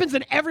this happens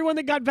and everyone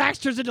that got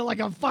vaxxed turns into like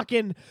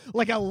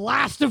a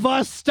Last of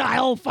Us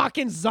style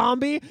fucking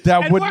zombie?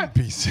 That wouldn't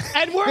be sick.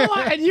 And we're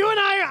like, and you and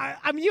I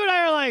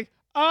are like,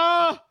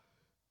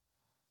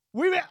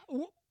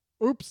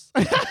 oops.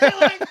 By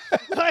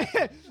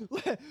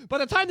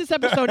the time this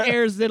episode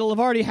airs, it'll have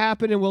already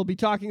happened, and we'll be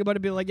talking about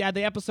it. Be like, yeah,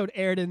 the episode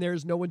aired, and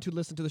there's no one to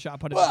listen to the Shot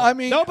Pod. Well, I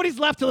mean, nobody's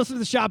left to listen to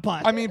the Shot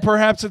Pod. I mean,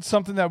 perhaps it's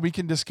something that we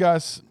can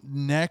discuss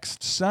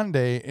next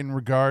Sunday in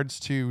regards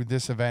to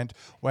this event,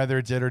 whether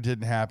it did or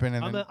didn't happen.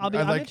 And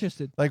I'm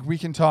interested. Like, we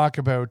can talk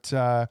about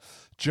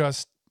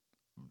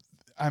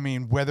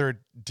whether it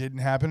didn't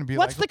happen. And be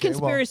What's like, the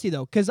conspiracy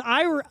though? Because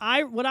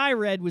what I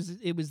read was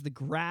it was the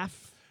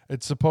graph.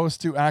 It's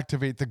supposed to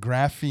activate the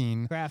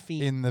graphene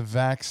in the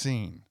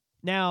vaccine.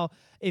 Now,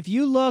 if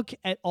you look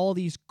at all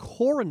these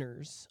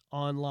coroners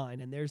online,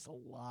 and there's a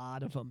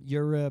lot of them,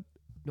 Europe,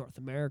 North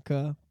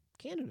America,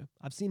 Canada.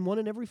 I've seen one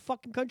in every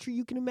fucking country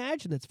you can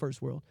imagine that's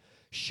first world,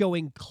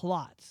 showing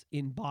clots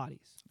in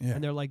bodies. Yeah.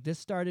 And they're like, this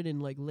started in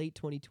like late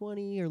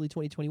 2020, early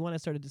 2021. I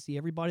started to see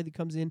everybody that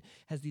comes in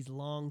has these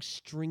long,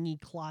 stringy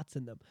clots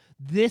in them.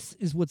 This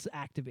is what's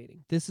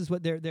activating. This is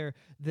what this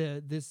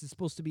is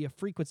supposed to be a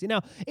frequency.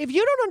 Now, if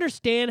you don't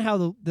understand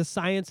how the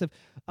science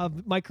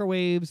of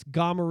microwaves,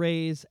 gamma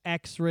rays,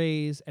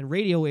 X-rays, and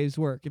radio waves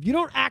work, if you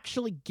don't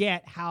actually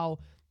get how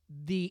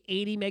the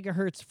 80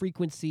 megahertz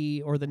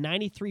frequency or the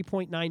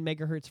 93.9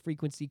 megahertz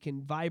frequency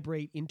can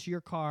vibrate into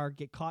your car,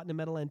 get caught in a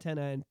metal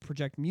antenna, and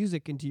project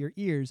music into your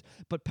ears,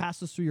 but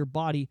passes through your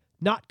body,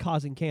 not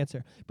causing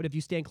cancer. But if you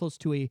stand close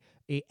to a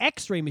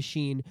X-ray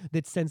machine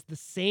that sends the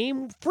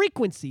same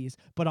frequencies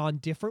but on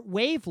different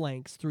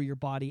wavelengths through your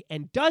body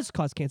and does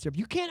cause cancer, if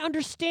you can't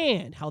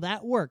understand how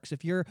that works,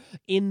 if you're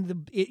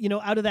in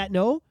out of that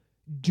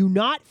do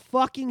not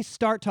fucking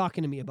start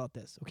talking to me about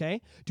this, okay?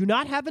 Do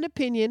not have an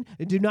opinion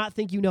and do not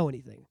think you know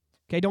anything.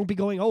 Okay, don't be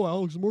going, oh,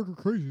 Alex and Mark are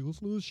crazy.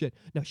 Listen to this shit.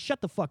 No, shut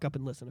the fuck up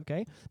and listen,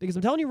 okay? Because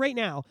I'm telling you right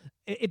now,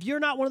 if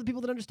you're not one of the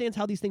people that understands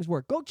how these things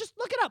work, go just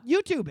look it up,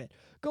 YouTube it.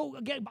 Go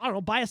get,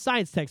 buy a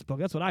science textbook.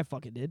 That's what I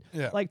fucking did.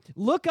 Yeah. Like,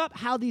 look up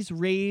how these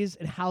rays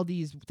and how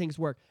these things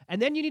work. And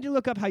then you need to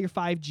look up how your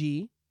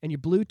 5G and your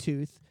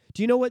Bluetooth.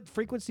 Do you know what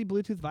frequency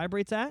Bluetooth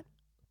vibrates at?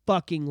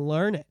 Fucking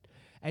learn it.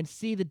 And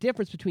see the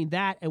difference between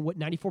that and what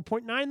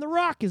 94.9 The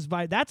Rock is.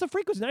 That's a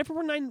frequency.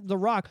 94.9 The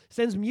Rock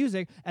sends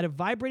music at a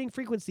vibrating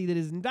frequency that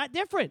is that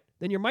different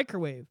than your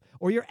microwave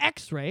or your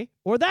X-ray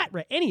or that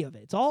ray. Any of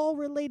it. It's all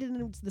related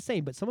and it's the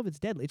same, but some of it's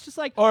deadly. It's just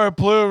like... Or a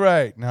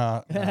Blu-ray.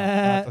 No,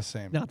 not the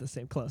same. Not the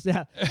same. Close.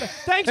 Yeah.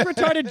 Thanks,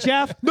 retarded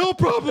Jeff. No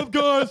problem,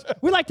 guys.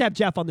 We like to have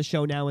Jeff on the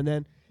show now and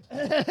then.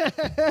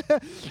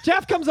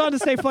 Jeff comes on to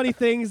say funny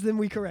things, then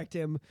we correct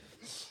him.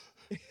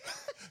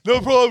 No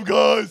problem,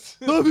 guys.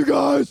 Love you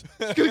guys.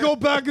 Just gonna go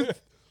back and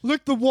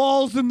lick the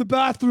walls in the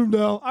bathroom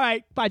now. All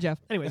right, bye, Jeff.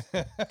 Anyways.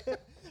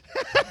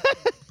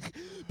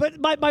 But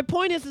my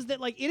point is that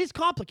like it is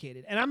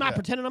complicated, and I'm not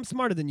pretending I'm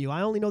smarter than you.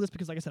 I only know this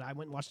because, like I said, I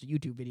went and watched a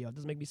YouTube video. It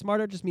doesn't make me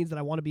smarter. It just means that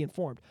I want to be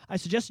informed. I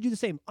suggest you do the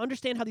same.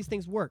 Understand how these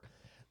things work.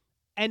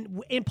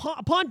 And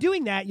upon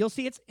doing that, you'll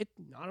see it's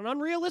not an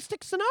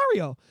unrealistic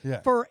scenario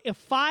for a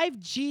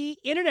 5G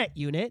internet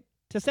unit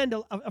to send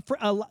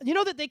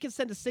that they can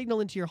send a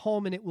signal into your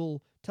home and it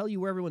will tell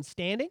you where everyone's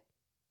standing.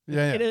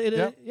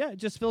 It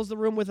just fills the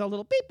room with a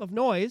little beep of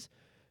noise,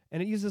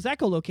 and it uses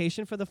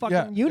echolocation for the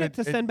fucking unit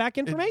to send back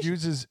information.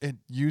 It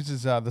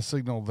uses the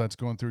signal that's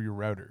going through your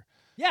router.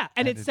 Yeah,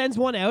 and it sends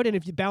one out, and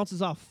if it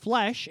bounces off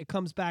flesh, it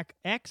comes back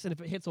X, and if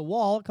it hits a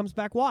wall, it comes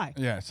back Y.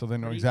 Yeah, so they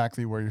know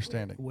exactly where you're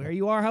standing. Where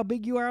you are, how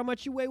big you are, how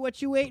much you weigh,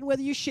 what you ate, and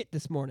whether you shit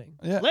this morning.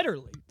 Yeah.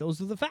 Literally,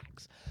 those are the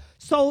facts.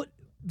 So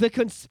the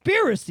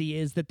conspiracy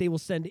is that they will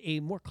send a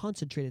more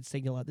concentrated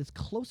signal out that's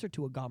closer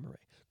to a gamma ray,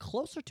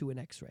 closer to an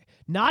X-ray.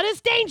 Not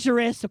as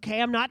dangerous,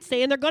 okay? I'm not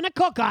saying they're going to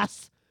cook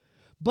us,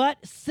 but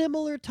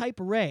similar type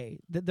ray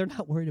that they're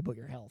not worried about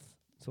your health.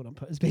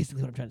 That's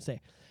basically what I'm trying to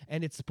say.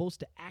 And it's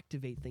supposed to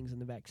activate things in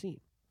the vaccine.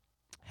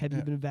 Have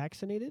you been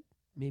vaccinated?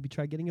 Maybe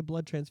try getting a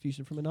blood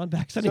transfusion from a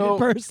non-vaccinated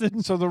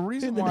person. So the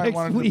reason why I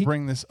wanted to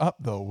bring this up,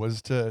 though,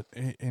 was to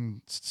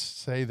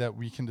say that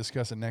we can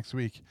discuss it next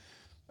week.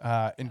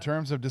 In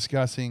terms of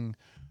discussing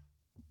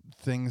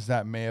things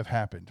that may have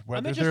happened,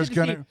 whether there's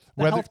going to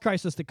the health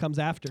crisis that comes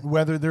after,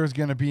 whether there's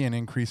going to be an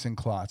increase in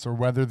clots, or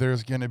whether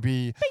there's going to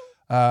be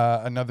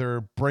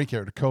another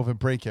breakout, a COVID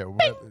breakout.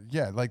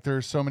 Like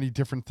there's so many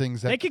different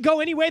things that they could go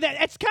any way.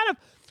 That it's kind of,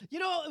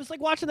 it was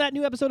like watching that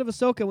new episode of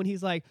Ahsoka when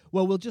he's like,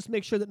 "Well, we'll just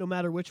make sure that no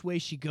matter which way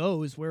she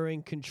goes, we're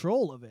in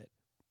control of it."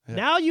 Yeah.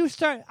 Now you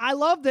start. I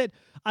love that.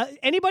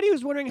 Anybody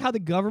who's wondering how the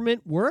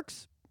government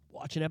works,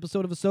 watch an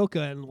episode of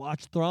Ahsoka and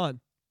watch Thrawn.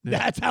 Yeah.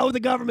 That's how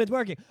the government's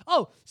working.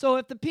 Oh, so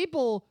if the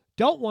people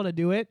don't want to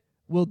do it,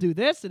 we'll do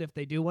this. And if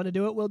they do want to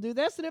do it, we'll do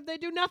this. And if they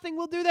do nothing,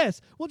 we'll do this.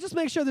 We'll just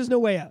make sure there's no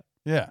way out.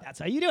 Yeah. That's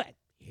how you do it.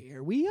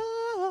 Here we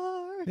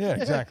are. Yeah,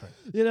 exactly.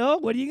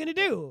 What are you going to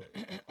do?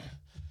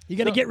 You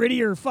going to get rid of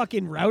your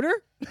fucking router?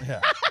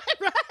 Yeah.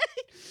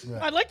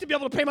 Right? I'd like to be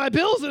able to pay my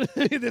bills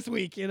this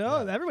week,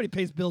 Everybody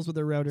pays bills with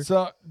their router.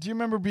 So, do you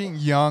remember being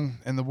young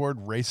and the word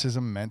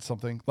racism meant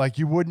something? Like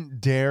you wouldn't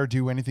dare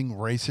do anything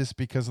racist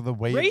because of the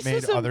way it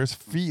made others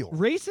feel.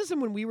 Racism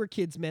when we were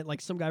kids meant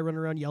like some guy running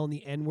around yelling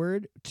the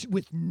N-word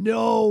with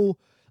no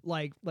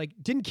like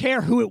didn't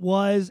care who it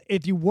was.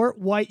 If you weren't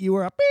white, you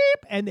were a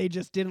beep, and they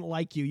just didn't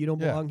like you. You don't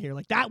belong here.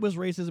 Like that was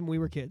racism when we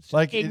were kids. Just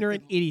Like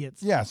ignorant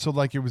idiots. Yeah, so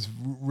like it was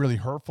really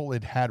hurtful.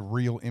 It had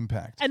real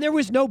impact. And there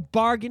was no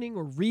bargaining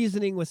or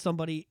reasoning with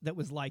somebody that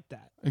was like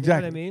that. Exactly. You know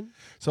what I mean?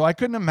 So I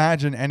couldn't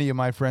imagine any of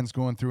my friends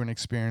going through an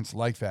experience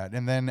like that.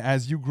 And then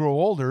as you grow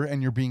older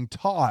and you're being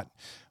taught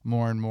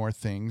more and more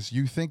things,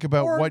 you think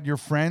about what your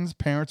friends,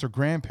 parents, or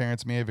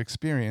grandparents may have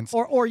experienced.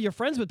 Or you're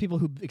friends with people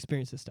who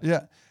experience this stuff.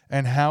 Yeah.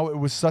 And how it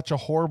was such a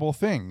horrible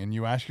thing. And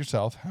you ask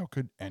yourself, how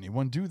could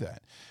anyone do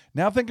that?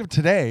 Now think of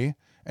today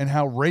and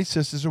how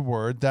racist is a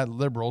word that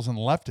liberals and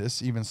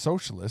leftists, even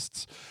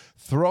socialists,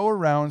 throw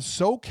around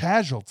so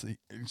casually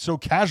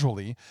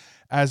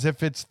as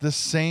if it's the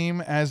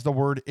same as the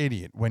word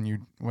idiot when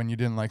you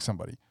didn't like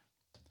somebody.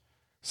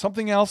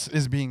 Something else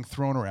is being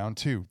thrown around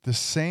too. The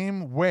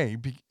same way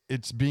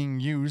it's being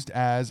used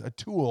as a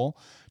tool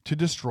to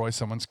destroy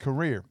someone's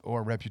career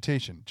or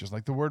reputation, just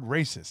like the word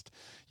racist.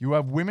 You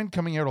have women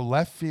coming out of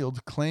left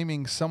field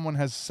claiming someone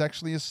has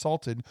sexually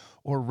assaulted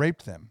or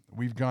raped them.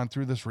 We've gone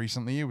through this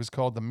recently. It was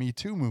called the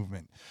MeToo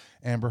movement.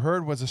 Amber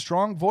Heard was a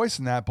strong voice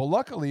in that, but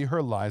luckily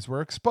her lies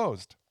were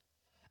exposed.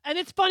 And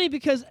it's funny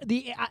because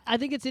I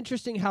think it's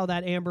interesting how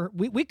that Amber,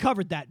 we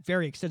covered that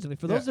very extensively.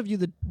 For those of you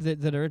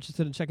that are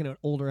interested in checking out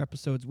older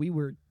episodes, we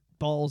were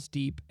balls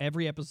deep.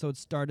 Every episode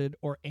started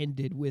or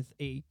ended with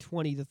a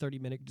 20 to 30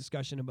 minute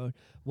discussion about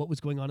what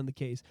was going on in the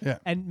case. Yeah.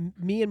 And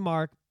me and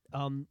Mark,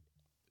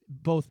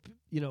 both,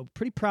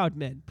 pretty proud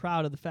men,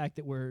 proud of the fact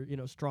that we're,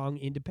 strong,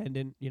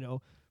 independent,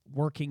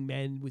 working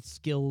men with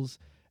skills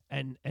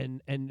and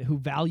who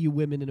value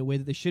women in a way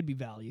that they should be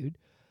valued,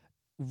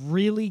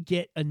 really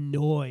get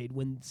annoyed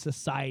when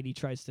society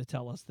tries to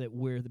tell us that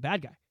we're the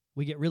bad guy.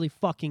 We get really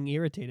fucking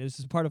irritated. This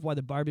is part of why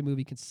the Barbie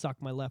movie can suck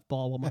my left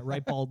ball while my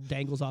right ball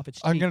dangles off its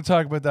cheek. I'm going to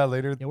talk about that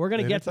later. Yeah, we're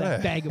going to get to today.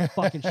 that bag of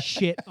fucking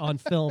shit on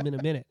film in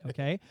a minute,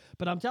 okay?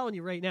 But I'm telling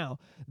you right now,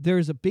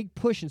 there's a big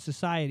push in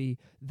society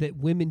that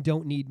women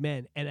don't need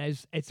men. And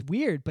it's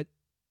weird, but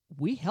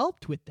we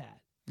helped with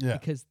that. Yeah.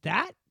 Because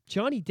that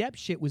Johnny Depp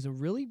shit was a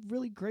really,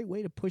 really great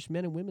way to push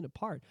men and women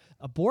apart.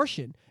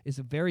 Abortion is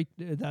a very,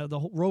 the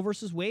whole Roe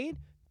versus Wade,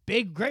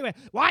 big, great way.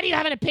 Why do you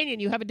have an opinion?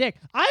 You have a dick.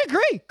 I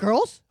agree,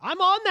 girls. I'm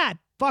on that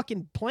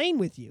fucking plane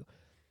with you.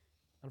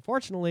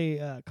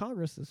 Unfortunately,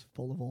 Congress is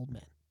full of old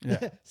men.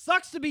 Yeah.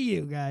 Sucks to be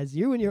you guys.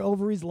 You and your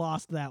ovaries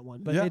lost that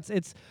one. But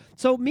it's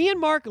so me and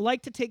Mark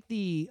like to take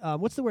the,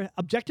 what's the word?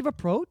 Objective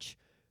approach.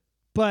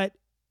 But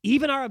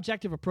even our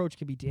objective approach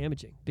can be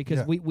damaging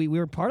because we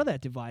were part of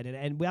that divide,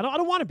 and I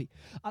don't want to be.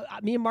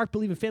 Me and Mark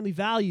believe in family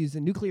values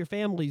and nuclear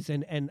families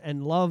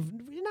and love.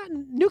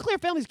 Nuclear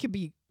families can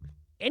be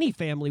any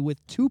family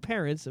with two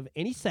parents of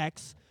any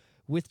sex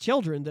with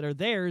children that are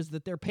theirs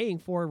that they're paying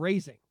for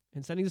raising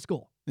and sending to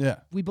school. Yeah.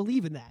 We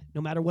believe in that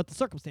no matter what the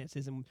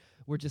circumstances, and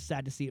we're just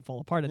sad to see it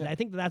fall apart. And I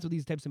think that's what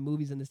these types of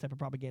movies and this type of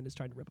propaganda is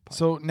trying to rip apart.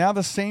 So now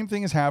the same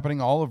thing is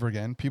happening all over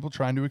again. People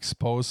trying to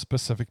expose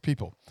specific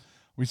people.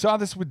 We saw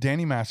this with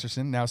Danny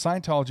Masterson. Now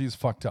Scientology is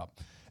fucked up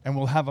and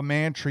will have a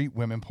man treat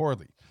women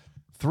poorly.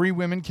 3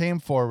 women came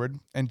forward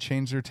and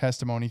changed their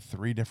testimony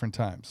 3 different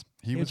times.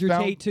 Andrew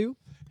Tate too?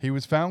 He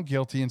was found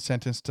guilty and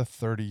sentenced to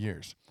 30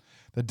 years.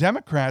 The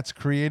Democrats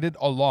created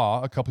a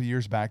law a couple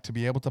years back to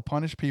be able to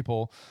punish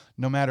people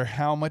no matter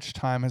how much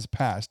time has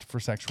passed for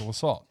sexual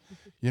assault.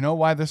 You know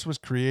why this was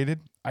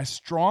created? I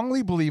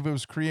strongly believe it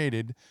was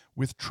created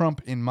with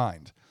Trump in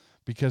mind.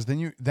 Because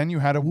then you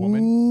had a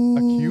woman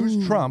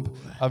accuse Trump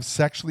of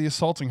sexually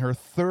assaulting her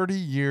 30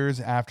 years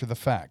after the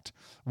fact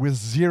with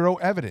 0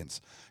 evidence,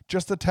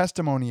 just the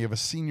testimony of a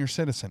senior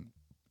citizen.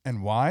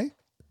 And why?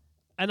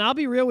 And I'll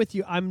be real with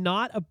you. I'm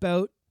not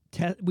about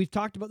we've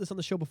talked about this on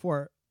the show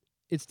before.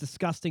 It's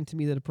disgusting to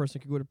me that a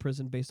person could go to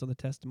prison based on the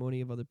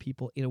testimony of other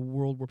people in a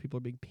world where people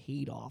are being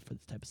paid off for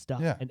this type of stuff.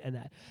 Yeah. And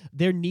that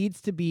there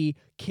needs to be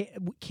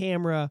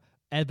camera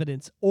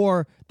evidence,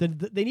 or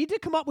they need to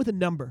come up with a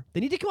number. They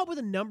need to come up with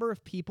a number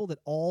of people that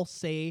all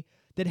say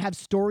that have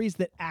stories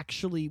that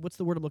actually, what's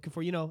the word I'm looking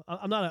for?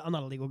 I'm not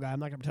a legal guy. I'm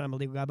not going to pretend I'm a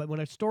legal guy, but when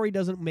a story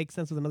doesn't make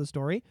sense with another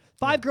story,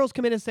 5 girls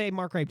come in and say,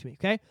 Mark raped me,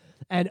 okay?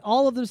 And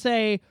all of them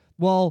say,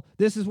 well,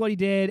 this is what he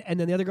did. And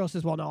then the other girl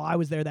says, well, no, I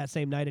was there that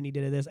same night and he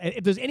did this. And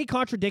if there's any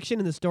contradiction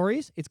in the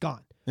stories, it's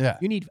gone. Yeah.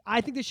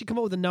 I think they should come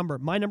up with a number.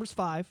 My number's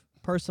 5.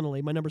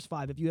 Personally, my number's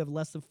 5. If you have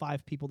less than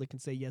 5 people that can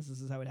say, yes,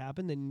 this is how it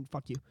happened, then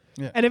fuck you.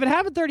 Yeah. And if it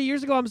happened 30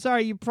 years ago, I'm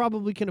sorry, you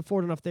probably can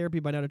afford enough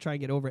therapy by now to try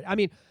and get over it. I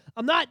mean,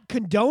 I'm not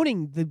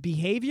condoning the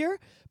behavior,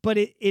 but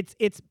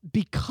it's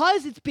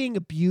because it's being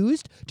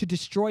abused to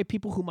destroy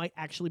people who might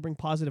actually bring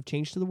positive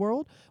change to the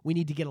world. We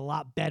need to get a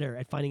lot better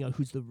at finding out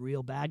who's the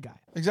real bad guy.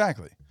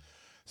 Exactly.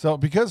 So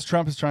because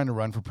Trump is trying to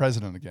run for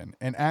president again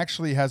and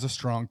actually has a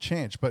strong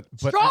chance, but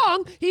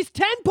strong? He's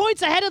 10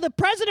 points ahead of the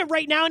president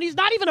right now, and he's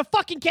not even a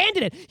fucking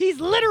candidate.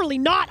 He's literally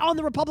not on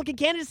the Republican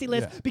candidacy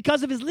list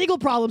because of his legal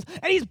problems,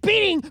 and he's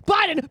beating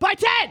Biden by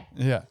 10.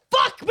 Yeah.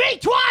 Fuck me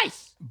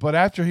twice. But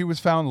after he was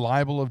found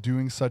liable of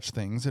doing such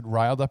things, it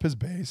riled up his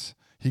base.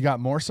 He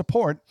got more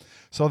support,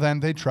 so then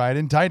they tried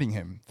indicting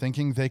him,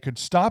 thinking they could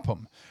stop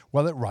him.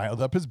 Well, it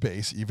riled up his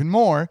base even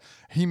more.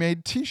 He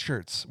made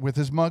T-shirts with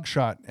his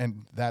mugshot,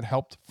 and that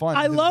helped fund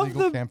I his love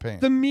legal campaign.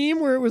 the meme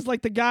where it was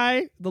like the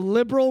guy, the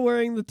liberal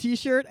wearing the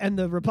T-shirt and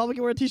the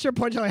Republican wearing a T-shirt,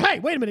 pointing like, hey,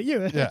 wait a minute,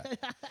 you. Yeah.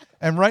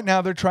 And right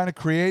now they're trying to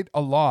create a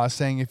law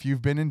saying if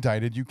you've been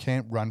indicted, you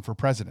can't run for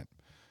president.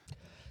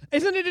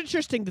 Isn't it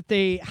interesting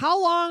that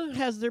how long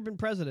has there been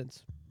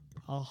presidents?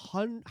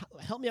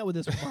 Help me out with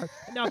this one, Mark.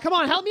 Now, come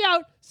on, help me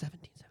out.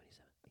 1777,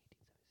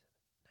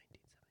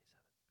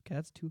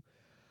 1877,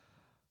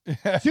 1977.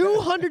 Okay, that's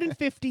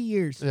 250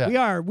 years.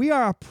 Yeah. We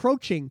are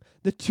approaching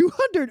the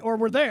 200, or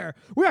we're there.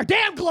 We are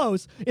damn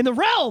close in the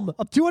realm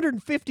of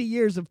 250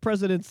 years of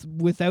presidents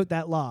without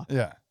that law.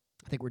 Yeah.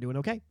 I think we're doing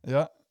okay.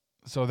 Yeah.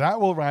 So that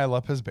will rile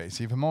up his base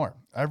even more.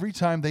 Every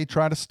time they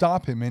try to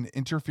stop him and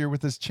interfere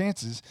with his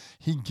chances,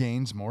 he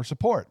gains more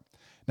support.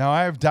 Now,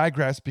 I have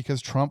digressed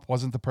because Trump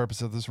wasn't the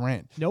purpose of this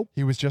rant. Nope.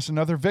 He was just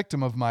another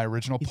victim of my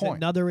original He's point.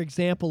 another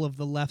example of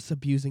the left's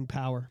abusing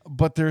power.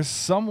 But there's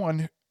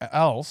someone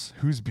else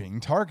who's being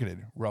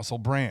targeted, Russell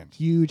Brand.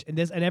 Huge. And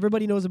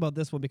everybody knows about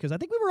this one because I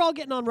think we were all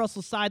getting on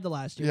Russell's side the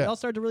last year. Yeah. We all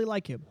started to really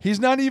like him. He's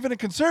not even a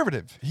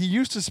conservative. He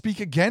used to speak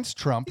against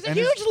Trump. He's a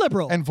huge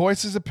liberal. And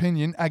voice his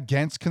opinion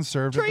against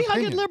conservative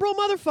Tree-hugging opinion. liberal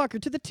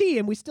motherfucker to the T,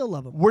 and we still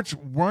love him. Which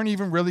weren't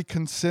even really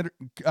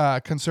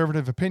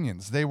conservative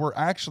opinions. They were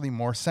actually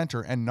more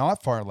center and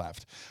not far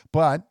left.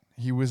 But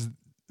he was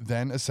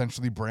then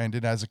essentially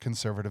branded as a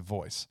conservative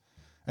voice.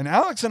 And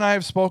Alex and I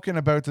have spoken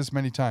about this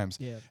many times.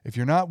 Yeah. If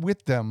you're not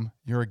with them,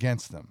 you're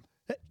against them.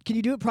 Can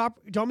you do it proper?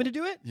 Do you want me to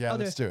do it? Yeah,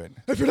 let's do it.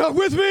 If you're not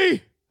with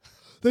me,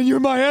 then you're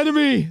my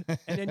enemy.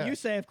 And then you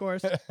say, of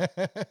course,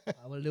 I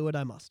will do what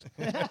I must.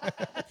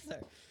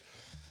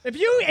 If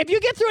you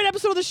get through an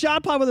episode of the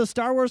Shot Pod with a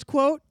Star Wars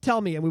quote,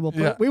 tell me, and we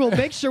will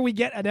make sure we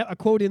get a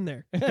quote in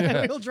there.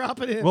 We'll drop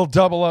it in. We'll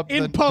double up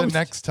in the post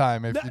next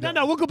time.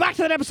 No, we'll go back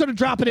to that episode and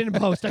drop it in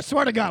post. I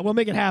swear to God, we'll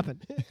make it happen.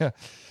 Yeah.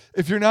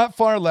 If you're not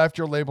far left,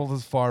 you're labeled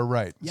as far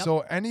right. Yep.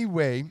 So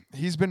anyway,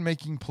 he's been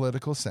making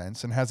political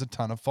sense and has a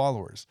ton of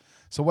followers.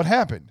 So what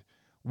happened?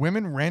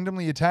 Women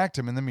randomly attacked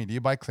him in the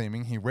media by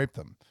claiming he raped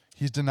them.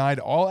 He's denied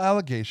all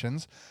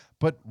allegations,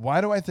 but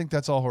why do I think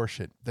that's all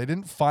horseshit? They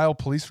didn't file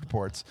police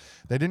reports.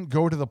 They didn't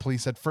go to the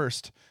police at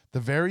first. The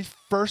very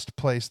first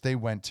place they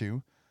went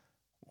to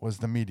was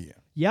the media.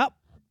 Yep.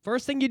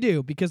 First thing you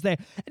do, because Mark,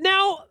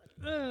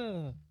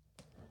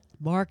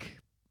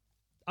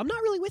 I'm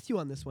not really with you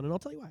on this one, and I'll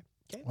tell you why.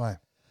 Okay? Why?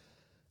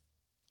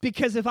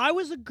 Because if I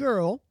was a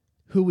girl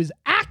who was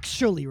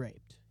actually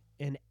raped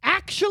and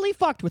actually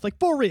fucked with, like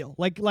for real,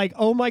 like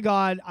oh my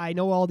God, I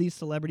know all these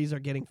celebrities are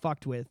getting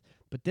fucked with,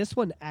 but this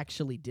one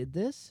actually did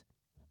this,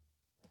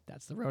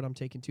 that's the route I'm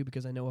taking too,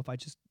 because I know if I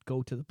just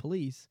go to the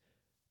police,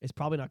 it's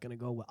probably not going to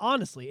go well.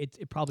 Honestly,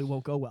 it probably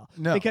won't go well.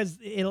 No. Because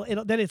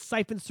it'll then it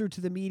siphons through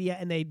to the media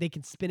and they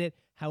can spin it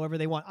however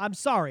they want. I'm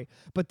sorry,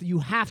 but you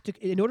have to,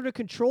 in order to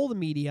control the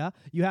media,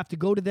 you have to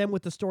go to them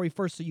with the story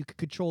first so you can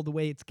control the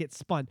way it gets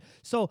spun.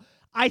 So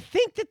I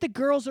think that the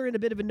girls are in a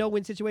bit of a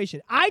no-win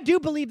situation. I do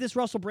believe this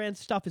Russell Brand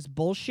stuff is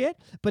bullshit,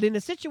 but in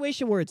a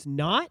situation where it's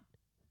not,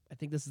 I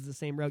think this is the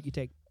same route you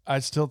take. I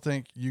still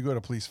think you go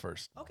to police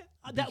first. Okay,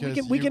 we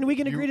Because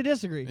can agree to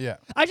disagree. Yeah.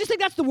 I just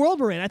think that's the world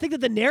we're in. I think that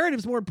the narrative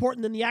is more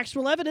important than the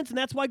actual evidence, and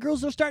that's why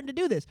girls are starting to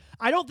do this.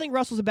 I don't think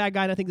Russell's a bad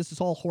guy, and I think this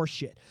is all horse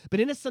shit. But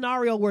in a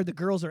scenario where the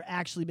girls are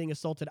actually being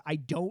assaulted, I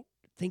don't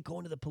think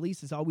going to the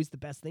police is always the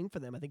best thing for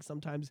them. I think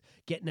sometimes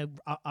getting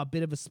a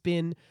bit of a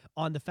spin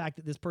on the fact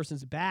that this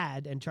person's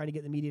bad and trying to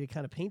get the media to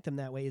kind of paint them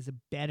that way is a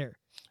better.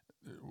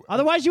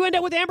 Otherwise, you end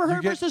up with Amber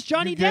Heard versus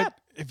Johnny Depp.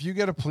 If you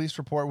get a police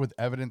report with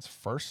evidence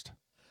first.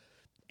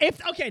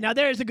 Okay, now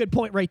there is a good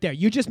point right there.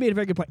 You just made a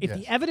very good point. If Yes.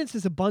 the evidence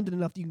is abundant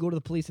enough that you can go to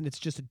the police and it's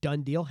just a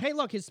done deal. Hey,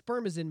 look, his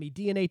sperm is in me.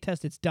 DNA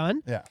test, it's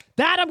done. Yeah.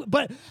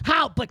 But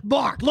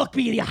Mark, look,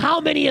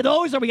 how many of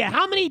those are we getting?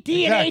 How many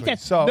DNA Exactly.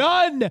 tests? So-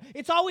 None.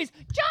 It's always,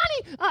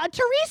 Johnny,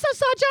 Teresa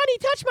saw Johnny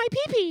touch my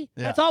pee-pee.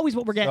 Yeah. That's always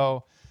what we're getting.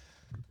 So,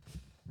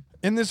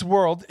 in this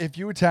world, if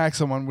you attack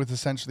someone with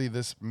essentially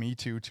this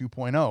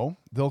MeToo2.0,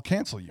 they'll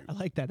cancel you. I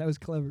like that. That was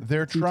clever.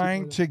 They're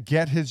trying to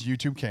get his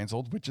YouTube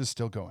canceled, which is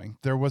still going.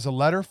 There was a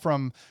letter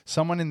from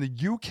someone in the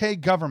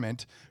UK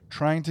government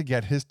trying to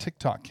get his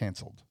TikTok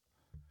canceled.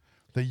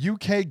 The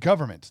UK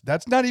government.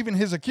 That's not even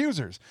his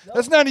accusers. Nope.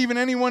 That's not even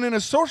anyone in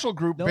a social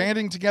group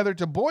banding together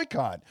to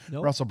boycott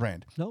Russell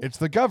Brand. Nope. It's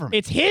the government.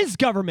 It's his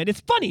government. It's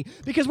funny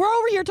because we're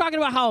over here talking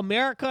about how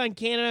America and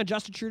Canada,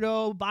 Justin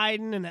Trudeau,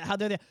 Biden, and how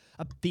they're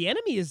the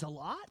enemy is a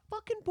lot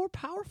fucking more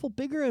powerful,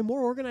 bigger, and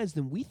more organized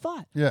than we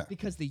thought. Yeah.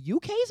 Because the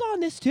UK's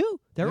on this too.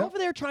 They're over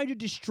there trying to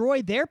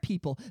destroy their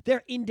people,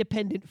 their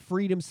independent,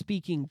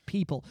 freedom-speaking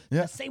people.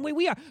 Yeah. The same way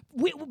we are.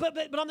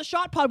 But on the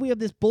Shot Pod, we have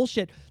this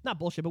bullshit. Not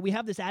bullshit, but we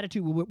have this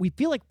attitude where we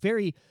feel like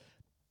very,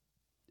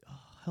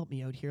 help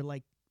me out here,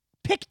 like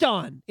picked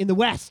on in the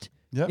West.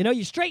 Yep. You know,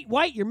 you're straight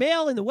white, you're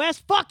male in the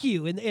West, fuck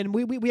you. And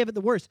we have it the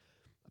worst.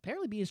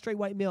 Apparently being straight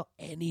white male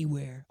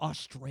anywhere,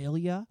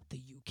 Australia,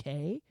 the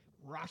UK,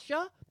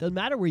 Russia? Doesn't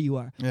matter where you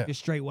are. Yeah. You're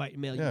straight white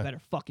male. You better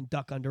fucking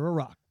duck under a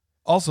rock.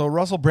 Also,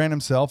 Russell Brand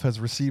himself has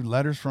received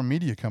letters from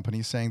media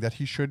companies saying that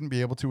he shouldn't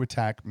be able to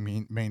attack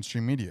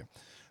mainstream media.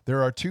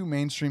 There are 2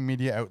 mainstream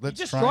media outlets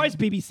He destroys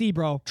BBC,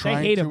 bro. They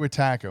trying hate to him.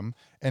 attack him.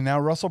 And now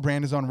Russell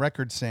Brand is on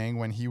record saying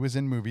when he was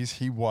in movies,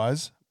 he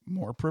was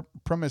more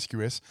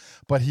promiscuous,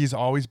 but he's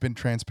always been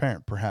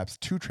transparent, perhaps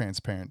too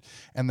transparent.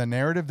 And the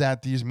narrative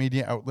that these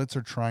media outlets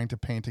are trying to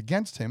paint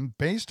against him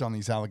based on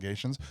these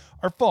allegations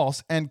are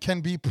false and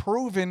can be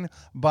proven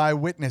by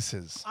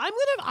witnesses.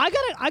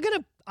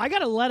 I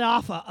gotta let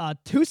off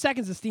 2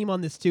 seconds of steam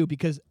on this too,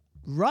 because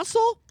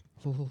Russell,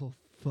 oh,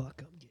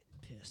 fuck, I'm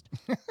getting pissed.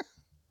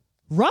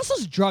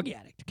 Russell's a drug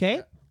addict, okay?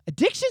 Yeah.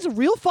 Addiction's a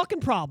real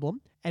fucking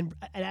problem, and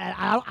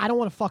I don't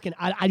want to fucking,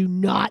 I do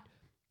not.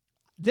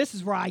 This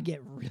is where I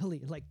get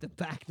really, like, the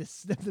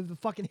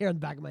fucking hair on the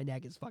back of my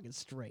neck is fucking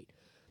straight.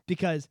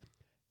 Because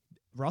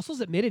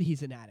Russell's admitted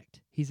he's an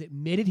addict. He's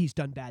admitted he's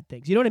done bad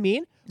things. You know what I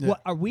mean? Yeah.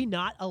 What, are we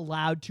not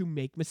allowed to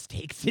make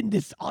mistakes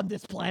on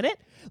this planet?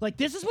 Like,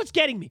 this is what's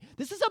getting me.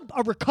 This is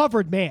a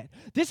recovered man.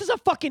 This is a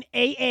fucking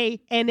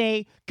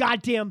AA,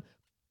 goddamn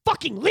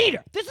fucking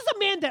leader. This is a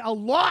man that a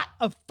lot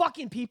of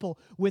fucking people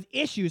with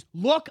issues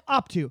look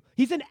up to.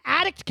 He's an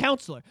addict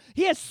counselor.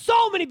 He has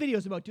so many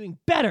videos about doing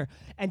better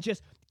and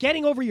just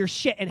getting over your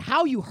shit and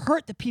how you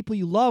hurt the people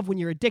you love when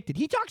you're addicted.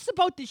 He talks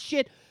about this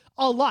shit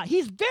a lot.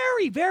 He's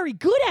very, very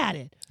good at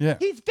it. Yeah.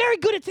 He's very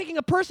good at taking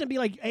a person and be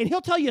like, and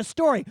he'll tell you a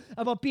story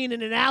about being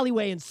in an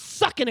alleyway and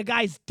sucking a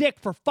guy's dick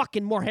for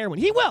fucking more heroin.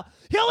 He will.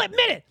 He'll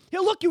admit it.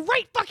 He'll look you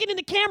right fucking in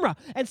the camera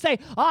and say,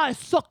 I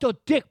sucked a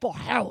dick for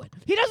heroin.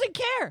 He doesn't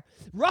care.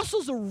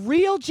 Russell's a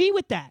real G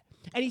with that.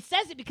 And he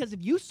says it because if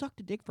you sucked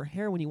a dick for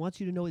heroin, he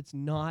wants you to know it's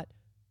not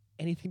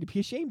anything to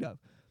be ashamed of.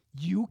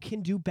 You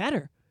can do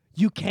better.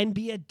 You can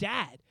be a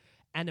dad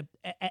and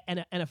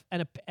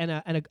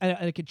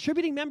a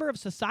contributing member of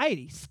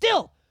society.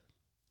 Still,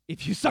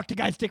 if you sucked a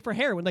guy's dick for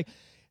heroin, like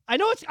I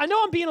know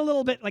I'm being a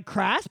little bit like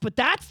crass, but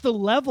that's the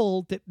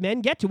level that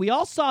men get to. We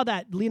all saw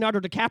that Leonardo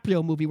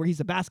DiCaprio movie where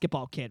he's a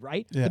basketball kid,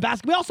 right? Yeah.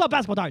 We all saw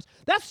Basketball Diaries.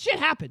 That shit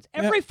happens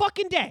every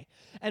fucking day.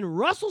 And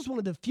Russell's one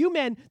of the few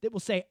men that will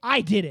say, I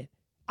did it.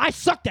 I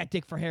sucked that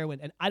dick for heroin,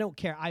 and I don't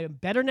care. I am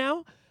better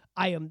now.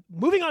 I am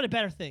moving on to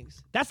better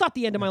things. That's not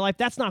the end of my life.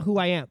 That's not who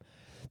I am.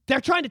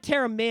 They're trying to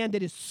tear a man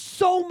that is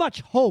so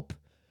much hope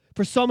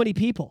for so many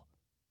people.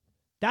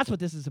 That's what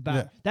this is about.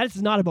 Yeah. That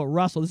is not about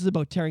Russell. This is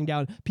about tearing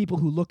down people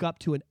who look up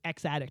to an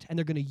ex-addict, and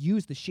they're going to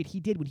use the shit he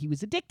did when he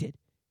was addicted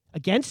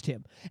against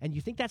him. And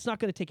you think that's not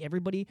going to take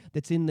everybody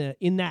that's in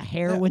that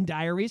heroin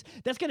diaries?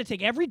 That's going to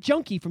take every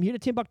junkie from here to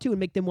Timbuktu and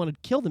make them want to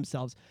kill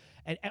themselves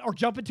or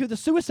jump into the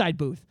suicide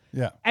booth.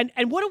 Yeah. And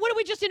what do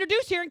we just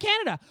introduce here in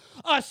Canada?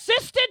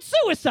 Assisted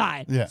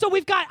suicide. Yeah. So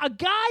we've got a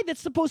guy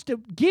that's supposed to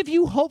give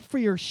you hope for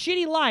your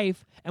shitty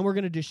life, and we're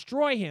going to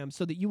destroy him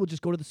so that you will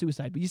just go to the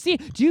suicide. But you see,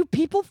 do you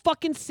people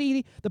fucking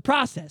see the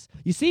process?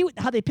 You see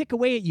how they pick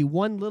away at you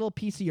one little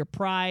piece of your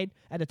pride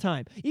at a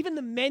time. Even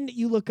the men that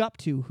you look up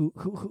to,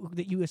 who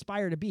that you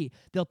aspire to be,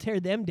 they'll tear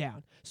them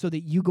down so that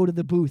you go to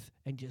the booth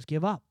and just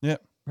give up. Yeah.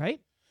 Right?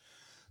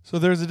 So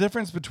there's a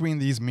difference between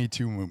these Me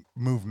Too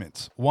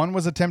movements. One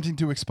was attempting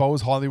to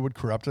expose Hollywood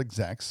corrupt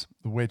execs,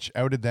 which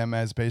outed them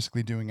as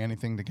basically doing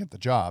anything to get the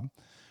job,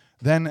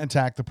 then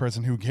attack the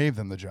person who gave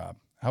them the job.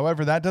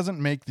 However, that doesn't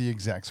make the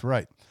execs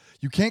right.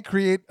 You can't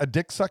create a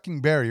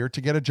dick-sucking barrier to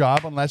get a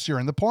job unless you're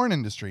in the porn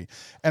industry.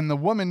 And the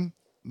woman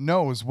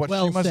knows what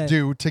she must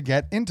do to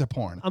get into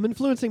porn. I'm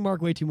influencing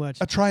Mark way too much.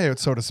 A tryout,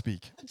 so to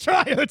speak.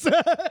 Tryouts.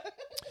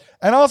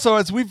 And also,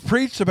 as we've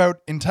preached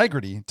about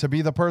integrity, to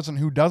be the person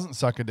who doesn't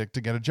suck a dick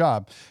to get a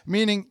job,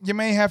 meaning you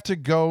may have to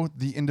go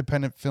the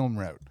independent film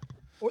route.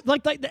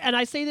 And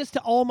I say this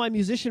to all my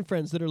musician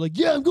friends that are like,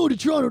 yeah, I'm going to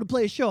Toronto to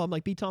play a show. I'm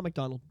like, be Tom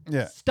McDonald.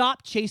 Yeah.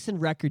 Stop chasing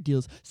record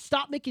deals.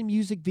 Stop making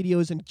music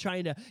videos and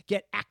trying to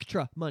get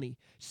extra money.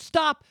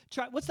 Stop.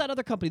 What's that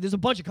other company? There's a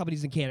bunch of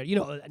companies in Canada. You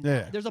know,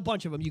 there's a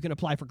bunch of them. You can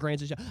apply for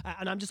grants and shit.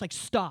 And I'm just like,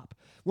 stop.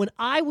 When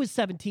I was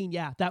 17,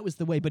 yeah, that was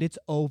the way, but it's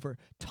over.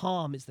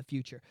 Tom is the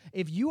future.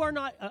 If you are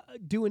not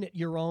doing it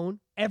your own,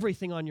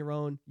 everything on your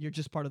own, you're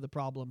just part of the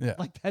problem. Yeah.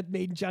 Like that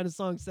Made in China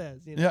song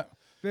says. You know? Yeah.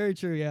 Very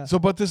true, yeah. So,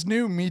 but this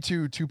new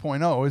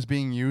MeToo2.0 is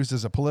being used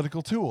as a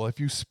political tool.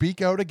 If you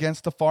speak out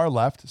against the far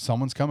left,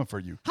 someone's coming for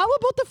you. How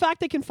about the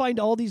fact they can find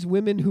all these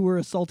women who were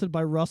assaulted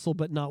by Russell,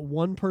 but not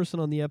one person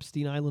on the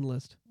Epstein Island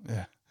list?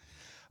 Yeah.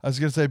 I was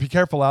going to say, be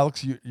careful,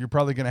 Alex. You're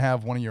probably going to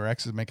have one of your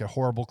exes make a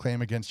horrible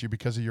claim against you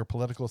because of your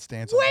political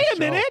stance. Wait a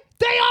minute.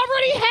 They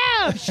already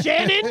have,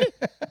 Shannon.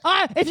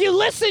 If you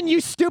listen, you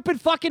stupid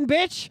fucking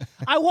bitch.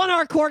 I won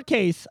our court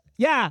case.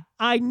 Yeah,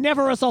 I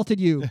never assaulted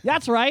you.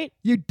 That's right,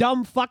 you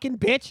dumb fucking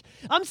bitch.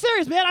 I'm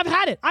serious, man. I've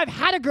had it. I've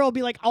had a girl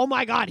be like, oh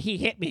my God, he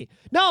hit me.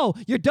 No,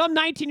 your dumb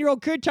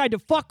 19-year-old kid tried to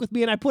fuck with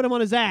me and I put him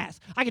on his ass.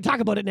 I can talk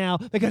about it now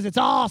because it's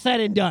all said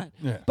and done.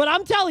 Yeah. But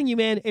I'm telling you,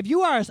 man, if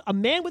you are a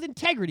man with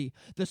integrity,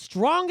 the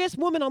strongest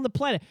woman on the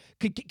planet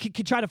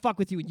could try to fuck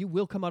with you and you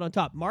will come out on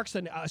top. Mark's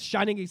a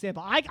shining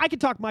example. I can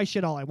talk my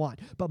shit all I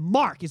want, but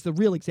Mark is the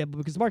real example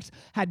because Mark's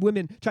had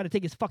women try to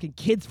take his fucking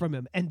kids from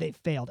him and they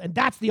failed. And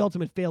that's the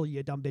ultimate failure,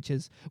 you dumb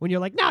bitches. When you're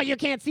like, no, you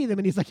can't see them.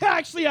 And he's like,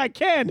 actually, I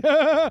can.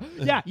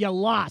 Yeah, you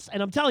lost.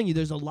 And I'm telling you,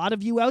 there's a lot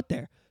of you out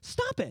there.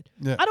 Stop it.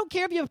 Yeah. I don't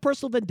care if you have a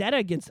personal vendetta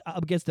against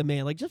a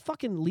man. Like, just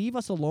fucking leave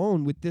us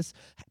alone with this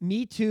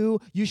Me Too.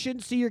 You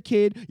shouldn't see your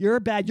kid.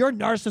 You're you're a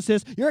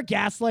narcissist. You're a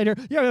gaslighter.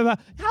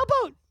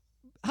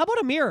 How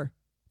about a mirror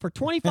for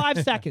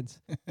 25 seconds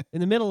in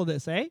the middle of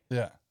this, eh?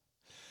 Yeah.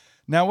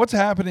 Now, what's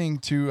happening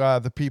to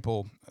the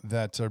people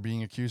that are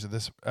being accused of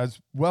this, as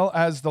well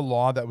as the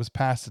law that was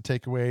passed to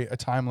take away a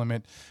time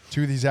limit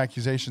to these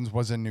accusations,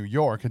 was in New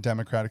York, a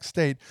Democratic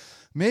state.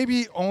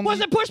 Maybe only... Was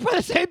it pushed by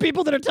the same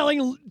people that are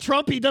telling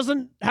Trump he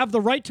doesn't have the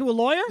right to a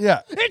lawyer?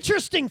 Yeah.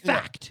 Interesting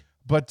fact.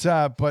 But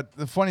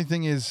the funny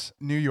thing is,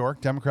 New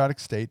York, Democratic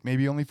state,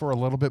 maybe only for a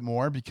little bit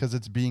more because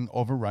it's being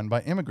overrun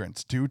by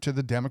immigrants due to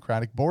the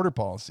Democratic border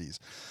policies.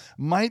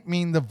 Might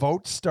mean the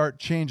votes start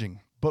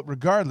changing. But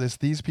regardless,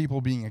 these people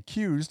being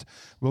accused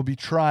will be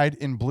tried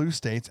in blue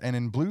states. And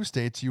in blue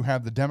states, you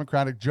have the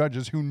Democratic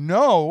judges who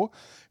know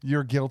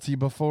you're guilty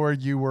before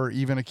you were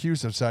even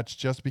accused of such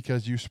just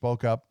because you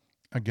spoke up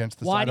against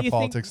the side of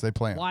politics they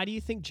play on. Why do you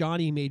think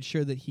Johnny made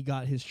sure that he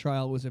got his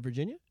trial? Was it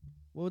Virginia?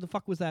 What the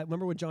fuck was that?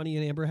 Remember when Johnny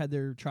and Amber had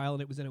their trial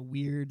and it was in a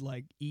weird,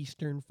 like,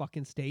 eastern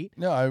fucking state?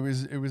 No, it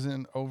was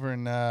over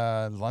in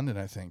London,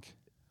 I think.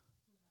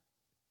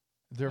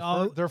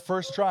 Their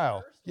first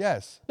trial.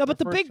 Yes. No, but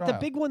the trial.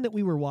 big one that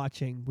we were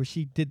watching where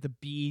she did the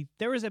bee.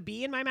 There was a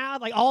bee in my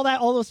mouth. Like all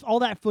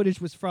that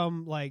footage was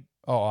from like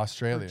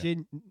Australia.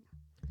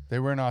 They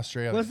were in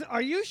Australia.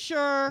 Are you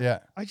sure? Yeah.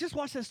 I just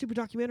watched that stupid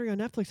documentary on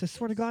Netflix. I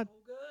swear to God.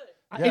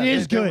 Yeah, it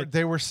is good.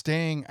 They were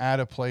staying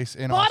at a place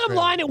in Bottom Australia.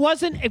 line, it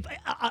wasn't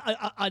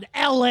an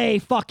L.A.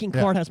 fucking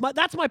courthouse.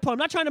 That's my point. I'm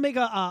not trying to make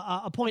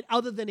a point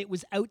other than it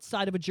was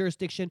outside of a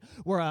jurisdiction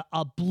where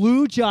a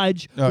blue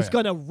judge was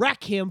going to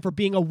wreck him for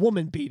being a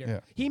woman beater. Yeah.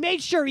 He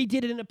made sure he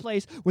did it in a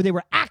place where they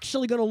were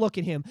actually going to look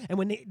at him. And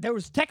when there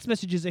was text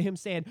messages of him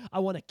saying, I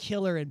want to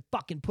kill her and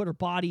fucking put her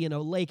body in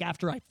a lake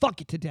after I fuck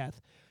it to death.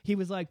 He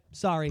was like,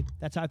 sorry,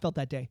 that's how I felt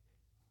that day.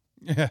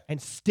 Yeah.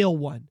 And still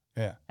won.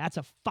 Yeah. That's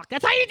how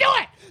you do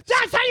it.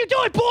 That's how you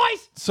do it,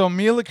 boys. So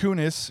Mila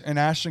Kunis and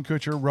Ashton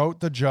Kutcher wrote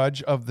the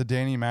judge of the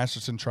Danny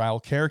Masterson trial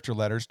character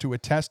letters to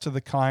attest to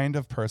the kind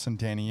of person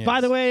Danny is. By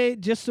the way,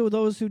 just so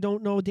those who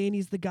don't know,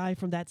 Danny's the guy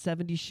from that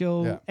 70s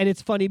show. Yeah. And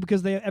it's funny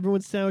because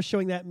everyone's now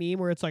showing that meme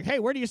where it's like, hey,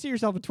 where do you see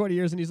yourself in 20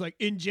 years? And he's like,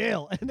 in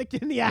jail. And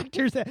the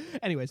actors.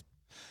 Anyways.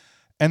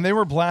 And they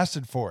were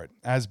blasted for it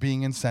as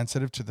being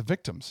insensitive to the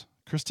victims.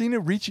 Christina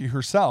Ricci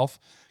herself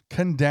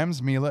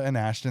condemns Mila and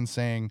Ashton,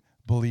 saying,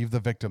 believe the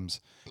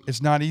victims.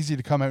 It's not easy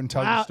to come out and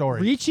tell your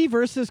story. Ricci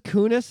versus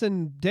Kunis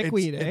and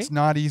Dickweed, It's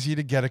not easy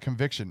to get a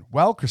conviction.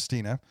 Well,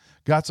 Christina,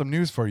 got some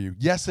news for you.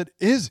 Yes, it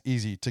is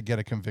easy to get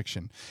a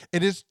conviction.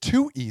 It is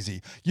too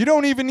easy. You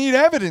don't even need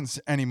evidence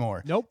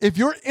anymore. Nope. If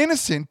you're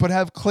innocent but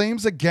have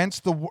claims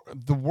against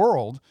the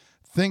world,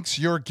 thinks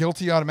you're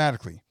guilty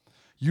automatically.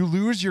 You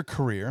lose your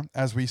career,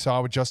 as we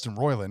saw with Justin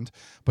Roiland,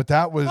 but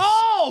that was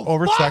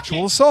over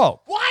sexual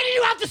assault. Why do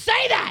you have to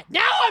say that?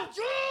 Now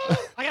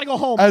I gotta go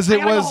home. As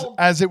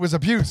it was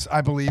abuse,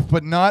 I believe,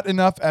 but not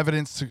enough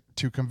evidence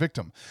to convict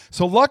him.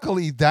 So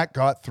luckily that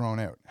got thrown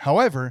out.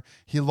 However,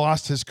 he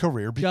lost his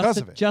career because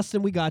of it.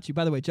 Justin, we got you.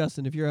 By the way,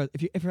 Justin, if you're out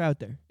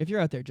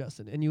there,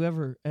 Justin, and you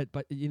ever,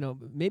 but you know,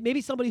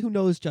 maybe somebody who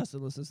knows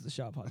Justin listens to the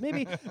Shop Pod.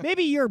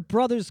 Maybe your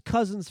brother's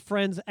cousin's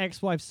friend's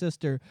ex-wife's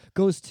sister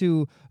goes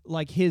to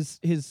like his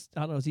I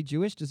don't know, is he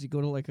Jewish? Does he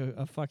go to like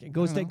a fucking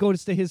go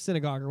to his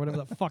synagogue or whatever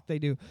the fuck they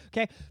do?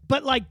 Okay,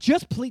 but like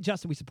just please,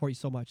 Justin, we support you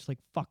so much. Like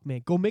fuck,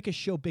 man, go make a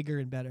show bigger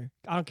and better.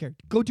 I don't care.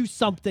 Go do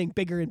something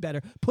bigger and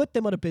better. Put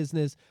them out of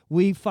business.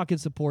 We fucking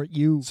support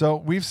you. So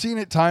we've seen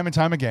it time and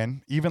time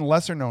again. Even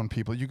lesser known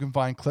people, you can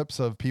find clips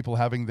of people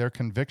having their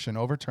conviction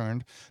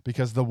overturned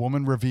because the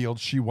woman revealed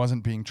she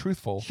wasn't being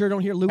truthful. Sure, don't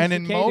hear Louis. And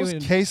in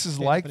most cases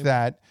like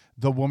that,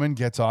 the woman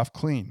gets off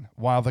clean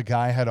while the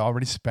guy had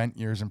already spent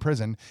years in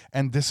prison.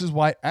 And this is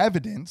why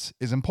evidence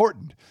is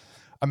important.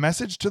 A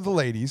message to the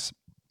ladies,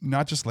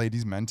 not just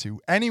ladies, men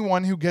too.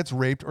 Anyone who gets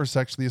raped or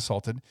sexually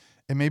assaulted,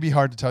 it may be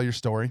hard to tell your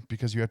story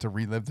because you have to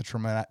relive the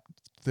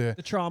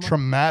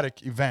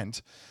traumatic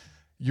event.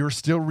 You're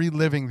still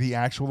reliving the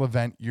actual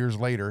event years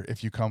later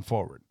if you come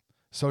forward.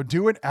 So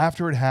do it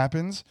after it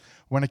happens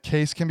when a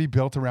case can be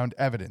built around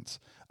evidence.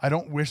 I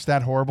don't wish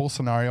that horrible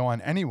scenario on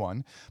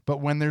anyone,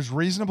 but when there's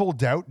reasonable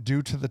doubt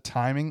due to the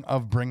timing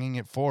of bringing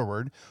it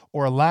forward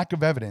or a lack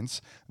of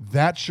evidence,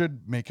 that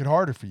should make it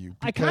harder for you.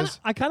 I kind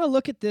of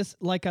look at this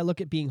like I look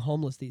at being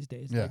homeless these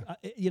days. Yeah.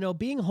 Like,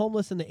 being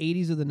homeless in the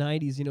 80s or the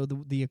 90s,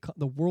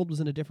 the world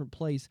was in a different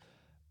place.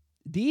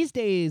 these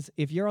days,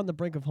 if you're on the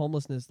brink of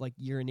homelessness, like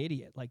you're an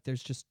idiot. Like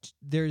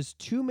there's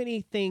too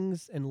many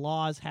things and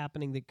laws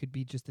happening that could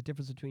be just the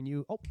difference between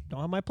you. Oh,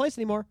 don't have my place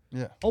anymore.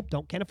 Yeah. Oh,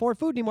 can't afford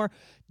food anymore.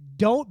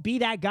 Don't be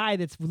that guy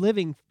that's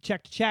living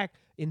check to check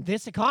in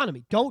this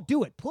economy. Don't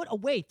do it. Put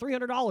away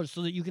 $300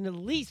 so that you can at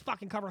least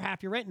fucking cover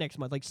half your rent next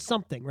month. Like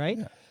something, right?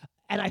 Yeah.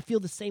 And I feel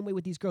the same way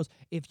with these girls.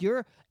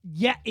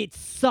 It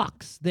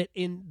sucks that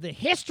in the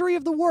history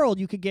of the world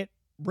you could get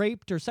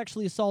raped or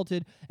sexually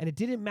assaulted, and it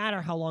didn't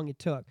matter how long it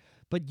took.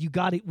 But we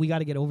got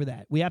to get over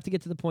that. We have to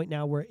get to the point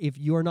now where if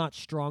you're not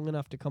strong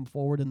enough to come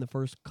forward in the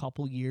first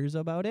couple years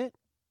about it,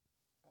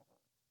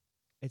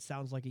 it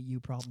sounds like a you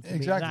problem to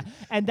exactly.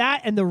 me.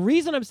 And the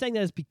reason I'm saying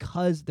that is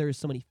because there's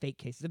so many fake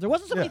cases. If there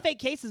wasn't so many fake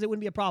cases, it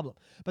wouldn't be a problem.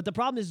 But the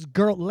problem is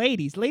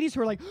ladies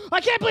who are like, I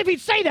can't believe he'd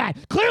say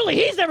that. Clearly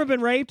he's never been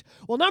raped.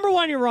 Well, number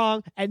one, you're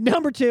wrong. And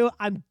number two,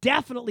 I'm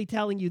definitely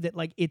telling you that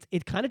like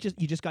it kind of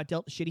you just got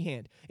dealt a shitty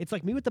hand. It's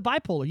like me with the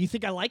bipolar. You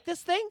think I like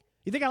this thing?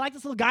 You think I like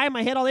this little guy in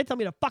my head all day telling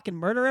me to fucking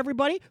murder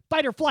everybody?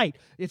 Fight or flight.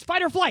 It's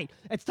fight or flight.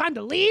 It's time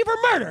to leave or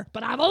murder.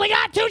 But I've only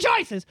got two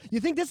choices. You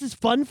think this is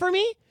fun for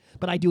me?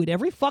 But I do it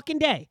every fucking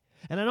day.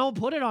 And I don't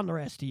put it on the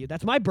rest of you.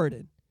 That's my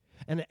burden.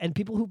 And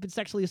people who've been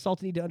sexually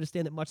assaulted need to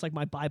understand that much like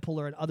my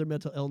bipolar and other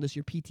mental illness,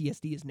 your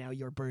PTSD is now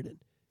your burden.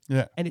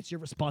 Yeah. And it's your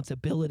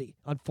responsibility,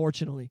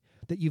 unfortunately,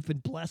 that you've been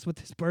blessed with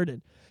this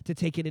burden to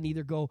take it and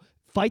either go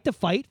fight the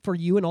fight for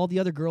you and all the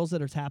other girls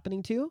that it's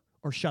happening to,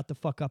 or shut the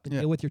fuck up and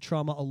deal with your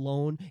trauma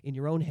alone in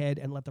your own head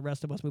and let the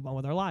rest of us move on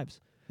with our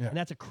lives. Yeah. And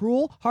that's a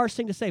cruel, harsh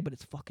thing to say, but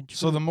it's fucking true.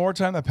 So the more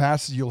time that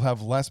passes, you'll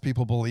have less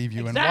people believe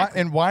you.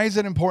 Exactly. And why is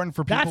it important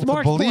for people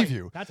to believe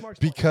you? That's Mark's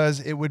because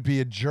it would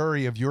be a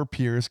jury of your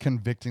peers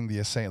convicting the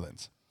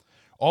assailants.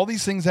 All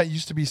these things that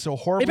used to be so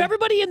horrible. If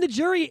everybody in the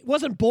jury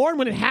wasn't born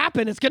when it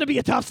happened, it's going to be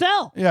a tough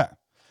sell. Yeah.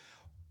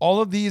 All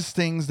of these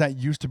things that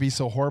used to be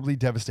so horribly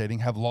devastating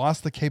have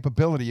lost the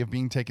capability of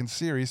being taken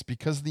serious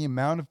because of the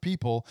amount of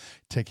people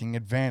taking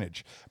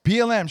advantage.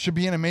 BLM should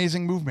be an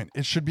amazing movement.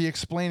 It should be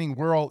explaining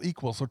we're all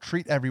equal, so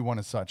treat everyone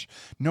as such.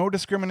 No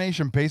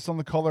discrimination based on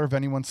the color of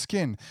anyone's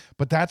skin,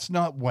 but that's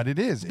not what it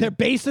is. Their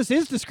basis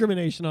is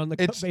discrimination on the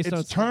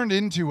It's turned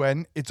into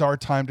an it's our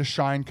time to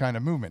shine kind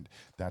of movement.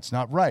 That's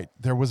not right.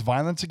 There was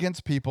violence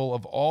against people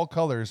of all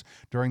colors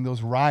during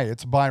those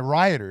riots by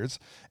rioters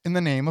in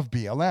the name of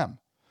BLM.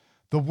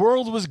 The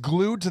world was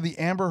glued to the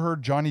Amber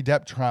Heard Johnny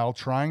Depp trial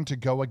trying to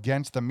go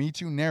against the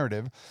MeToo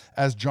narrative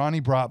as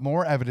Johnny brought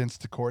more evidence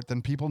to court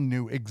than people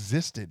knew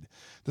existed.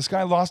 This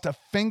guy lost a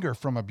finger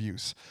from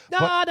abuse. No,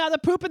 the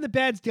poop in the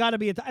bed's got to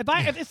be...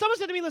 If someone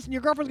said to me, listen,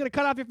 your girlfriend's going to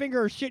cut off your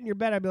finger or shit in your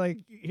bed, I'd be like,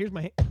 here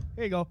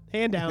you go,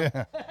 hand down.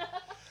 Yeah.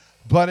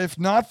 But if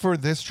not for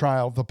this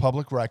trial, the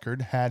public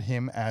record had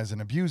him as an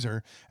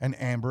abuser and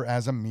Amber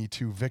as a Me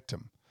Too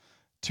victim.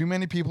 Too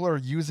many people are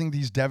using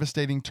these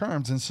devastating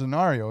terms and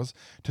scenarios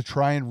to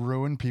try and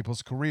ruin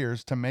people's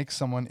careers to make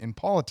someone in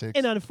politics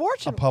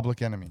a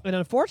public enemy. And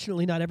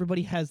unfortunately, not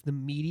everybody has the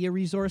media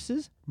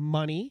resources,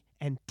 money,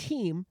 and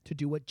team to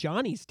do what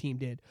Johnny's team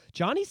did.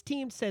 Johnny's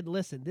team said,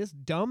 listen, this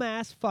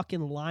dumbass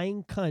fucking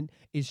lying cunt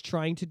is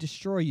trying to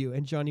destroy you.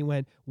 And Johnny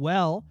went,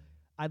 well,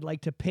 I'd like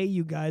to pay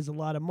you guys a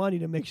lot of money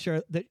to make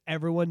sure that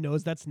everyone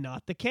knows that's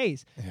not the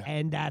case. Yeah.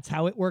 And that's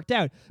how it worked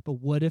out. But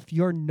what if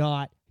you're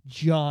not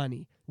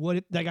Johnny?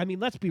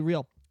 Let's be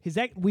real.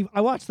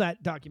 I watched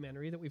that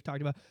documentary that we've talked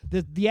about.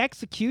 The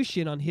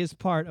execution on his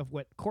part of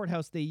what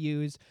courthouse they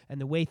use and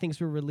the way things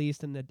were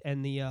released and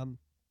the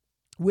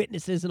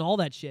witnesses and all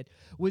that shit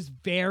was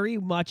very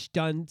much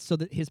done so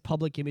that his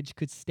public image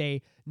could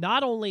stay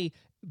not only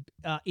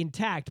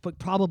intact but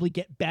probably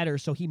get better,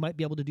 so he might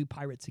be able to do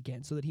Pirates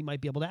again, so that he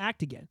might be able to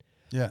act again.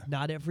 Yeah.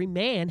 Not every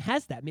man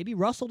has that. Maybe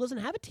Russell doesn't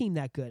have a team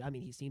that good. I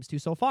mean, he seems to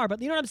so far,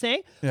 but you know what I'm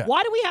saying? Yeah.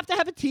 Why do we have to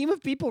have a team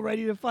of people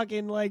ready to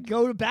fucking like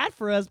go to bat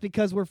for us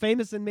because we're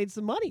famous and made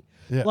some money?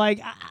 Yeah. Like,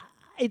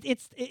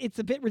 it's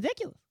a bit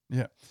ridiculous.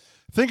 Yeah.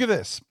 Think of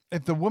this.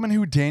 If the woman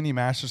who Danny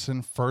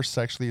Masterson first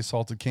sexually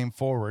assaulted came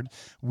forward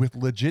with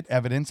legit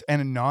evidence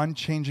and a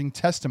non-changing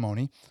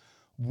testimony,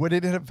 would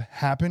it have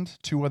happened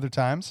 2 other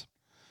times?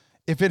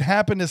 If it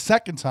happened a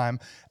second time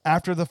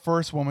after the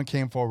first woman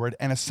came forward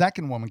and a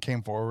second woman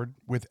came forward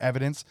with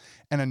evidence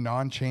and a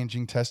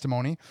non-changing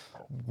testimony,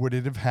 would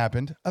it have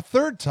happened a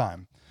third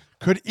time?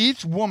 Could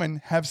each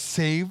woman have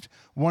saved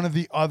one of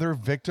the other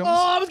victims?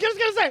 Oh, I was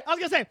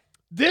gonna say,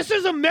 this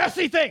is a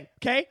messy thing,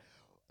 okay?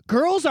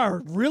 Girls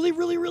are really,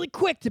 really, really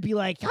quick to be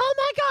like, oh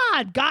my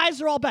God,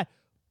 guys are all bad.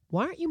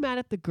 Why aren't you mad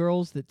at the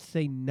girls that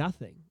say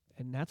nothing?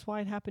 And that's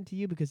why it happened to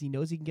you, because he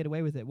knows he can get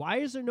away with it. Why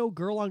is there no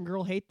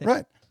girl-on-girl hate there?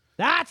 Right.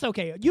 That's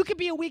okay. You could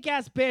be a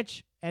weak-ass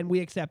bitch, and we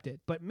accept it.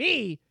 But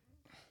me,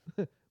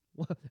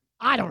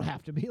 I don't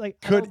have to be. Like,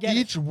 could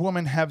each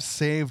woman have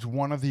saved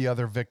one of the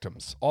other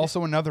victims?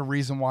 Also another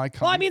reason why they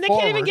can't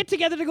even get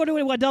together to go to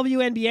a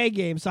WNBA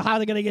game, so how are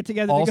they going to get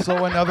together?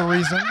 Also another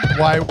reason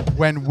why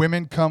when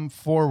women come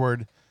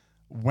forward,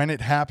 when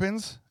it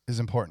happens, is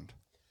important.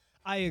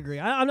 I agree.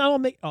 I know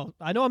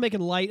I'm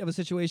making light of a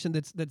situation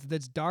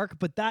that's dark,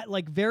 but that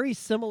like very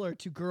similar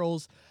to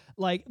girls.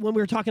 Like when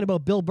we were talking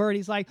about Bill Burr,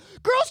 he's like,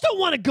 girls don't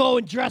want to go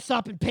and dress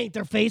up and paint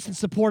their face and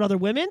support other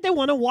women. They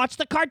want to watch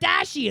the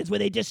Kardashians where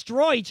they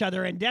destroy each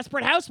other and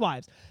Desperate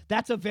Housewives.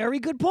 That's a very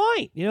good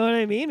point. You know what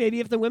I mean? Maybe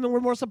if the women were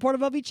more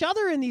supportive of each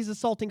other in these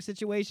assaulting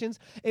situations,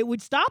 it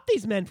would stop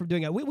these men from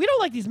doing it. We don't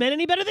like these men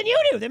any better than you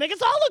do. They make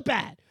us all look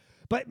bad.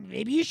 But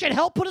maybe you should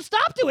help put a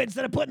stop to it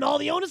instead of putting all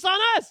the onus on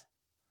us.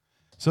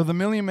 So the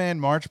Million Man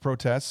March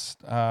protests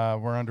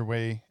were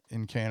underway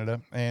in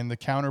Canada, and the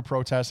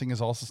counter-protesting has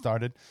also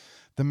started.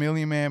 The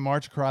Million Man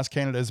March across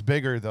Canada is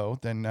bigger, though,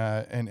 than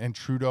and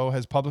Trudeau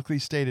has publicly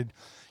stated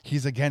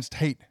he's against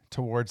hate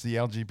towards the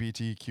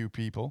LGBTQ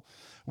people,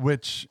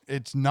 which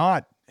it's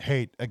not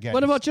hate against.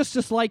 What about just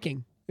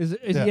disliking? Is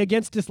he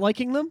against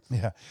disliking them?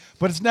 Yeah,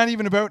 but it's not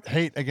even about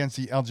hate against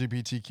the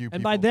LGBTQ people.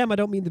 And by them, I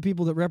don't mean the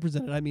people that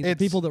represent it. I mean the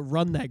people that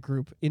run that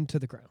group into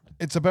the ground.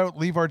 It's about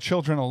leave our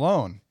children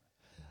alone.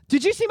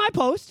 Did you see my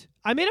post?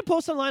 I made a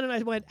post online and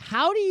I went,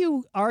 how do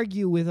you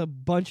argue with a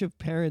bunch of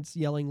parents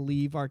yelling,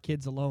 leave our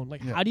kids alone?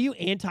 Like, how do you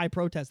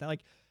anti-protest that?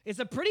 Like, it's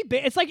a pretty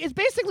big, that's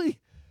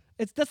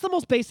the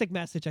most basic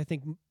message, I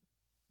think.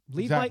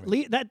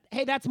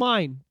 Hey, that's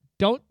mine.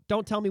 Don't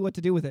tell me what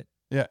to do with it.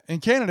 Yeah. In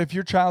Canada, if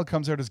your child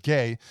comes out as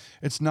gay,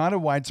 it's not a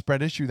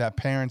widespread issue that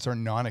parents are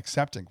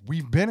non-accepting.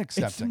 We've been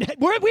accepting. We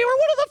were one of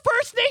the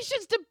first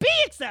nations to be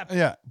accepting.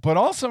 Yeah. But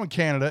also in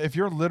Canada, if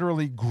you're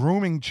literally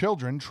grooming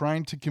children,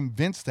 trying to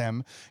convince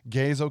them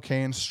gay is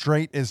okay and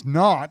straight is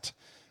not,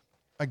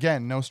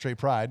 again, no straight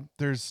pride.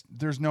 There's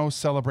no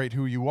celebrate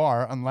who you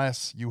are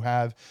unless you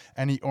have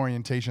any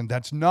orientation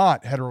that's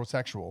not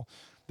heterosexual.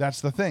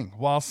 That's the thing.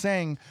 While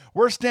saying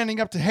we're standing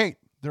up to hate,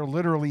 they're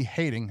literally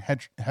hating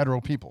hetero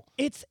people.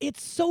 It's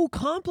so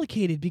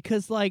complicated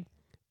because, like,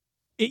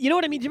 you know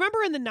what I mean? Do you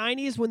remember in the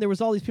 90s when there was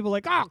all these people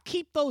like, oh,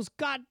 keep those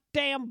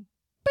goddamn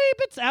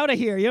babies out of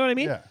here? You know what I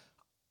mean? Yeah.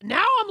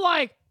 Now I'm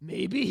like,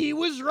 maybe he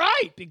was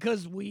right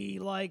because we,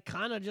 like,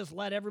 kind of just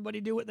let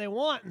everybody do what they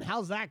want. And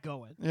how's that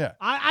going? Yeah.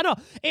 I don't.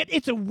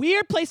 It's a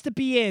weird place to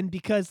be in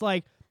because,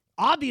 like,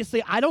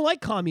 obviously I don't like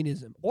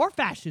communism or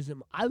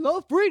fascism. I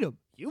love freedom.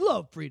 You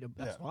love freedom.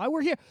 That's why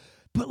we're here.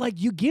 But, like,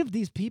 you give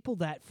these people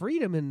that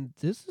freedom, and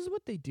this is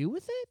what they do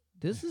with it?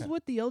 This is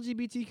what the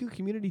LGBTQ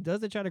community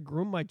does? They try to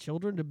groom my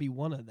children to be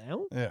one of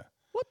them? Yeah.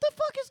 What the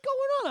fuck is going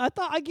on? I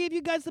thought I gave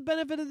you guys the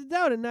benefit of the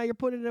doubt, and now you're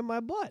putting it in my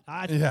butt.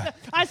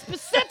 I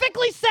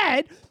specifically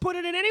said, put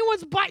it in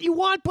anyone's butt you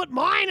want, put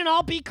mine, and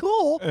I'll be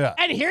cool. Yeah.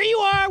 And here you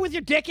are with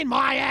your dick in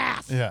my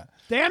ass. Yeah.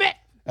 Damn it.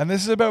 And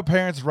this is about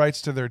parents'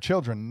 rights to their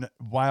children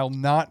while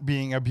not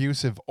being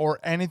abusive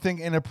or anything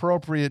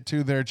inappropriate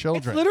to their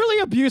children. It's literally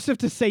abusive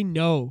to say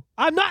no.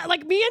 I'm not,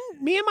 like, me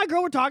and my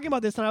girl were talking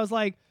about this, and I was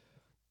like,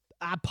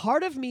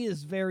 part of me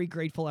is very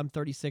grateful I'm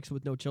 36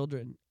 with no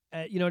children.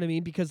 You know what I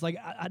mean? Because, like,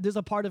 there's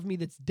a part of me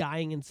that's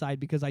dying inside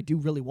because I do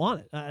really want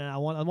it. And I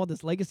want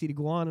this legacy to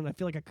go on, and I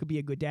feel like I could be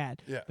a good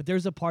dad. Yeah. But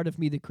there's a part of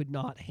me that could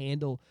not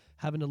handle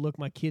having to look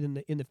my kid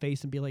in the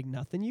face and be like,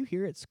 nothing you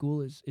hear at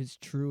school is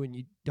true, and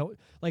you don't,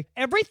 like,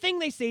 everything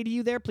they say to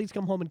you there, please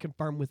come home and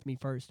confirm with me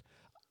first.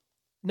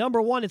 Number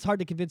one, it's hard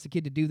to convince a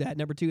kid to do that.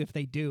 Number two, if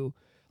they do,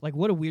 like,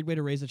 what a weird way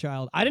to raise a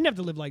child. I didn't have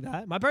to live like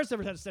that. My parents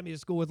never had to send me to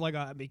school with, like,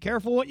 be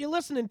careful what you're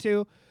listening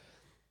to.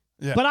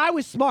 Yeah. But I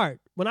was smart.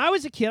 When I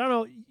was a kid, I don't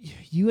know,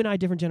 you and I,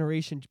 different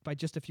generation by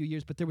just a few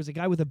years, but there was a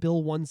guy with a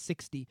Bill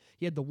 160.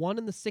 He had the 1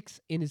 and the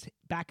 6 in his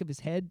back of his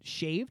head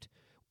shaved,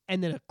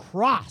 and then a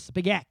cross,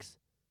 big X,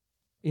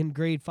 in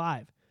grade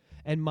 5.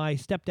 And my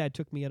stepdad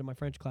took me out of my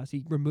French class.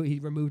 He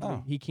removed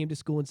me. He came to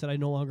school and said, I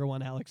no longer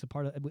want Alex a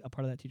part of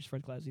that teacher's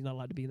French class. He's not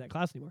allowed to be in that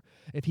class anymore.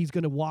 If he's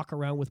going to walk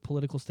around with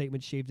political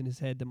statements shaved in his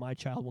head, then my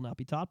child will not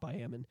be taught by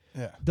him. And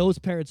those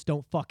parents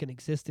don't fucking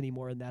exist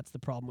anymore, and that's the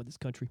problem with this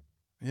country.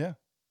 Yeah.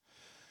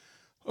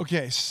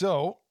 Okay,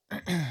 so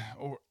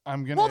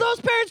I'm going to... Well,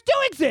 those parents do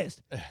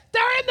exist.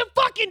 They're in the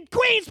fucking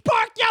Queen's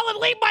Park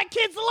yelling, leave my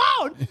kids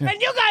alone, and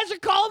you guys are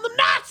calling them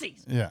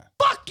Nazis. Yeah.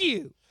 Fuck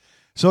you.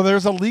 So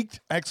there's a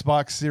leaked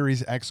Xbox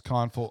Series X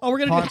console. Oh, we're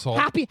going to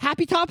do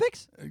happy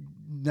topics?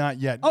 Not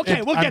yet.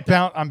 Okay, we'll get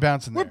there. I'm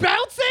bouncing there. We're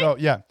bouncing? So,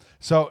 yeah.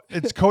 So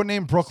it's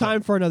codenamed Brooklyn.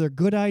 Time for another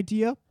good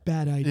idea,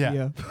 bad idea.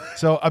 Yeah.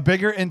 So a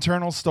bigger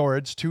internal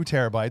storage, 2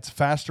 terabytes,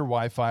 faster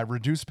Wi-Fi,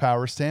 reduced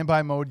power.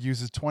 Standby mode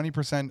uses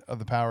 20% of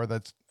the power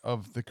that's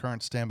of the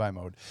current standby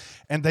mode.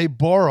 And they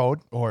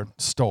borrowed or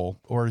stole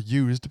or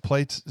used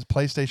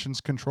PlayStation's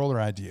controller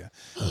idea.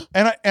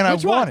 And I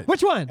want it.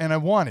 Which one? And I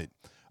want it.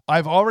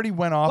 I've already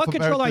went off about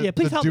the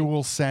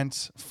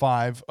DualSense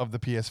 5 of the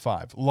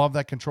PS5. Love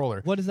that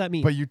controller. What does that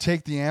mean? But you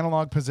take the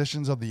analog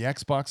positions of the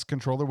Xbox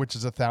controller, which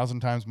is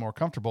 1,000 times more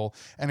comfortable,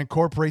 and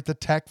incorporate the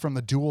tech from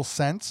the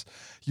DualSense,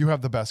 you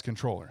have the best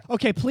controller.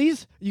 Okay,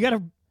 please, you got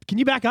to Can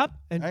you back up?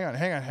 And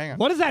hang on.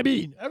 what does that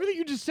mean? Everything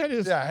you just said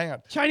is Hang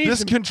on. Chinese.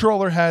 This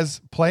controller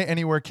has Play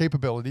Anywhere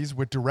capabilities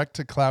with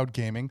direct-to-cloud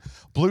gaming,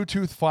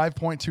 Bluetooth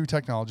 5.2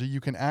 technology. You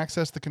can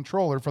access the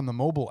controller from the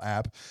mobile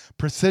app,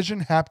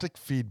 precision haptic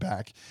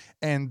feedback,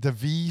 and the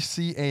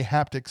VCA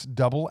haptics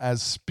double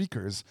as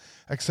speakers,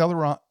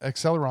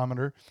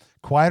 accelerometer,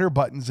 quieter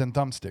buttons and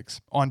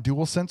thumbsticks. On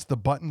DualSense, the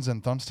buttons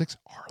and thumbsticks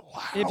are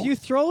loud. If you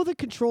throw the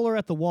controller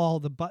at the wall,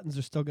 the buttons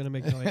are still going to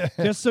make noise.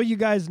 Just so you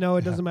guys know,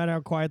 it doesn't matter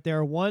how quiet they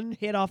are. One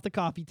hit off the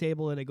coffee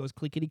table and it goes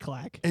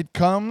clickety-clack. It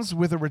comes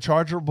with a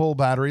rechargeable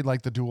battery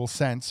like the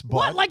DualSense. But,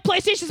 What? Like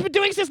PlayStation's been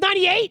doing since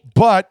 98?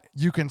 But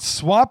you can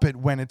swap it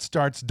when it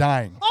starts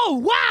dying.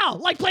 Oh, wow.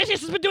 Like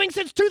PlayStation's been doing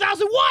since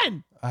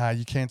 2001.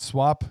 You can't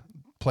swap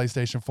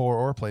PlayStation 4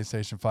 or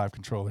PlayStation 5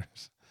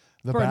 controllers.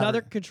 The For battery.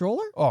 another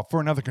controller? Oh,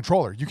 for another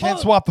controller. You can't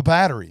swap the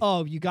battery.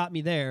 Oh, you got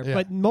me there. Yeah.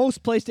 But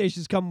most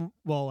PlayStations come,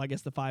 well, I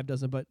guess the 5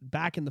 doesn't, but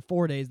back in the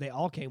 4 days, they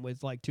all came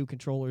with like 2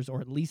 controllers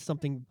or at least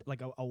something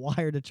like a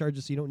wire to charge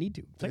it so you don't need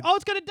to. It's like, oh,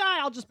 it's going to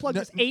die. I'll just plug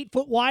this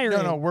 8-foot wire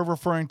in. No, we're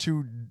referring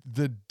to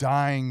the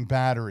dying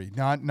battery,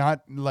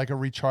 not like a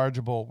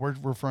rechargeable. We're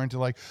referring to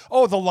like,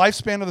 oh, the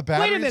lifespan of the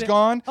battery is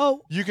gone.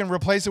 Oh. You can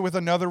replace it with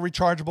another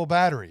rechargeable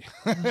battery.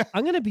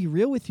 I'm going to be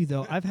real with you,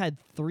 though. I've had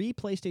 3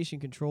 PlayStation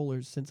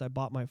controllers since I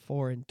bought my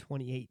 4 in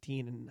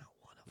 2018, and not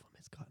one of them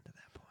has gotten to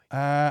that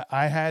point.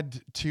 I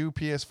had 2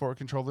 PS4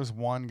 controllers.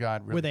 One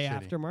got really Were they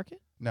shitty. aftermarket?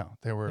 No,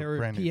 they were They were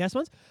brand new. PS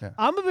ones? Yeah.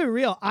 I'm going to be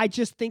real. I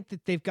just think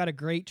that they've got a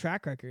great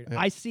track record. Yeah.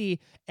 I see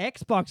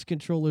Xbox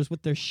controllers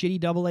with their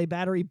shitty AA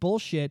battery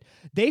bullshit.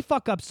 They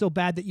fuck up so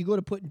bad that you go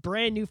to put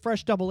brand new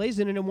fresh AA's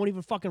in it and won't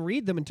even fucking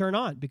read them and turn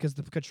on because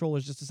the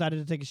controllers just decided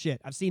to take a shit.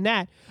 I've seen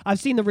that.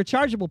 I've seen the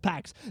rechargeable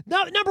packs.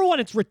 Now, number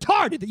one, it's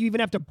retarded that you even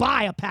have to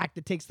buy a pack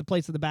that takes the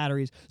place of the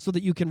batteries so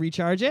that you can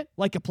recharge it,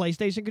 like a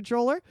PlayStation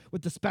controller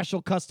with the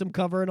special custom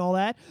cover and all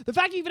that. The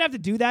fact you even have to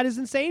do that is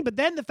insane, but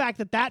then the fact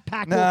that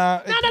pack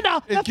No.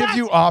 It gives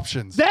you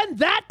options. then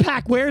that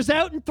pack wears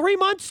out in 3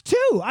 months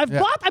too. I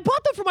bought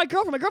them for my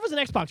girlfriend. My girlfriend's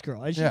an Xbox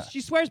girl, and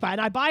she swears by it.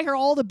 And I buy her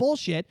all the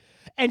bullshit,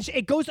 and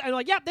it goes. I'm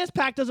like, yep, this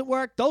pack doesn't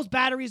work. Those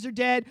batteries are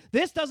dead.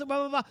 This doesn't. Blah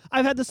blah blah.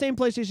 I've had the same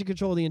PlayStation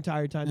controller the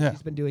entire time that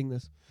she's been doing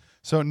this.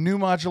 So new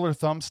modular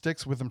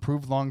thumbsticks with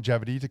improved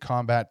longevity to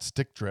combat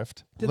stick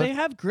drift. Do they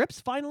have grips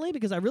finally?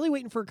 Because I'm really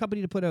waiting for a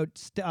company to put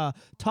out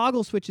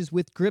toggle switches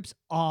with grips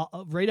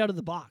right out of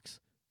the box.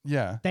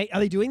 Yeah. Are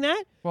they doing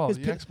that? Well, the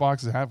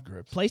Xboxes have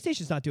grips.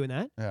 PlayStation's not doing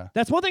that. Yeah.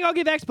 That's one thing I'll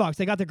give Xbox.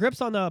 They got the grips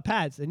on the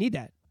pads. They need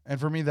that. And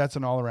for me, that's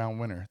an all-around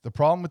winner. The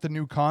problem with the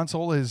new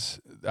console is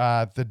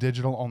the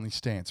digital-only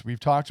stance. We've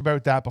talked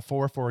about that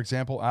before. For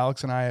example,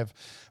 Alex and I have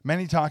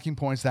many talking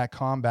points that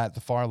combat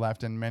the far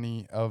left, and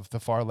many of the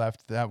far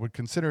left that would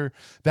consider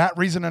that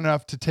reason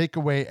enough to take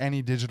away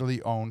any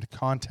digitally owned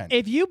content.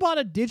 If you bought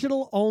a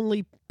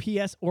digital-only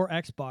PS or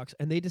Xbox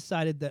and they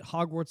decided that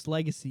Hogwarts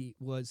Legacy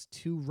was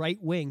too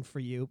right-wing for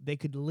you, they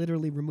could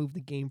literally remove the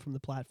game from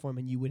the platform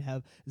and you would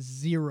have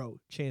zero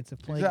chance of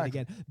playing it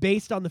again,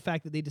 based on the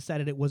fact that they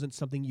decided it wasn't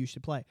something you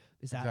should play.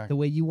 Is that the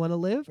way you want to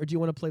live? Or do you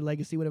want to play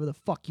Legacy whatever the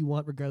fuck you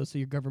want, regardless of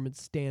your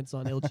government's stance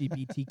on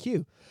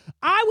LGBTQ?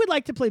 I would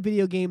like to play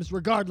video games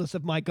regardless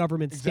of my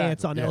government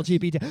stance on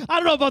LGBT. I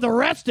don't know about the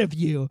rest of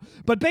you,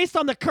 but based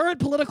on the current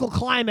political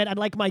climate, I'd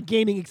like my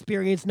gaming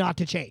experience not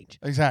to change.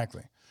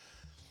 Exactly.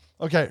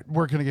 Okay,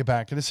 we're going to get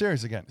back into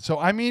series again. So,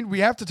 I mean, we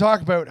have to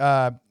talk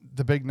about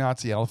the big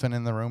Nazi elephant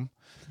in the room.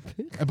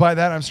 And by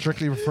that, I'm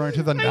strictly referring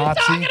to the Nazi. Are you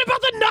talking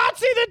about the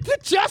Nazi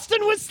that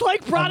Justin was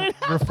like brought in?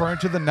 Referring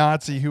to the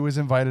Nazi who was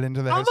invited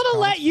into the House I'm going to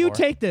of let Commons you floor.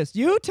 take this.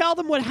 You tell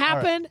them what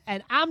happened,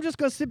 and I'm just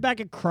going to sit back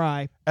and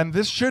cry. And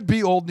this should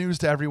be old news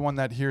to everyone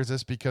that hears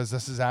this because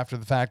this is after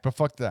the fact, but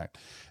fuck that.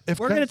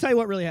 We're going to tell you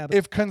what really happened.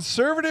 If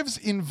conservatives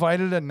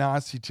invited a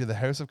Nazi to the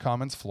House of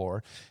Commons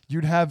floor,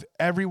 you'd have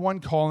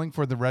everyone calling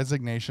for the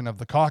resignation of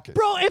the caucus.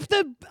 Bro,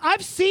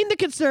 I've seen the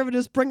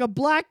conservatives bring a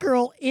black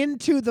girl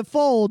into the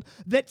fold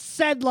that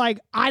said, like,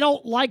 I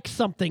don't like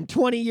something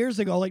 20 years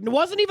ago. Like, it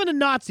wasn't even a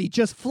Nazi,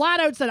 just flat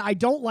out said, I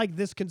don't like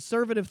this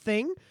conservative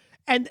thing.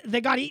 And they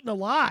got eaten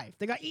alive.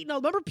 They got eaten.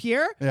 Remember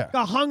Pierre? Yeah.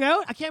 Got hung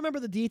out? I can't remember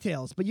the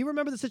details, but you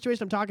remember the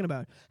situation I'm talking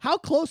about. How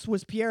close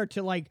was Pierre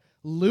to, like,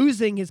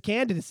 losing his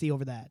candidacy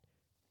over that?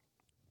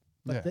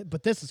 But,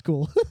 but this is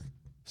cool.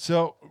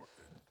 So,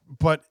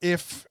 but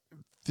if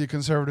the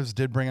conservatives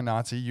did bring a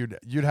Nazi,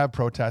 you'd have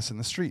protests in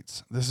the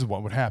streets. This is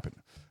what would happen.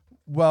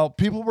 Well,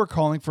 people were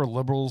calling for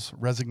liberals'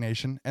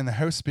 resignation, and the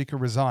House Speaker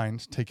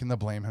resigned, taking the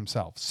blame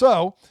himself.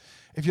 So,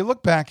 if you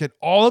look back at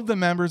all of the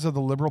members of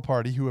the Liberal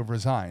Party who have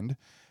resigned,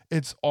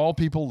 it's all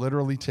people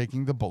literally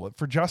taking the bullet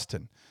for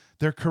Justin.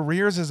 Their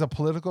careers as a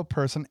political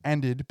person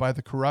ended by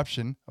the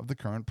corruption of the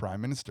current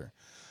prime minister.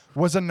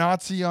 Was a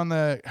Nazi on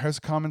the House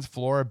of Commons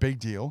floor a big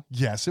deal?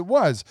 Yes, it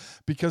was,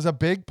 because a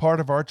big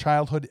part of our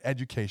childhood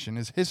education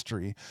is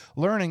history,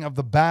 learning of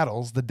the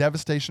battles, the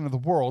devastation of the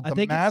world. I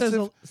think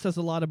it says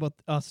a lot about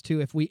us too.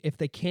 If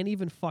they can't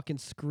even fucking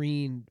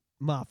screen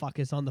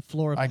motherfuckers on the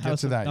floor of the I get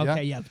house to that, yeah?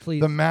 Okay, yeah,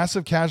 please. The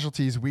massive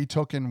casualties we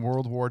took in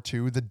World War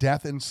II, the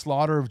death and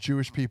slaughter of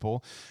Jewish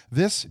people.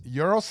 This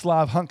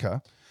Yaroslav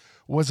Hunka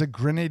was a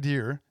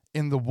grenadier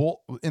in the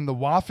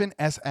Waffen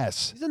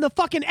SS. He's in the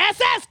fucking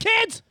SS,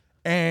 kids!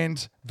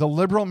 And the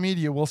liberal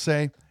media will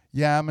say,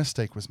 yeah, a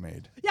mistake was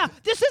made. Yeah,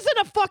 this isn't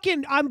a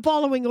fucking I'm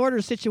following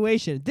orders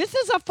situation. This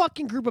is a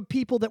fucking group of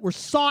people that were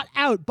sought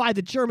out by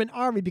the German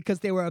army because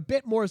they were a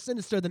bit more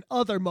sinister than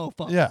other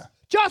mofos. Yeah.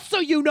 Just so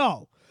you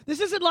know. This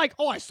isn't like,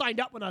 I signed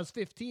up when I was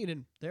 15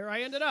 and there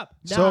I ended up.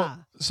 Nah.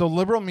 So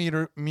liberal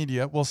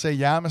media will say,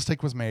 yeah, a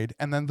mistake was made,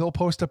 and then they'll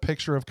post a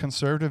picture of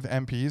conservative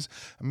MPs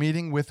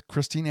meeting with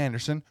Christine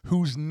Anderson,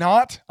 who's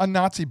not a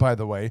Nazi, by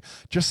the way,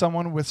 just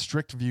someone with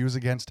strict views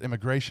against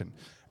immigration.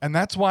 And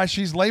that's why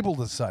she's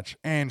labeled as such.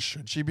 And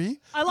should she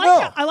be? I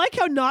like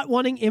how not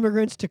wanting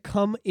immigrants to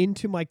come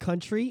into my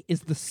country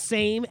is the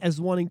same as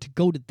wanting to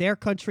go to their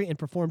country and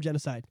perform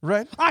genocide.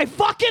 Right. I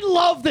fucking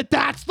love that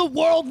that's the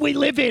world we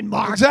live in,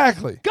 Mark.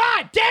 Exactly.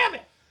 God damn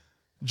it.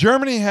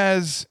 Germany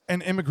has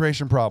an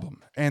immigration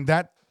problem, and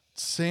that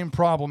same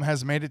problem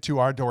has made it to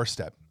our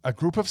doorstep. A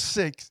group of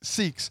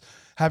Sikhs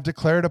have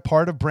declared a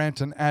part of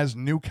Brampton as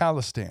New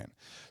Khalistan.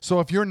 So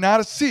if you're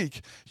not a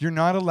Sikh, you're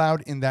not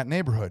allowed in that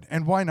neighborhood.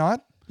 And why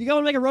not? You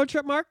going to make a road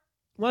trip, Mark?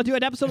 Want to do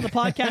an episode of the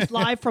podcast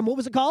live from, what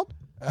was it called?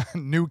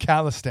 New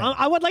Khalistan.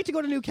 I would like to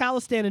go to New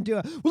Khalistan and do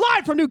a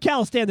live from New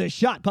Khalistan, the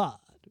Shot Pod.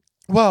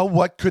 Well,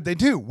 what could they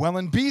do? Well,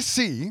 in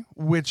BC,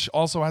 which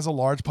also has a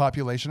large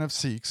population of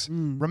Sikhs,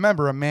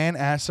 remember, a man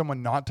asked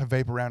someone not to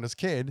vape around his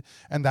kid,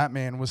 and that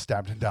man was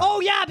stabbed and died.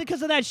 Oh, yeah,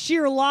 because of that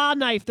sheer law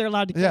knife they're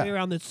allowed to carry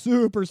around that's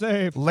super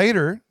safe.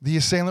 Later, the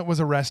assailant was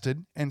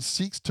arrested, and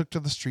Sikhs took to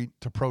the street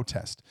to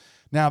protest.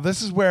 Now,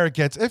 this is where it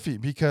gets iffy,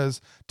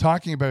 because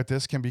talking about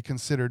this can be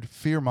considered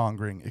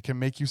fear-mongering. It can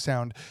make you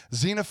sound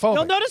xenophobic.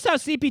 You'll notice how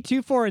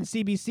CP24 and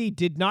CBC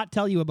did not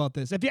tell you about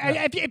this. If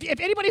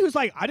anybody who's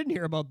like, I didn't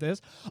hear about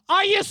this,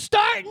 are you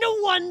starting to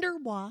wonder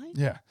why?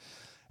 Yeah.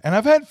 And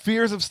I've had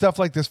fears of stuff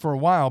like this for a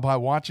while by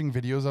watching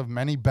videos of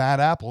many bad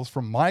apples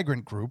from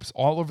migrant groups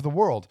all over the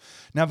world.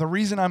 Now, the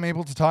reason I'm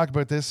able to talk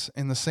about this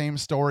in the same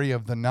story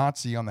of the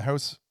Nazi on the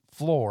House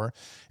floor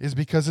is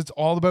because it's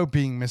all about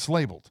being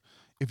mislabeled.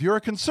 If you're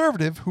a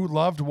conservative who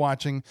loved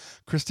watching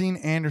Christine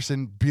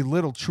Anderson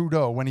belittle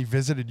Trudeau when he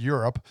visited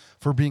Europe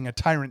for being a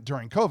tyrant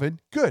during COVID,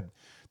 good.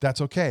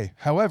 That's okay.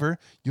 However,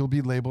 you'll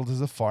be labeled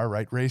as a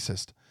far-right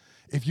racist.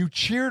 If you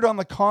cheered on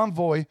the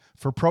convoy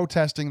for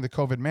protesting the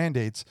COVID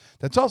mandates,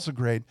 that's also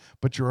great,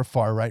 but you're a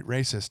far-right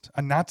racist,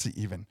 a Nazi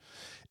even.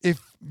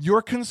 If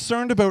you're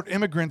concerned about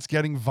immigrants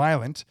getting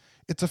violent,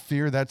 it's a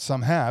fear that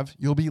some have,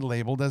 you'll be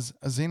labeled as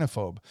a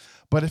xenophobe.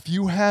 But if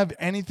you have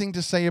anything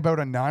to say about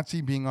a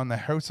Nazi being on the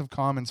House of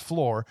Commons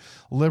floor,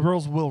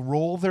 liberals will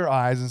roll their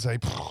eyes and say,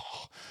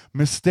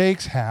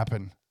 mistakes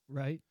happen.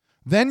 Right.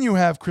 Then you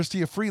have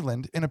Chrystia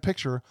Freeland in a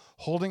picture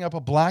holding up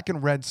a black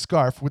and red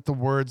scarf with the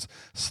words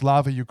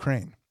Slava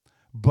Ukraine.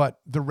 But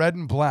the red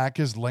and black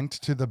is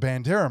linked to the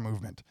Bandera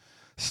movement.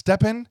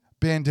 Stepan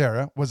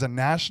Bandera was a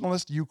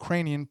nationalist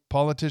Ukrainian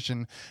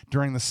politician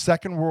during the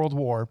Second World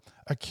War,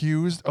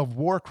 accused of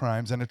war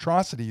crimes and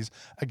atrocities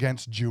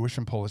against Jewish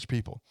and Polish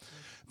people.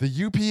 The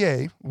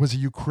UPA was a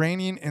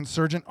Ukrainian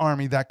insurgent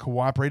army that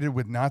cooperated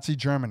with Nazi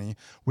Germany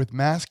with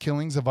mass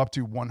killings of up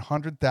to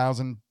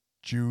 100,000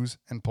 Jews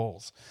and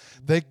Poles.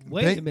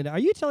 Wait a minute. Are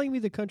you telling me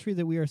the country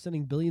that we are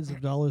sending billions of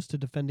dollars to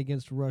defend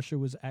against Russia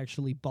was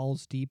actually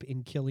balls deep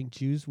in killing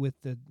Jews with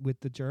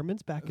the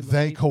Germans back in the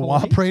They late 40s?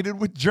 cooperated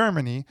with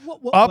Germany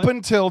what?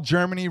 until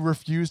Germany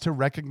refused to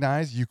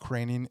recognize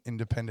Ukrainian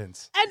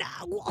independence. And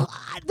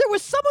there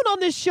was someone on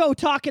this show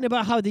talking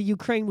about how the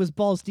Ukraine was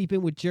balls deep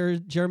in with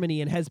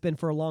Germany and has been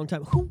for a long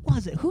time. Who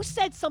was it? Who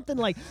said something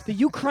like the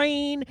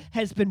Ukraine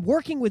has been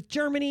working with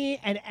Germany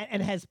and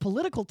has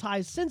political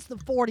ties since the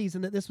 40s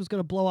and that this was going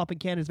to blow up in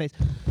Canada's face?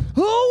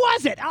 Who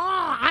was it?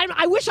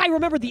 I wish I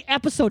remembered the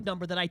episode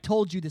number that I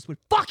told you this would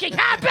fucking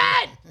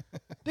happen!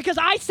 Because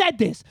I said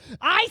this.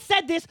 I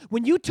said this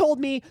when you told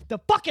me the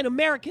fucking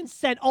Americans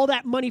sent all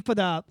that money for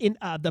the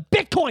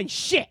Bitcoin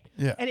shit.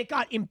 Yeah. And it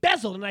got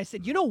embezzled. And I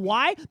said, you know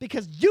why?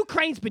 Because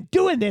Ukraine's been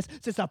doing this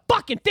since the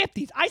fucking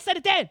 50s. I said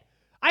it then.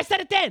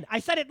 I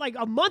said it like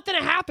a month and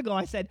a half ago.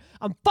 I said,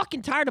 I'm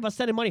fucking tired of us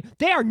sending money.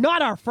 They are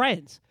not our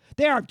friends.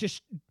 They are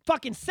just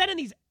fucking sending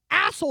these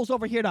assholes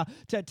over here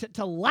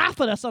to laugh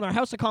at us on our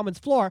House of Commons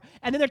floor.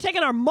 And then they're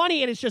taking our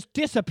money and it's just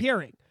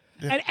disappearing.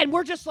 Yeah. And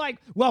we're just like,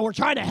 well, we're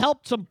trying to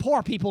help some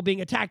poor people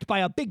being attacked by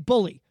a big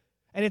bully.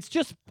 And it's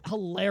just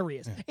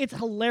hilarious. Yeah. It's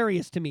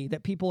hilarious to me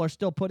that people are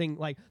still putting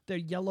like their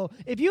yellow.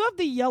 If you have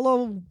the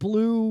yellow,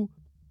 blue,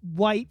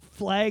 white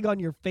flag on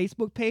your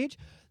Facebook page,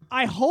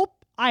 I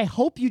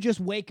hope you just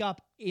wake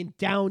up in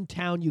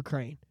downtown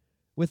Ukraine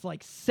with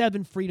like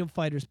 7 freedom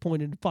fighters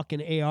pointing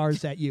fucking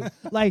ARs at you.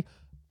 Like,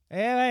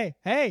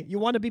 hey, you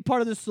want to be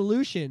part of the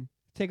solution?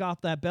 Take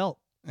off that belt.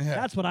 Yeah.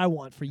 That's what I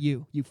want for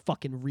you, you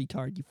fucking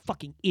retard, you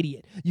fucking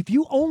idiot. If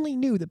you only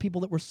knew the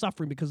people that were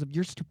suffering because of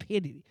your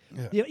stupidity.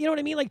 Yeah. You know what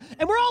I mean? Like,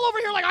 and we're all over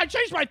here like, I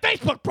changed my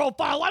Facebook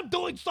profile. I'm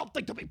doing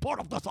something to be part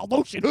of the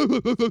solution.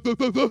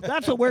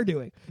 That's what we're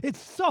doing. It's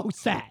so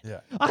sad. Yeah.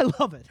 I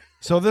love it.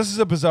 So this is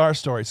a bizarre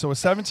story. So a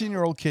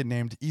 17-year-old kid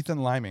named Ethan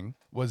Liming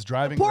was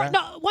driving around.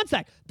 No, one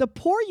sec. The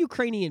poor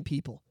Ukrainian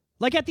people.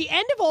 Like, at the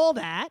end of all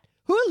that,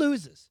 who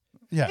loses?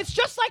 Yeah. It's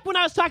just like when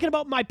I was talking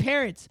about my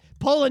parents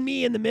pulling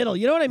me in the middle.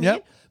 You know what I mean?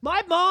 Yep.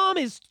 My mom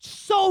is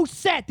so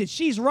set that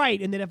she's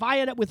right, and that if I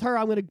end up with her,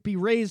 I'm going to be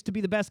raised to be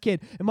the best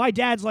kid. And my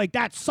dad's like,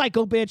 that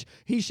psycho bitch,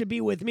 he should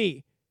be with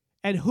me.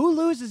 And who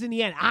loses in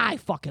the end? I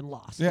fucking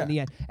lost in the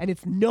end. And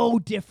it's no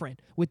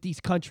different with these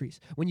countries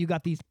when you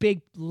got these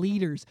big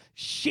leaders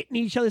shitting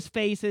each other's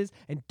faces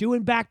and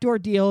doing backdoor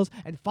deals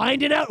and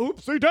finding out,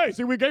 oopsie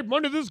daisy, we gave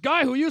money to this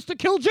guy who used to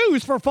kill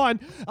Jews for fun.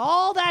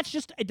 All that's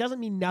just, it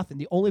doesn't mean nothing.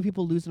 The only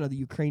people losing are the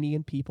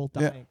Ukrainian people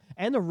dying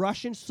and the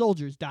Russian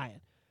soldiers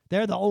dying.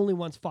 They're the only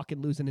ones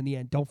fucking losing in the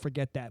end. Don't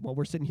forget that while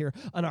we're sitting here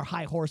on our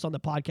high horse on the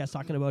podcast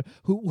talking about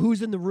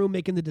who's in the room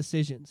making the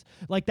decisions.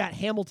 Like that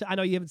Hamilton. I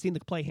know you haven't seen the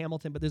play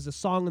Hamilton, but there's a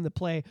song in the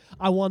play,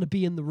 I Want to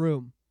Be in the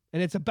Room.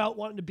 And it's about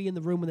wanting to be in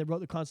the room when they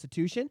wrote the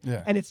Constitution.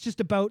 Yeah. And it's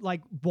just about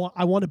like,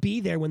 I want to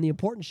be there when the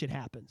important shit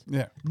happens.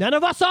 Yeah. None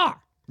of us are.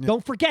 Yeah.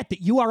 Don't forget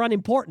that you are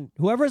unimportant.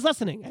 Whoever is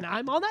listening, and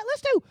I'm on that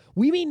list too.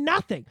 We mean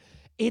nothing.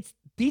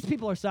 These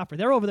people are suffering.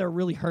 They're over there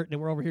really hurting,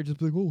 and we're over here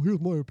just like, oh, here's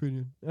my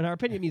opinion. And our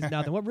opinion means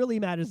nothing. What really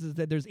matters is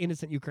that there's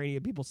innocent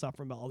Ukrainian people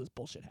suffering while all this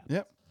bullshit happens.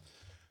 Yep.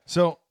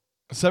 So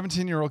a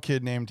 17-year-old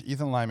kid named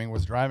Ethan Liming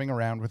was driving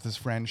around with his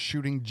friend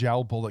shooting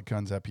gel bullet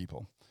guns at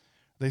people.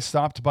 They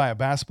stopped by a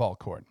basketball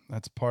court.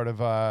 That's part of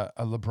a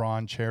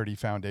LeBron Charity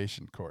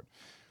Foundation court.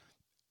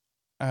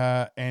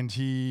 And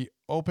he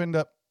opened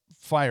up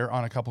fire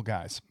on a couple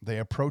guys. They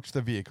approached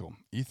the vehicle.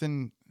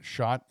 Ethan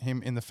shot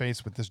him in the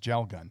face with this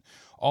gel gun.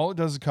 All it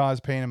does is cause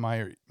pain and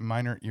minor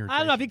irritation. I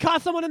don't know. If you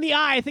caught someone in the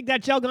eye, I think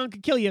that gel gun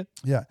could kill you.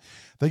 Yeah.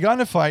 They got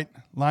in a fight.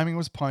 Liming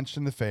was punched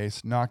in the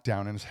face, knocked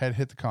down, and his head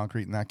hit the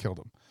concrete, and that killed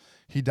him.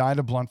 He died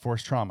of blunt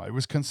force trauma. It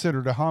was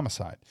considered a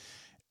homicide.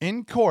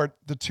 In court,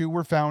 the two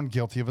were found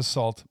guilty of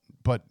assault,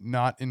 but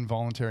not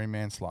involuntary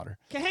manslaughter.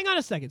 Okay, hang on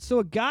a second. So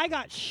a guy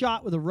got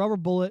shot with a rubber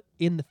bullet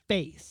in the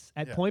face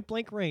at point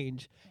blank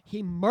range.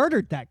 He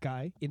murdered that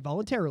guy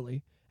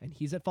involuntarily, and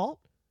he's at fault?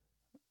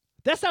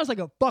 That sounds like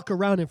a fuck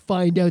around and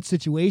find out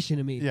situation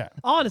to me. Yeah.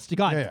 Honest to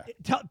God.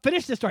 Yeah.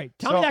 Finish this story.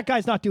 Tell me that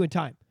guy's not doing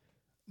time.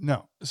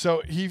 No.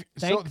 So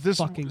this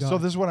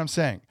is what I'm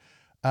saying.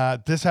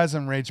 This has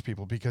enraged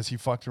people because he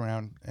fucked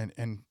around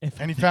and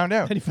he found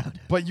out.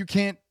 But you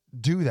can't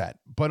do that.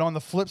 But on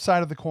the flip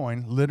side of the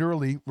coin,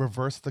 literally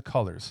reverse the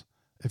colors.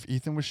 If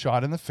Ethan was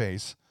shot in the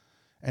face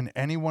and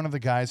any one of the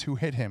guys who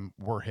hit him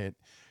were hit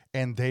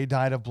and they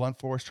died of blunt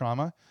force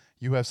trauma,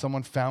 you have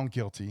someone found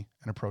guilty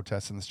in a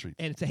protest in the street.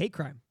 And it's a hate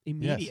crime.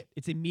 Immediate. Yes.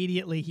 It's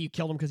immediately he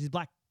killed him because he's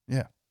black.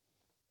 Yeah.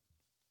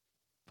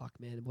 Fuck,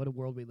 man. What a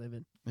world we live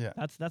in. Yeah.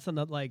 That's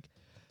another, like,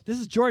 this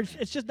is George.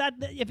 It's just that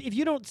if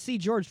you don't see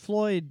George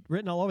Floyd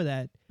written all over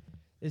that,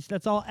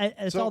 that's all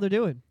they're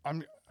doing.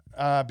 I'm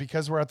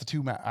because we're at the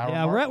 2 hour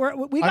yeah,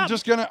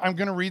 mark. I'm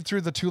gonna read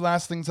through the two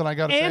last things that I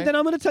got to say. And then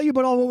I'm gonna tell you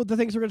about all the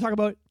things we're gonna talk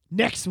about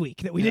next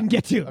week that we didn't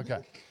get to. Okay.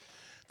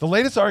 The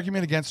latest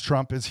argument against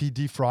Trump is he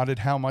defrauded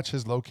how much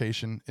his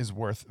location is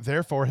worth.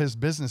 Therefore, his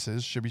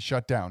businesses should be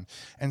shut down.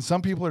 And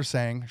some people are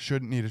saying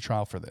shouldn't need a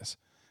trial for this.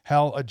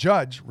 Hell, a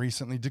judge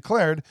recently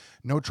declared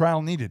no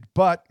trial needed.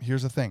 But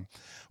here's the thing.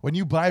 When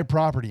you buy a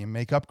property and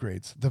make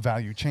upgrades, the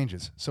value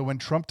changes. So when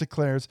Trump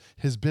declares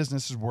his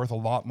business is worth a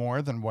lot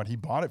more than what he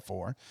bought it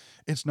for,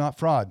 it's not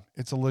fraud.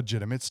 It's a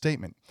legitimate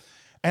statement.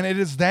 And it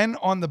is then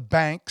on the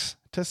banks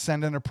to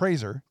send an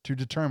appraiser to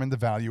determine the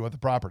value of the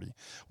property,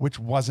 which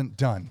wasn't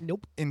done.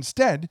 Nope.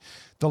 Instead,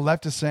 the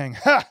left is saying,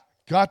 ha,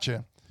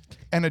 gotcha.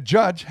 And a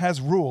judge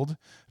has ruled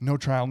no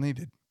trial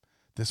needed.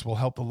 This will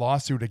help the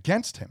lawsuit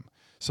against him.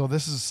 So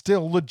this is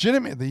still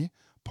legitimately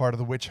part of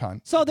the witch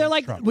hunt. So they're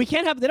like, Trump.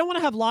 they don't want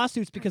to have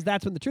lawsuits because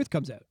that's when the truth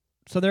comes out.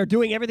 So they're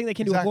doing everything they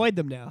can to avoid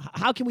them now.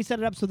 How can we set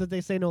it up so that they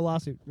say no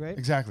lawsuit, right?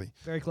 Exactly.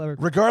 Very clever.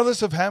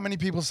 Regardless of how many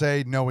people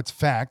say, no, it's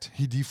fact,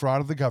 he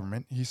defrauded the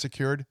government. He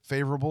secured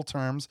favorable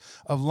terms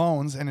of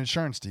loans and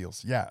insurance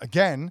deals. Yeah,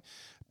 again,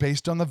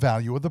 based on the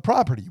value of the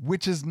property,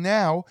 which is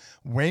now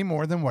way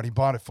more than what he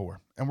bought it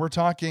for. And we're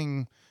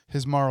talking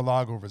his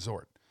Mar-a-Lago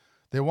resort.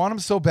 They want him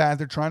so bad,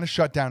 they're trying to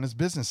shut down his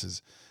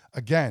businesses.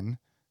 Again,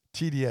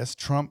 TDS,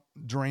 Trump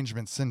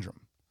derangement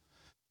syndrome.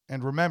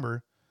 And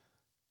remember,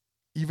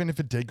 even if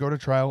it did go to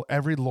trial,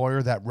 every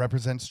lawyer that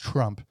represents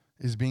Trump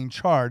is being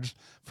charged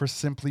for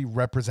simply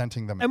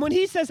representing them. And when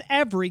he says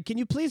every, can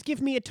you please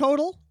give me a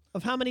total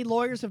of how many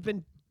lawyers have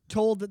been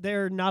told that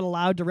they're not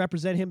allowed to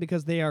represent him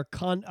because they are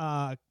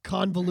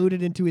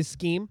convoluted into his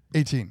scheme?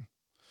 18.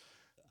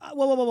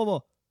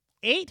 Whoa.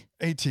 8?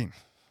 18.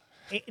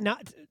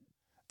 Not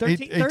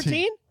 13?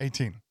 13?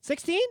 18.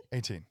 16?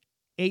 18.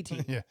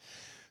 18. Yeah.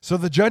 So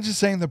the judge is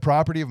saying the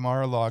property of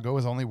Mar-a-Lago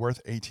is only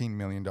worth $18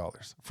 million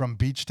from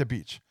beach to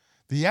beach.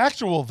 The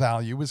actual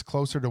value is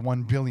closer to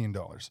 $1 billion.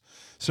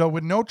 So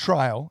with no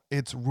trial,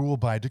 it's rule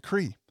by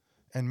decree.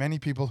 And many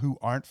people who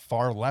aren't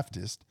far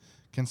leftist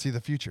can see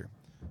the future.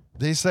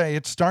 They say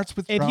it starts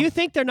with If Trump. you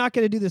think they're not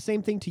going to do the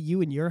same thing to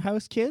you in your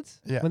house,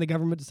 kids, Yeah. when the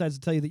government decides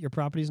to tell you that your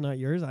property is not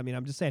yours, I mean,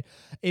 I'm just saying,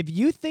 if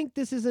you think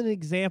this is an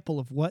example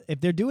of if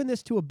they're doing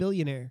this to a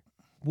billionaire,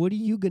 what are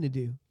you going to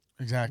do?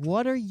 Exactly.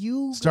 What are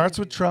you? Starts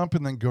with Trump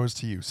and then goes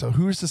to you. So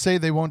who's to say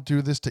they won't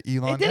do this to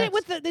Elon? They did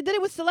next? they did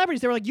it with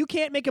celebrities. They were like, you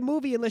can't make a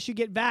movie unless you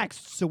get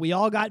vaxxed. So we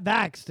all got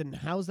vaxxed, and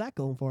how's that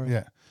going for us?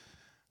 Yeah.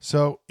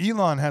 So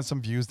Elon has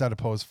some views that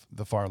oppose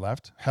the far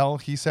left. Hell,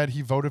 he said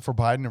he voted for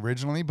Biden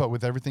originally, but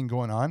with everything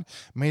going on,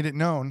 made it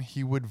known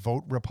he would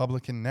vote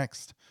Republican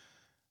next.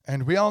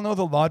 And we all know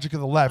the logic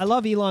of the left. I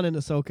love Elon and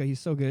Ahsoka. He's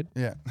so good.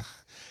 Yeah.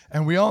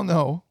 And we all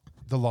know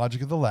the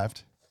logic of the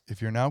left.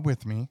 If you're not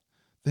with me,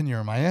 then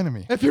you're my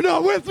enemy. If you're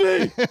not with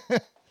me,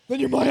 then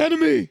you're my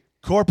enemy.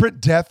 Corporate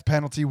death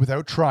penalty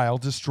without trial,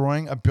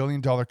 destroying a $1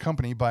 billion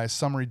company by a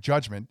summary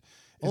judgment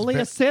Only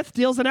a Sith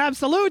deals in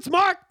absolutes,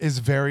 Mark. is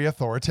very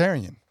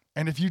authoritarian.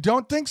 And if you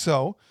don't think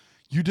so,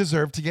 you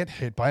deserve to get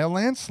hit by a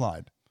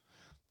landslide.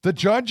 The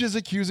judge is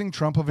accusing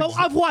Trump of... So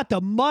of what? The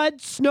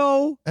mud,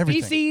 snow,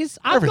 Everything. feces?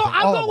 I'm Everything.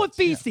 All going of with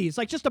it. Yeah. feces.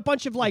 Like just a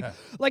bunch of like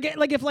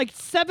if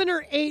 7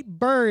 or 8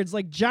 birds,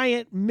 like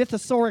giant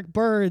mythosauric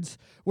birds,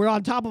 were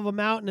on top of a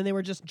mountain and they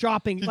were just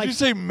dropping. Did like, you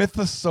say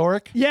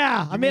mythosauric?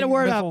 yeah, I made a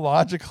word up.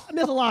 Mythological.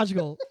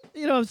 Mythological.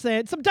 You know what I'm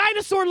saying? Some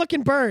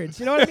dinosaur-looking birds.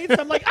 You know what I mean?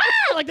 Some like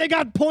like they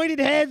got pointed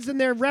heads and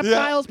they're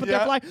reptiles, but they're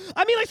flying.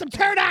 I mean, like some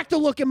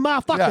pterodactyl-looking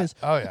motherfuckers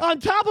on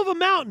top of a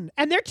mountain,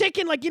 and they're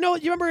taking like you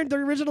remember in the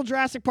original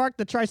Jurassic Park,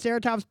 the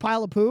Triceratops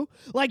pile of poo,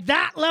 like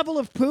that level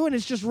of poo, and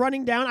it's just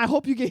running down. I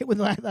hope you get hit with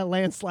that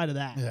landslide of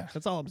that. Yeah.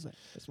 That's all I'm saying.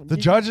 The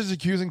judge is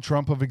accusing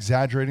Trump of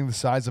exaggerating the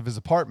size of his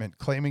apartment,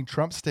 claiming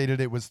Trump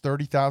stated it was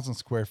 30,000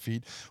 square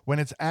feet when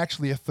it's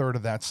actually a third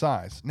of that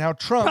size. Now,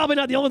 Trump... Probably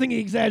not the only thing he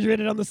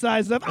exaggerated on the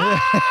size of.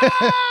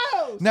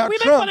 Oh! Now, we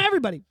make Trump fun of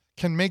everybody.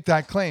 can make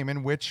that claim,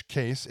 in which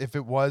case, if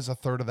it was a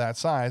third of that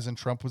size and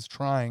Trump was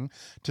trying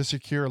to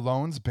secure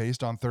loans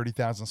based on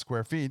 30,000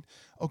 square feet,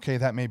 okay,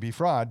 that may be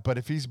fraud. But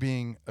if he's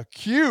being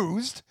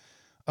accused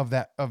of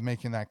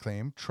making that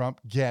claim, Trump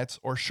gets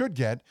or should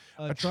get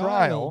a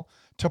trial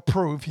to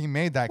prove he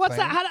made that What's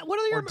claim that? What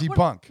are your or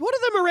debunk. What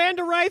are the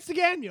Miranda rights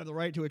again? You have the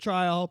right to a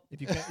trial. If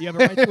you can't, you have a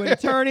right to an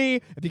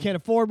attorney. If you can't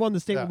afford one, the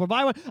state will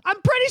provide one.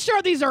 I'm pretty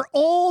sure these are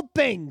old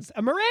things.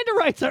 Miranda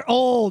rights are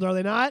old, are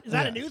they not? Is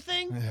that a new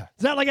thing? Yeah.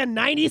 Is that like a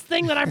 90s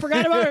thing that I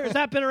forgot about, or has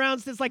that been around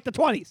since like the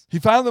 20s? He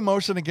filed a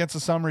motion against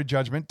a summary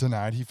judgment,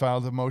 denied. He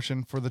filed a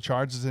motion for the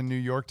charges in New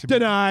York to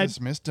Denied. be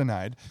dismissed,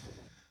 denied.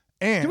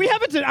 And Do we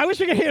have it? I wish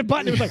we could hit a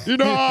button. It was like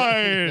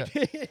denied.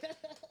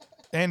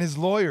 And his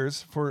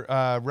lawyers for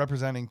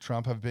representing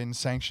Trump have been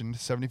sanctioned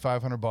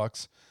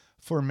 $7,500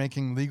 for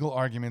making legal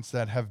arguments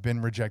that have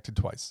been rejected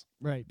twice.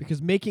 Right,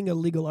 because making a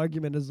legal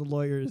argument as a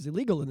lawyer is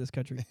illegal in this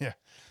country. Yeah.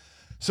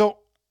 So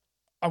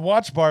I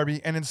watched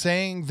Barbie, and in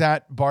saying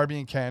that Barbie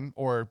and Ken,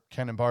 or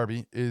Ken and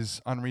Barbie, is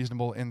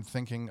unreasonable in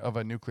thinking of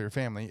a nuclear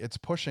family, it's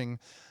pushing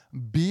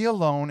be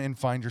alone and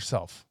find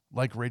yourself.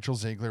 Like Rachel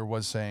Ziegler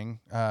was saying,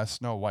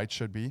 Snow White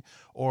should be,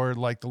 or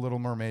like The Little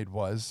Mermaid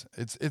was.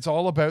 It's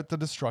all about the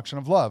destruction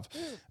of love.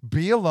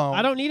 Be alone.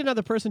 I don't need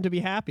another person to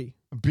be happy.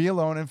 Be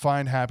alone and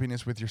find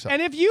happiness with yourself.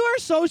 And if you are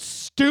so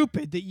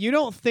stupid that you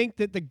don't think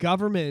that the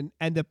government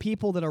and the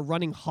people that are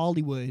running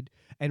Hollywood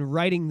and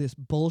writing this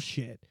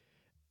bullshit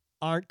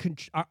aren't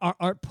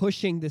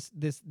pushing this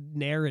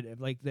narrative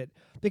like that,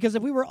 because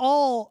if we were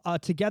all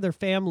together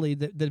family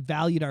that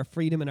valued our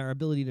freedom and our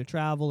ability to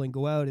travel and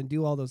go out and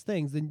do all those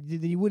things, then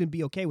you wouldn't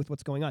be okay with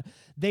what's going on.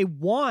 They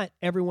want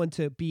everyone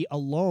to be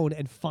alone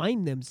and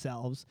find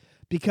themselves,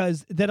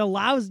 because that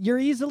allows you're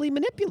easily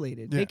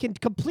manipulated. Yeah. They can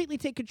completely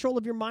take control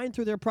of your mind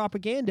through their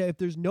propaganda if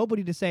there's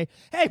nobody to say,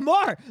 hey,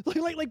 Mar,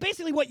 like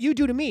basically what you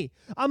do to me.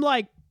 I'm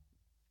like,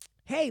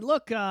 hey,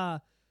 look,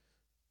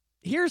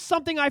 here's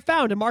something I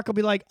found. And Mark will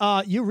be like,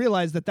 you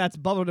realize that's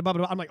blah, blah, blah,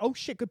 blah. I'm like, oh,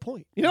 shit, good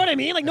point. You know what I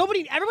mean? Like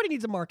everybody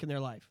needs a Mark in their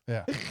life.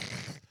 Yeah.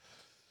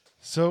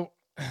 So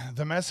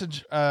the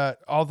message,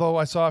 although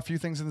I saw a few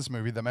things in this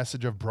movie, the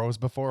message of bros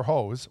before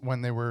hoes,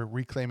 when they were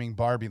reclaiming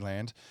Barbie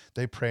land,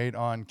 they preyed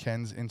on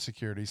Ken's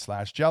insecurity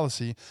 /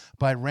 jealousy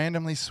by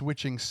randomly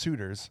switching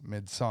suitors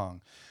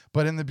mid-song.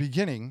 But in the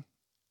beginning,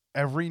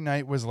 every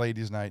night was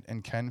ladies' night,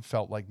 and Ken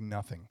felt like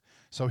nothing.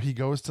 So he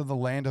goes to the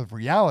land of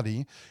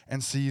reality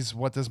and sees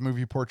what this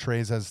movie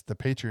portrays as the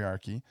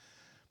patriarchy,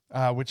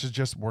 which is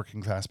just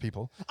working class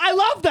people. I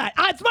love that.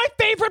 It's my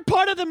favorite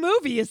part of the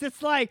movie. Is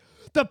it's like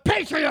the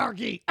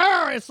patriarchy.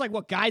 It's like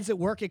what guys that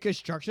work at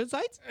construction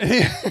sites.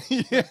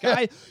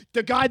 Yeah.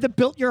 The guy that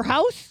built your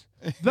house,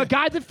 the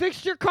guy that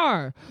fixed your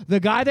car,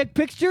 the guy that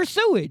fixed your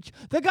sewage,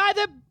 the guy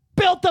that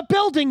built the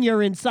building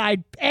you're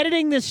inside,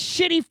 editing this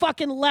shitty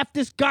fucking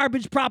leftist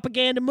garbage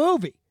propaganda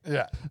movie.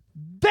 Yeah.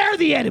 They're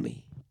the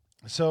enemy.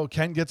 So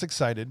Ken gets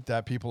excited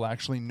that people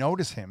actually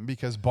notice him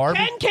because Barbie.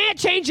 Ken can't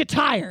change a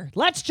tire.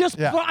 Let's just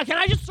Yeah. can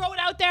I just throw it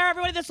out there?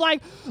 Everybody that's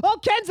like, oh,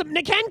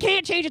 Ken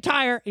can't change a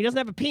tire. He doesn't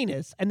have a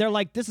penis, and they're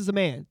like, this is a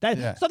man.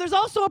 Yeah. So there's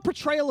also a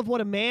portrayal of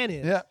what a man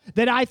is Yeah.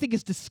 that I think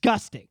is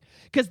disgusting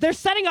because they're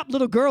setting up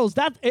little girls.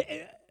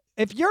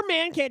 If your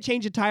man can't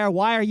change a tire,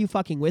 why are you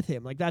fucking with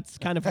him? Like that's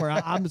kind of where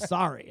I'm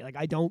sorry. Like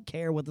I don't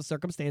care what the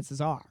circumstances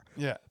are.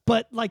 Yeah.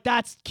 But like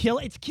it's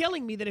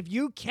killing me that if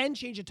you can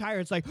change a tire,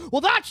 it's like, well,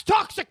 that's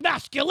toxic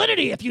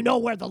masculinity if you know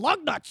where the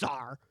lug nuts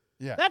are.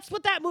 Yeah. That's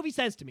what that movie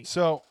says to me.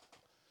 So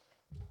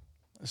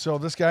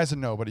this guy's a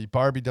nobody.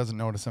 Barbie doesn't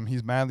notice him.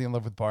 He's madly in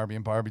love with Barbie,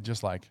 and Barbie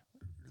just like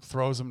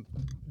throws him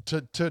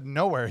to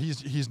nowhere.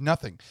 He's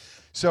nothing.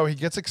 So he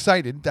gets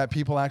excited that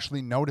people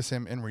actually notice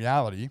him in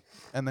reality,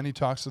 and then he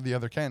talks to the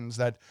other Kens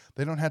that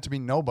they don't have to be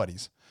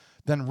nobodies.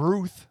 Then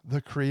Ruth,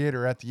 the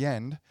creator at the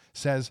end,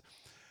 says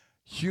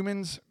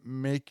humans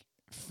make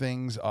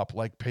things up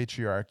like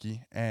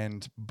patriarchy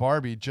and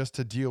Barbie just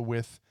to deal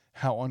with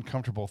how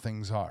uncomfortable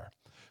things are.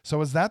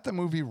 So is that the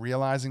movie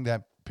realizing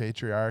that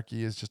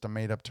patriarchy is just a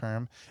made-up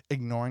term,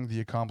 ignoring the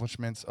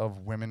accomplishments of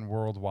women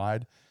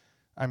worldwide?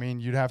 I mean,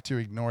 you'd have to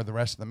ignore the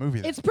rest of the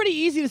movie then. It's pretty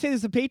easy to say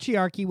there's a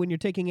patriarchy when you're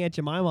taking Aunt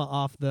Jemima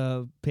off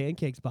the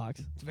pancakes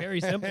box. It's very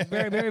simple. It's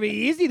very, very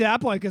easy to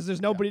that point because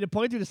there's nobody to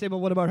point to say,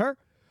 well, what about her?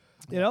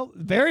 You know,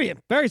 very,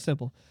 very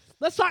simple.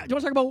 Let's talk. Do you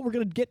want to talk about what we're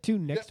going to get to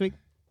next week?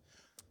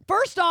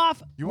 First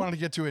off, You wanted to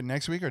get to it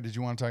next week, or did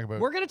you want to talk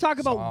about we're going to talk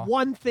about Saw?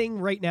 one thing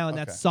right now, and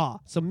Okay. that's Saw.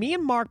 So me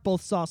and Mark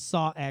both saw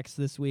Saw X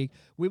this week.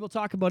 We will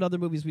talk about other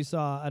movies we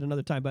saw at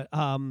another time, but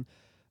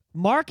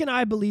Mark and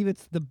I believe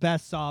it's the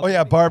best Saw. Oh, yeah,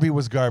 movie. Barbie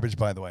was garbage,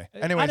 by the way.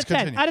 Anyways, out of 10.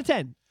 continue. Out of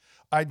 10.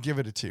 I'd give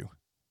it a 2.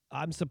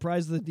 I'm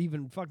surprised that it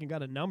even fucking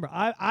got a number.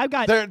 I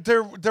got. There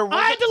was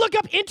I had to look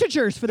up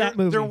integers for that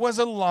movie. There was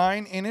a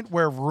line in it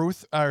where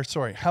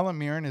Helen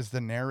Mirren is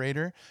the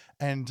narrator,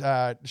 and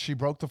she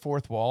broke the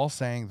fourth wall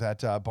saying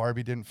that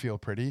Barbie didn't feel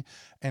pretty,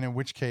 and in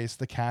which case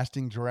the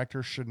casting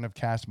director shouldn't have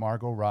cast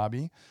Margot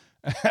Robbie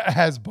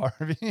as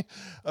Barbie.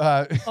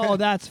 Oh,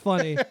 that's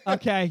funny.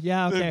 Okay,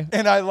 yeah, okay.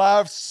 And I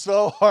laughed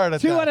so hard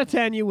at 2 that. out of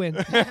 10, you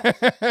win.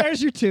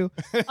 There's your 2.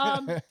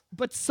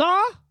 But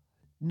Saw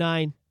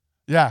 9.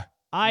 Yeah.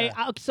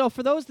 So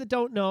for those that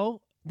don't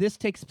know, this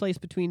takes place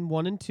between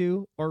 1 and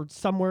 2, or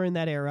somewhere in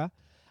that era.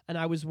 And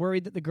I was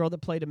worried that the girl that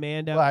played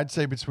Amanda. Well, I'd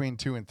say between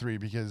 2 and 3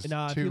 because two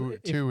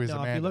is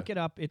Amanda. If you look it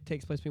up, it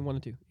takes place between 1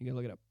 and 2. You gotta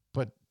look it up.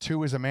 But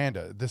 2 is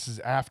Amanda. This is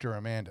after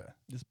Amanda.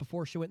 This is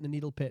before she went in the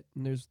needle pit,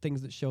 and there's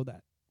things that show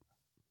that.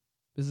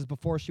 This is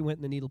before she went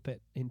in the needle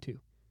pit in 2.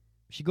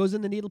 She goes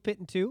in the needle pit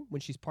in 2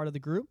 when she's part of the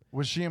group.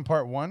 Was she in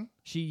part 1?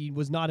 She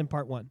was not in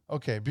part 1.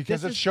 Okay,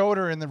 because This it is- showed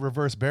her in the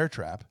reverse bear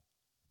trap.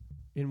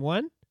 In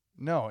 1?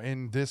 No,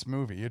 in this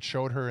movie, it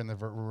showed her in the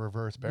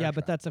reverse bear Yeah, trap.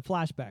 but that's a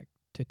flashback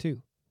to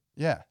 2.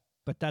 Yeah.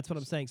 But that's what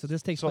I'm saying. So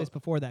this takes So- place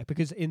before that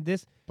because in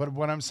this. But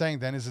what I'm saying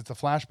then is it's a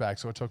flashback,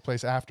 so it took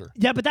place after.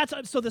 Yeah, but that's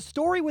so the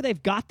story where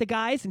they've got the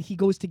guys and he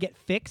goes to get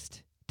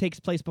fixed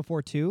takes place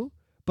before 2.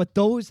 But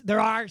there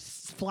are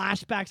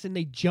flashbacks and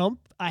they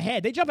jump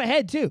ahead. They jump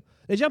ahead too.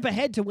 They jump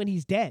ahead to when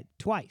he's dead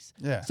twice.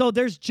 Yeah. So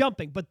there's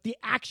jumping, but the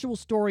actual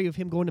story of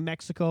him going to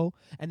Mexico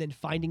and then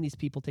finding these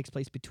people takes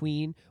place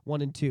between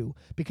 1 and 2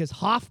 because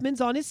Hoffman's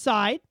on his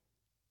side.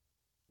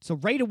 So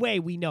right away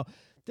we know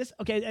this.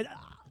 Okay,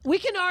 we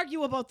can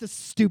argue about the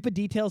stupid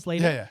details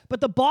later. Yeah.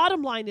 But the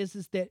bottom line is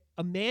that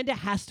Amanda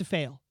has to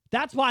fail.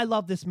 That's why I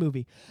love this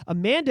movie.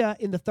 Amanda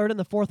in the third and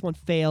the fourth one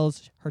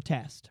fails her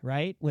test,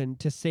 right? When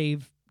to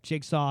save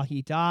Jigsaw,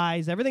 he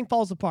dies. Everything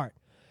falls apart.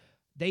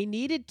 They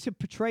needed to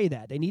portray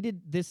that. They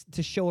needed this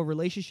to show a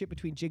relationship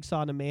between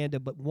Jigsaw and Amanda,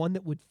 but one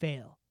that would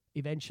fail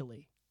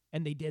eventually.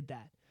 And they did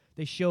that.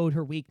 They showed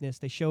her weakness.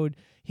 They showed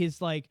his,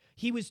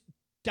 he was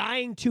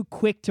dying too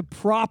quick to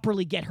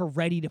properly get her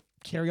ready to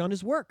carry on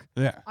his work.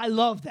 Yeah. I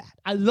love that.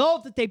 I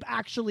love that they've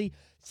actually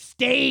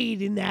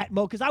stayed in that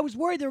mode because I was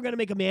worried they were going to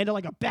make Amanda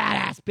like a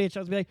badass bitch.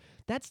 I was like,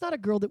 that's not a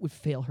girl that would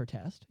fail her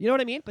test. You know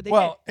what I mean? But they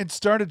did. It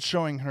started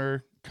showing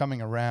her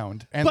coming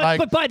around, and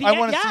But by the I end-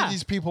 want to yeah. see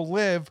these people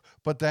live.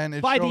 But then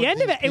by the showed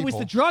end of these it, it was the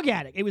people- drug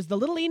addict. It was the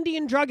little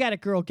Indian drug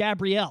addict girl,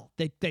 Gabrielle,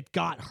 that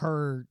got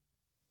her,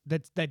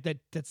 that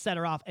set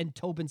her off. And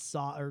Tobin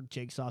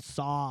Jigsaw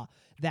saw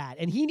that,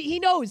 and he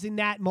knows in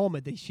that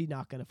moment that she's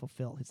not going to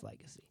fulfill his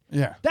legacy.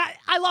 Yeah. That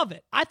I love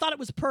it. I thought it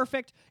was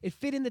perfect. It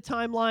fit in the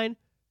timeline.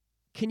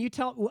 Can you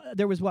tell?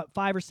 There was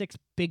 5 or 6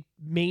 big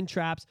main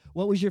traps.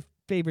 What was your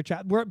favorite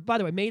trap? By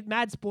the way,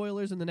 mad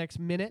spoilers in the next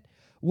minute.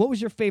 What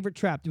was your favorite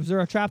trap? Was there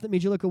a trap that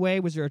made you look away?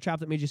 Was there a trap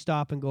that made you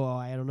stop and go, "Oh,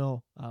 I don't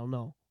know.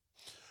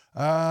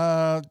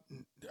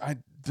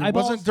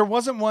 There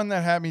wasn't one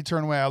that had me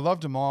turn away. I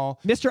loved them all.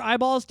 Mr.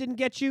 Eyeballs didn't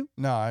get you?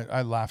 No,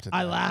 I laughed at that.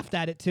 I laughed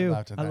at it too.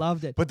 I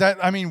loved it. But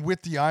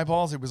with the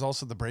eyeballs, it was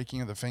also the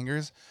breaking of the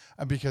fingers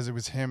because it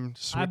was him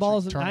switching,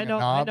 Eyeballs and- turning I know, a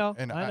knob. I know,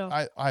 And I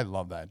know. I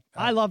love that.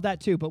 I love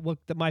that too. But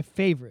my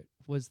favorite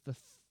was the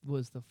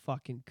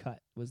fucking cut.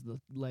 Was the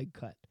leg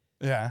cut.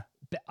 Yeah.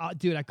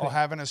 Dude, I couldn't.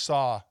 Having a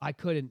saw. I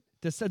couldn't.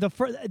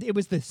 It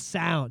was the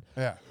sound.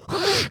 Yeah.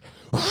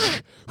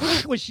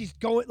 When she's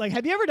going, like,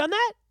 have you ever done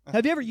that?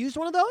 Have you ever used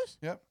one of those?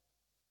 Yep.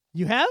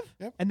 You have?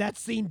 Yep. And that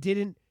scene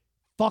didn't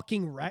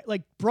fucking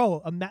like,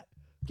 bro,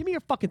 give me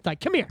your fucking thigh.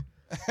 Come here.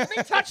 Let me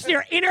touch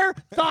your inner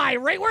thigh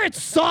right where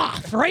it's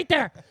soft, right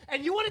there.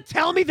 And you want to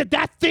tell me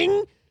that thing,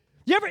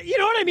 you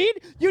know what I mean?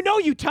 You know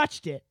you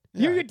touched it.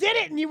 Yeah. You did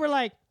it, and you were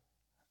like,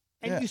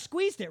 and Yeah. you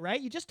squeezed it, right?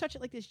 You just touch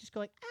it like this. You just go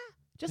like,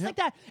 just like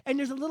that. And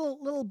there's a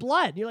little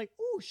blood. And you're like,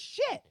 oh,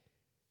 shit.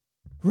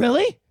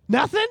 Really?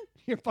 Nothing?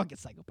 You're a fucking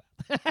psychopath.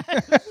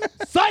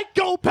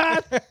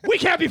 Psychopath. We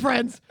can't be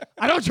friends.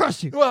 I don't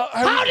trust you. Well,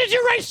 how did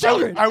you raise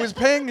children? I was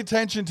paying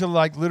attention to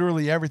like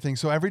literally everything.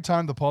 So every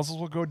time the puzzles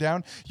would go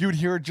down, you would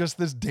hear just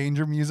this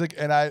danger music,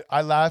 and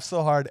I laughed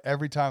so hard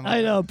every time.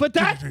 I know, but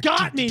that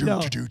got me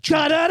though.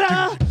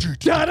 Da-da-da,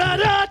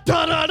 da-da-da,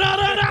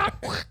 da-da-da-da-da.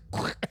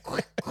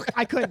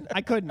 I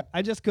couldn't.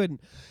 I just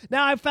couldn't.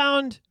 Now I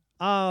found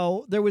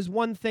there was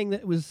one thing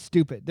that was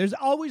stupid. There's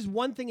always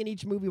one thing in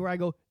each movie where I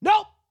go,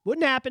 nope,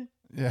 wouldn't happen.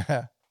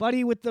 Yeah.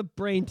 Buddy with the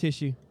brain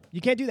tissue. You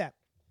can't do that.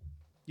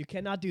 You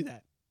cannot do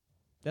that.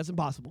 That's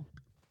impossible.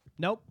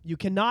 Nope. You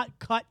cannot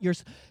cut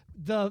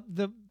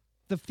the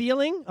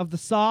feeling of the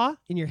saw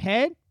in your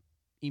head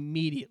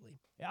immediately.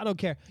 I don't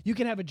care. You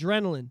can have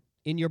adrenaline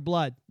in your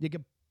blood. You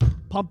can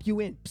pump you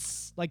in,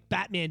 like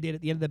Batman did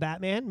at the end of the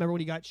Batman. Remember when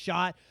he got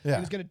shot? Yeah. He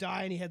was going to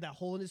die and he had that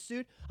hole in his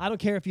suit. I don't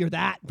care if you're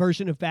that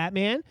version of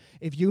Batman.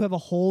 If you have a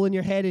hole in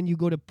your head and you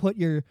go to put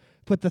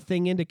the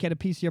thing in to get a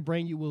piece of your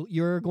brain,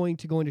 you're going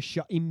to go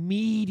into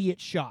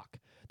immediate shock.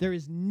 There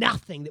is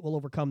nothing that will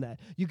overcome that.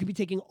 You could be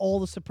taking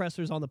all the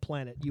suppressors on the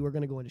planet. You are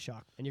going to go into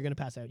shock and you're going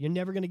to pass out. You're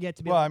never going to get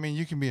to be. Well, I mean,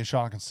 you can be in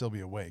shock and still be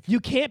awake. You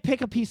can't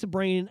pick a piece of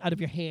brain out of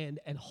your hand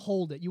and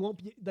hold it. You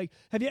won't be like.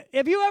 Have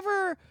you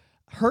ever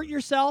hurt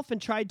yourself and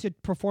tried to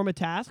perform a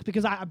task?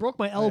 Because I broke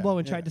my elbow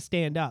and tried to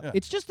stand up. Yeah.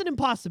 It's just an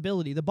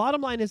impossibility. The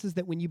bottom line is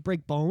that when you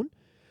break bone,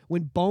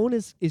 when bone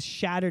is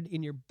shattered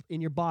in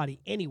your body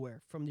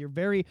anywhere from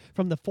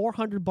the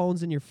 400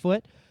 bones in your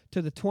foot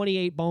to the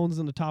 28 bones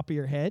on the top of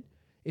your head,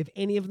 if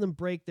any of them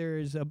break, there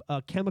is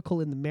a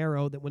chemical in the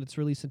marrow that when it's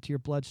released into your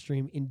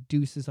bloodstream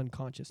induces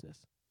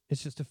unconsciousness.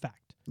 It's just a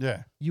fact.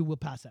 Yeah. You will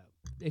pass out.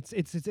 It's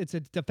a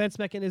defense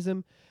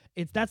mechanism.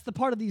 That's the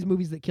part of these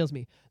movies that kills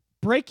me.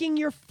 Breaking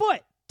your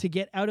foot to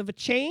get out of a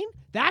chain,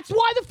 that's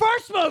why the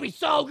first movie's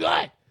so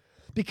good.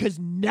 Because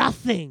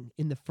nothing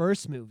in the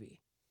first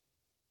movie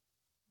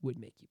would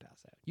make you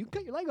pass out. You can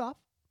cut your leg off.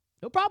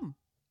 No problem.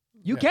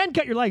 You can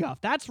cut your leg off.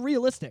 That's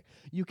realistic.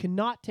 You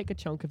cannot take a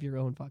chunk of your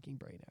own fucking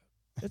brain out.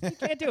 You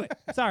can't do it.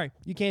 Sorry,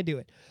 you can't do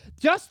it.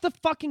 Just the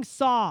fucking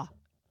saw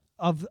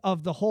of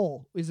the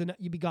hole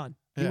you'd be gone.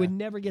 You would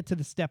never get to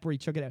the step where he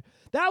took it out.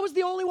 That was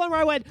the only one where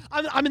I went,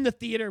 I'm in the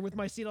theater with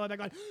my seat on my back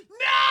going,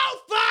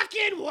 no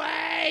fucking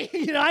way!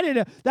 I didn't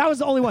know. That was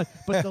the only one.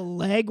 But the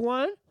leg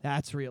one,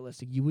 that's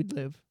realistic. You would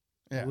live.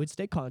 Yeah. You would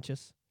stay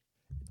conscious.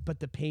 But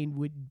the pain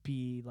would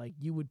be like,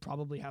 you would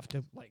probably have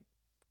to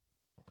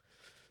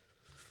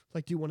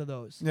do one of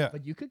those. Yeah.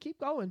 But you could keep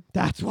going.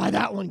 That's why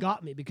that one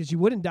got me, because you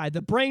wouldn't die.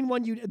 The brain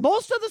one,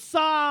 most of the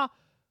Saw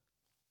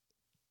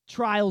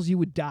trials, you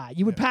would die.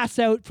 You would pass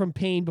out from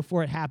pain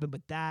before it happened,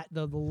 but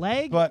the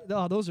leg,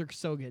 those are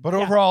so good. But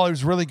overall, it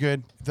was really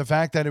good. The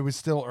fact that it was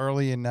still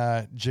early in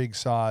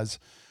Jigsaw's.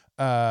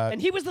 And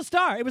he was the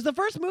star. It was the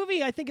first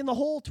movie, I think, in the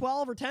whole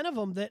 12 or 10 of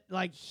them that,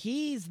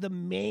 he's the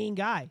main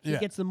guy. He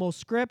gets the most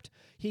script.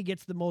 He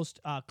gets the most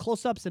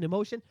close-ups and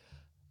emotion.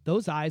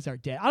 Those eyes are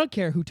dead. I don't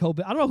care who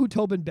Tobin. I don't know who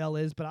Tobin Bell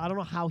is, but I don't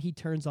know how he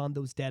turns on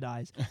those dead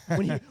eyes.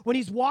 When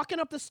he's walking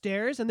up the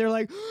stairs and they're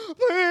like,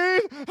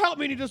 "Please help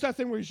me," and he does that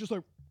thing where he's just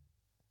like,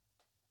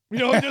 he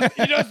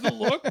does the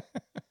look,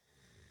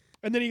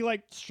 and then he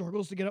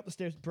struggles to get up the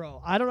stairs.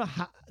 Bro, I don't know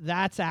how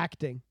that's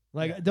acting.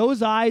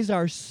 Those eyes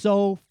are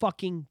so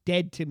fucking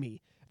dead to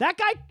me. That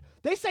guy,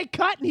 they say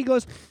cut, and he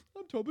goes,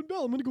 "I'm Tobin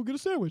Bell. I'm gonna go get a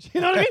sandwich."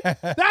 You know what I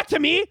mean? That to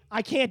me,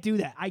 I can't do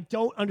that. I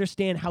don't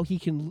understand how he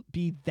can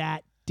be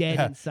that dead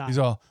inside. He's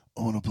all,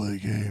 "I want to play a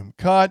game."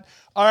 Cut.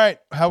 All right.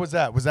 How was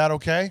that? Was that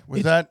okay?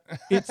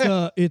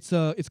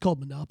 It's called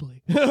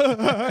Monopoly.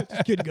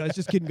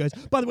 Just kidding, guys.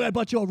 By the way, I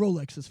bought you all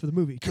Rolexes for the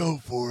movie. Go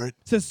for it.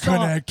 Says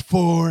Connect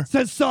 4.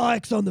 Says Saw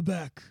X on the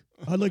back.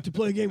 I'd like to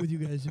play a game with you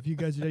guys. If you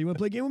guys you want to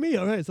play a game with me,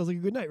 all right. Sounds like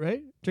a good night,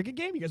 right? Drinking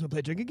game. You guys want to play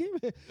a drinking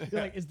game?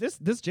 You're like, is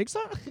this Jigsaw?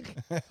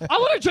 I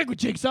want to drink with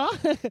Jigsaw.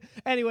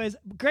 Anyways,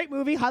 great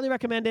movie. Highly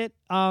recommend it.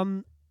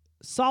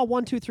 Saw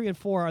 1, 2, 3, and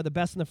 4 are the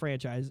best in the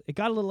franchise. It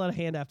got a little out of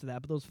hand after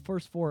that, but those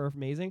first 4 are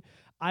amazing.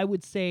 I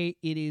would say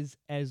it is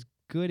as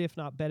good, if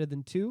not better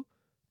than 2,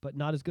 but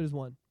not as good as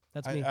 1.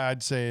 That's me.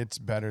 I'd say it's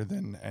better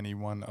than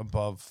anyone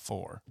above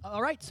 4.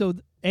 All right, so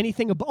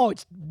anything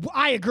above...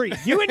 I agree.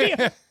 You and me...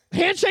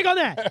 Handshake on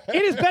that.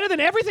 It is better than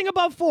everything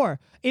above 4.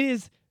 It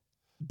is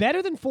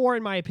better than 4,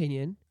 in my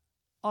opinion.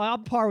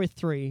 On par with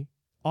 3.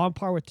 On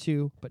par with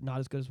 2, but not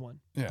as good as 1.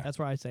 Yeah. That's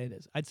where I say it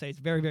is. I'd say it's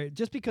very, very...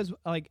 Just because,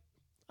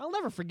 I'll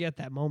never forget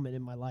that moment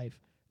in my life.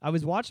 I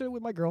was watching it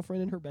with my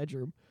girlfriend in her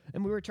bedroom,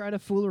 and we were trying to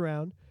fool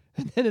around.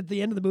 And then at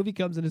the end of the movie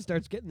comes and it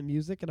starts getting the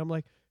music, and I'm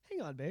like, hang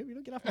hang on, babe. You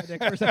don't get off my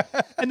dick for a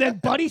second. And then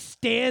Buddy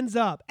stands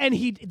up, and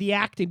the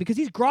acting, because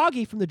he's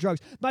groggy from the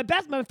drugs. My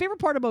favorite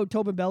part about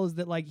Tobin Bell is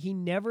that like he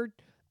never,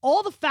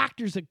 all the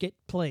factors that get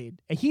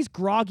played, and he's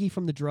groggy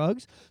from the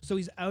drugs, so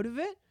he's out of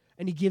it,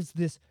 and he gives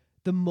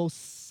the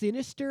most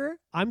sinister,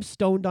 I'm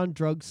stoned on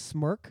drugs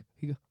smirk.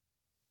 He goes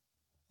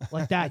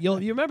like that. You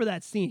remember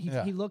that scene?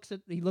 He looks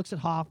at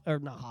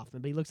not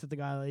Hoffman, but he looks at the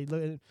guy. He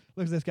looks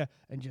at this guy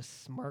and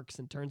just smirks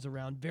and turns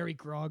around very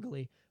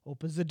groggily,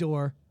 opens the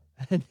door,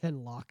 and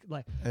then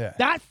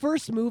that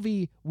first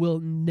movie will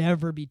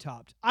never be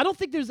topped. I don't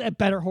think there's a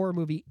better horror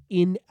movie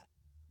in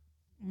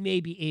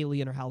maybe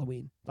Alien or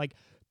Halloween, like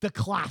the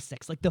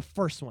classics, like the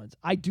first ones.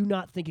 I do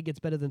not think it gets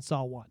better than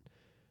Saw 1.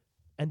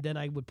 And then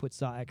I would put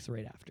Saw X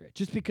right after it.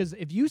 Just because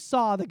if you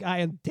saw the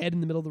guy dead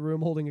in the middle of the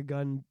room holding a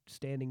gun,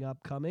 standing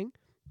up, coming,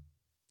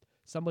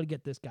 somebody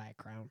get this guy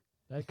a crown.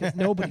 Because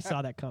nobody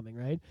saw that coming,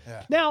 right?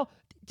 Yeah. Now,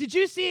 did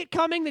you see it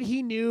coming that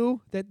he knew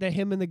that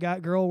him and the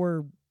girl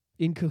were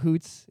in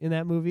cahoots in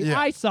that movie? Yeah.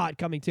 I saw it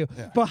coming too.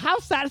 Yeah. But how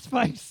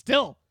satisfying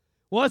still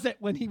was it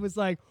when he was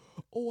like,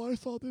 oh, I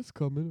saw this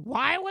coming.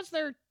 Why was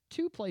there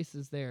 2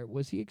 places there?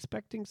 Was he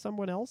expecting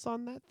someone else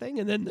on that thing?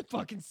 And then the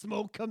fucking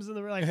smoke comes in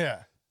the like,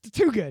 Yeah.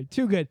 Too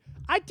good.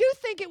 I do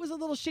think it was a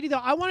little shitty,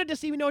 though. I wanted to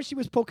see, when she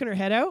was poking her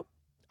head out,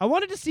 I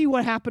wanted to see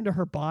what happened to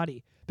her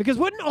body. Because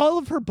wouldn't all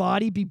of her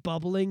body be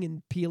bubbling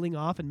and peeling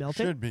off and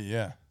melting? Should be,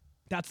 yeah.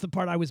 That's the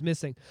part I was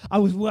missing. I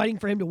was waiting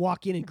for him to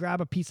walk in and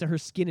grab a piece of her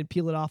skin and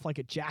peel it off like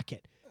a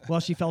jacket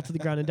while she fell to the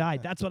ground and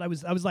died. That's what I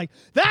was like,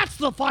 that's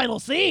the final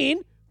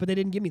scene! But they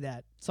didn't give me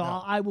that. So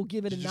No. I will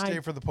give it Did a you 9. stay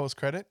for the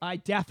post-credit? I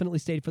definitely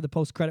stayed for the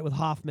post-credit with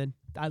Hoffman.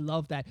 I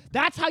love that.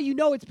 That's how you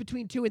know it's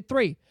between 2 and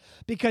 3.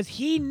 Because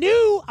he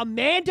knew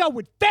Amanda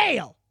would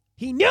fail.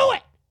 He knew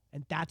it.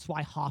 And that's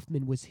why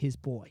Hoffman was his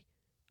boy.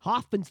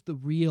 Hoffman's the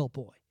real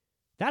boy.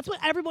 That's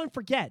what everyone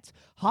forgets.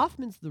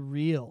 Hoffman's the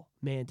real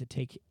man to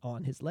take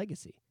on his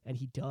legacy. And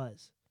he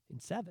does in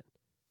 7.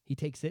 He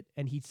takes it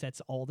and he sets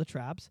all the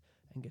traps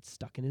and gets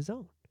stuck in his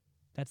own.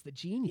 That's the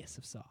genius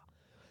of Saw.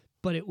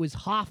 But it was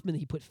Hoffman that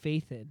he put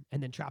faith in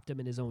and then trapped him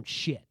in his own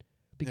shit.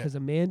 Because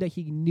Amanda,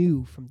 he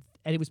knew from...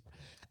 And it was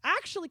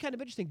actually kind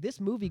of interesting.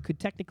 This movie could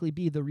technically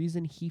be the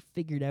reason he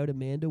figured out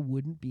Amanda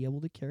wouldn't be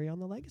able to carry on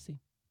the legacy.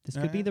 This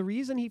could be the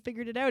reason he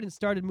figured it out and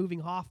started moving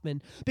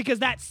Hoffman. Because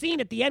that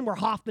scene at the end where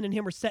Hoffman and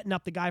him were setting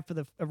up the guy for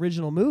the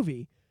original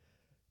movie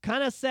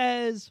kind of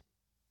says,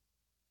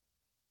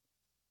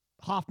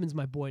 Hoffman's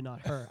my boy,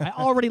 not her. I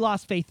already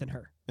lost faith in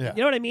her. Yeah.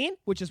 You know what I mean?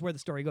 Which is where the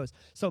story goes.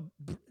 So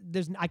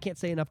I can't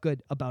say enough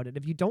good about it.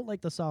 If you don't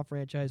like the Saw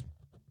franchise,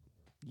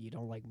 you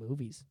don't like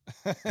movies.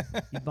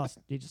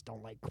 You just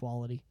don't like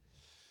quality.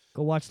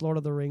 Go watch Lord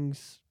of the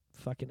Rings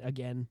fucking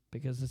again,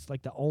 because it's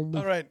like the only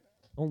All right.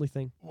 only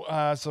thing.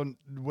 So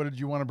what did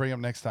you want to bring up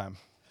next time?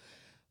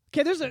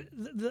 Okay, there's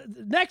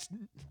the next.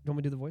 Don't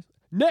we do the voice?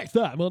 Next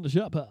time on the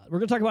Shot Pod, we're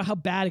going to talk about how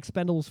bad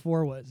Expendables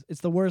 4 was. It's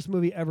the worst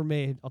movie ever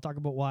made. I'll talk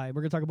about why.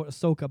 We're going to talk about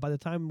Ahsoka. By the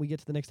time we get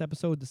to the next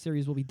episode, the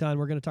series will be done.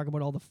 We're going to talk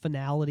about all the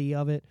finality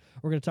of it.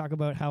 We're going to talk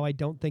about how I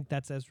don't think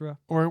that's Ezra.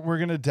 We're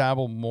going to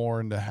dabble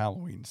more into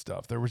Halloween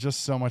stuff. There was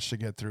just so much to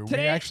get through.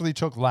 Today- We actually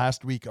took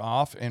last week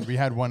off, and we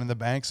had one in the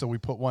bank, so we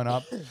put one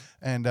up.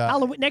 And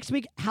Halloween, next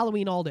week,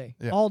 Halloween all day.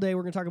 Yeah. All day,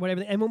 we're going to talk about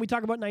everything. And when we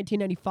talk about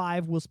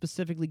 1995, we'll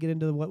specifically get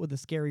into what were the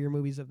scarier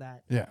movies of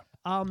that. yeah.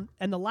 And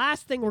the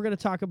last thing we're going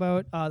to talk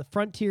about,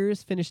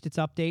 Frontiers finished its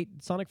update.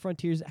 Sonic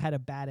Frontiers had a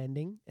bad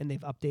ending, and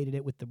they've updated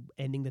it with the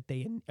ending that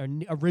they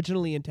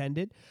originally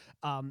intended.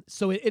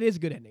 So it is a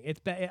good ending.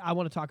 I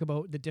want to talk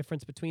about the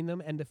difference between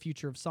them and the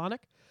future of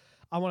Sonic.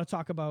 I want to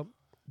talk about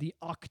the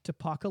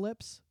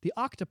Octopocalypse. The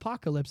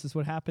Octopocalypse is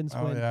what happens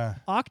when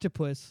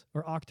octopus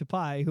or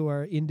octopi, who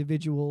are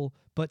individual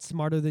but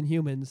smarter than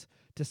humans,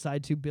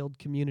 decide to build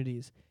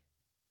communities.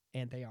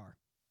 And they are.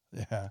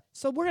 Yeah.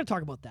 So we're going to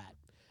talk about that.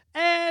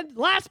 And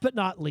last but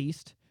not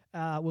least,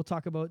 we'll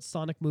talk about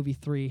Sonic Movie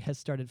 3 has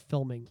started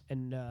filming.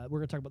 And we're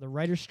going to talk about the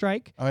writer's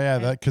strike. Oh,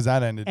 yeah, because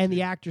that ended. And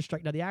the actor's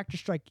strike. Now, the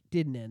actor's strike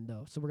didn't end,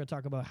 though. So we're going to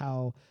talk about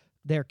how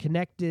they're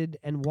connected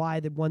and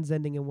why the one's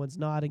ending and one's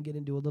not, and get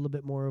into a little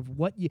bit more of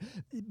what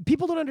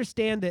people don't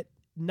understand that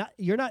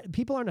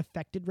people aren't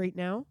affected right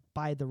now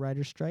by the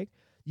writer's strike.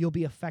 You'll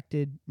be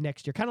affected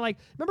next year. Kind of like,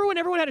 remember when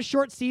everyone had a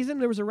short season?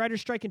 There was a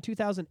writer's strike in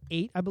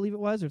 2008, I believe it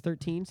was, or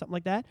 13, something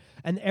like that.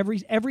 And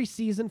every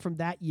season from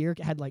that year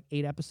had like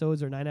 8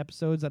 episodes or 9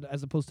 episodes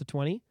as opposed to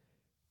 20.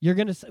 I'm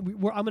going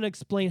to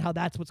explain how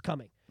that's what's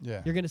coming.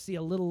 Yeah. You're going to see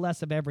a little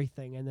less of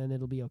everything, and then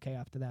it'll be okay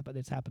after that. But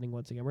it's happening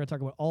once again. We're going to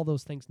talk about all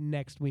those things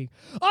next week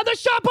on the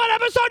Shot Pod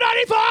episode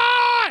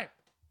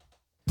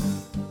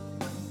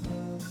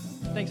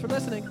 95! Thanks for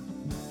listening.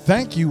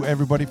 Thank you,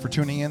 everybody, for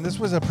tuning in. This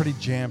was a pretty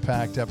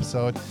jam-packed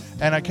episode,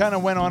 and I kind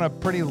of went on a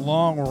pretty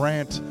long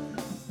rant,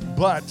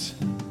 but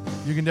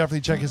you can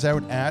definitely check us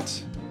out at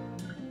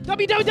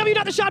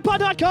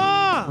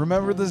www.theshotpod.com.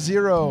 Remember the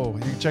 0.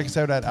 You can check us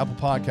out at Apple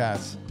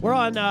Podcasts, We're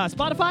on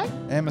Spotify,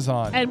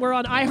 Amazon, and we're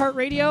on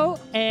iHeartRadio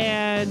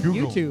and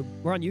Google. YouTube.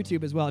 We're on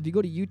YouTube as well. If you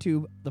go to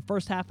YouTube, the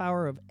first half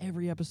hour of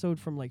every episode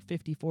from like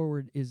 50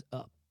 forward is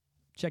up.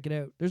 Check it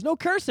out. There's no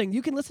cursing.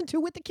 You can listen to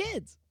with the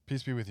kids.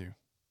 Peace be with you.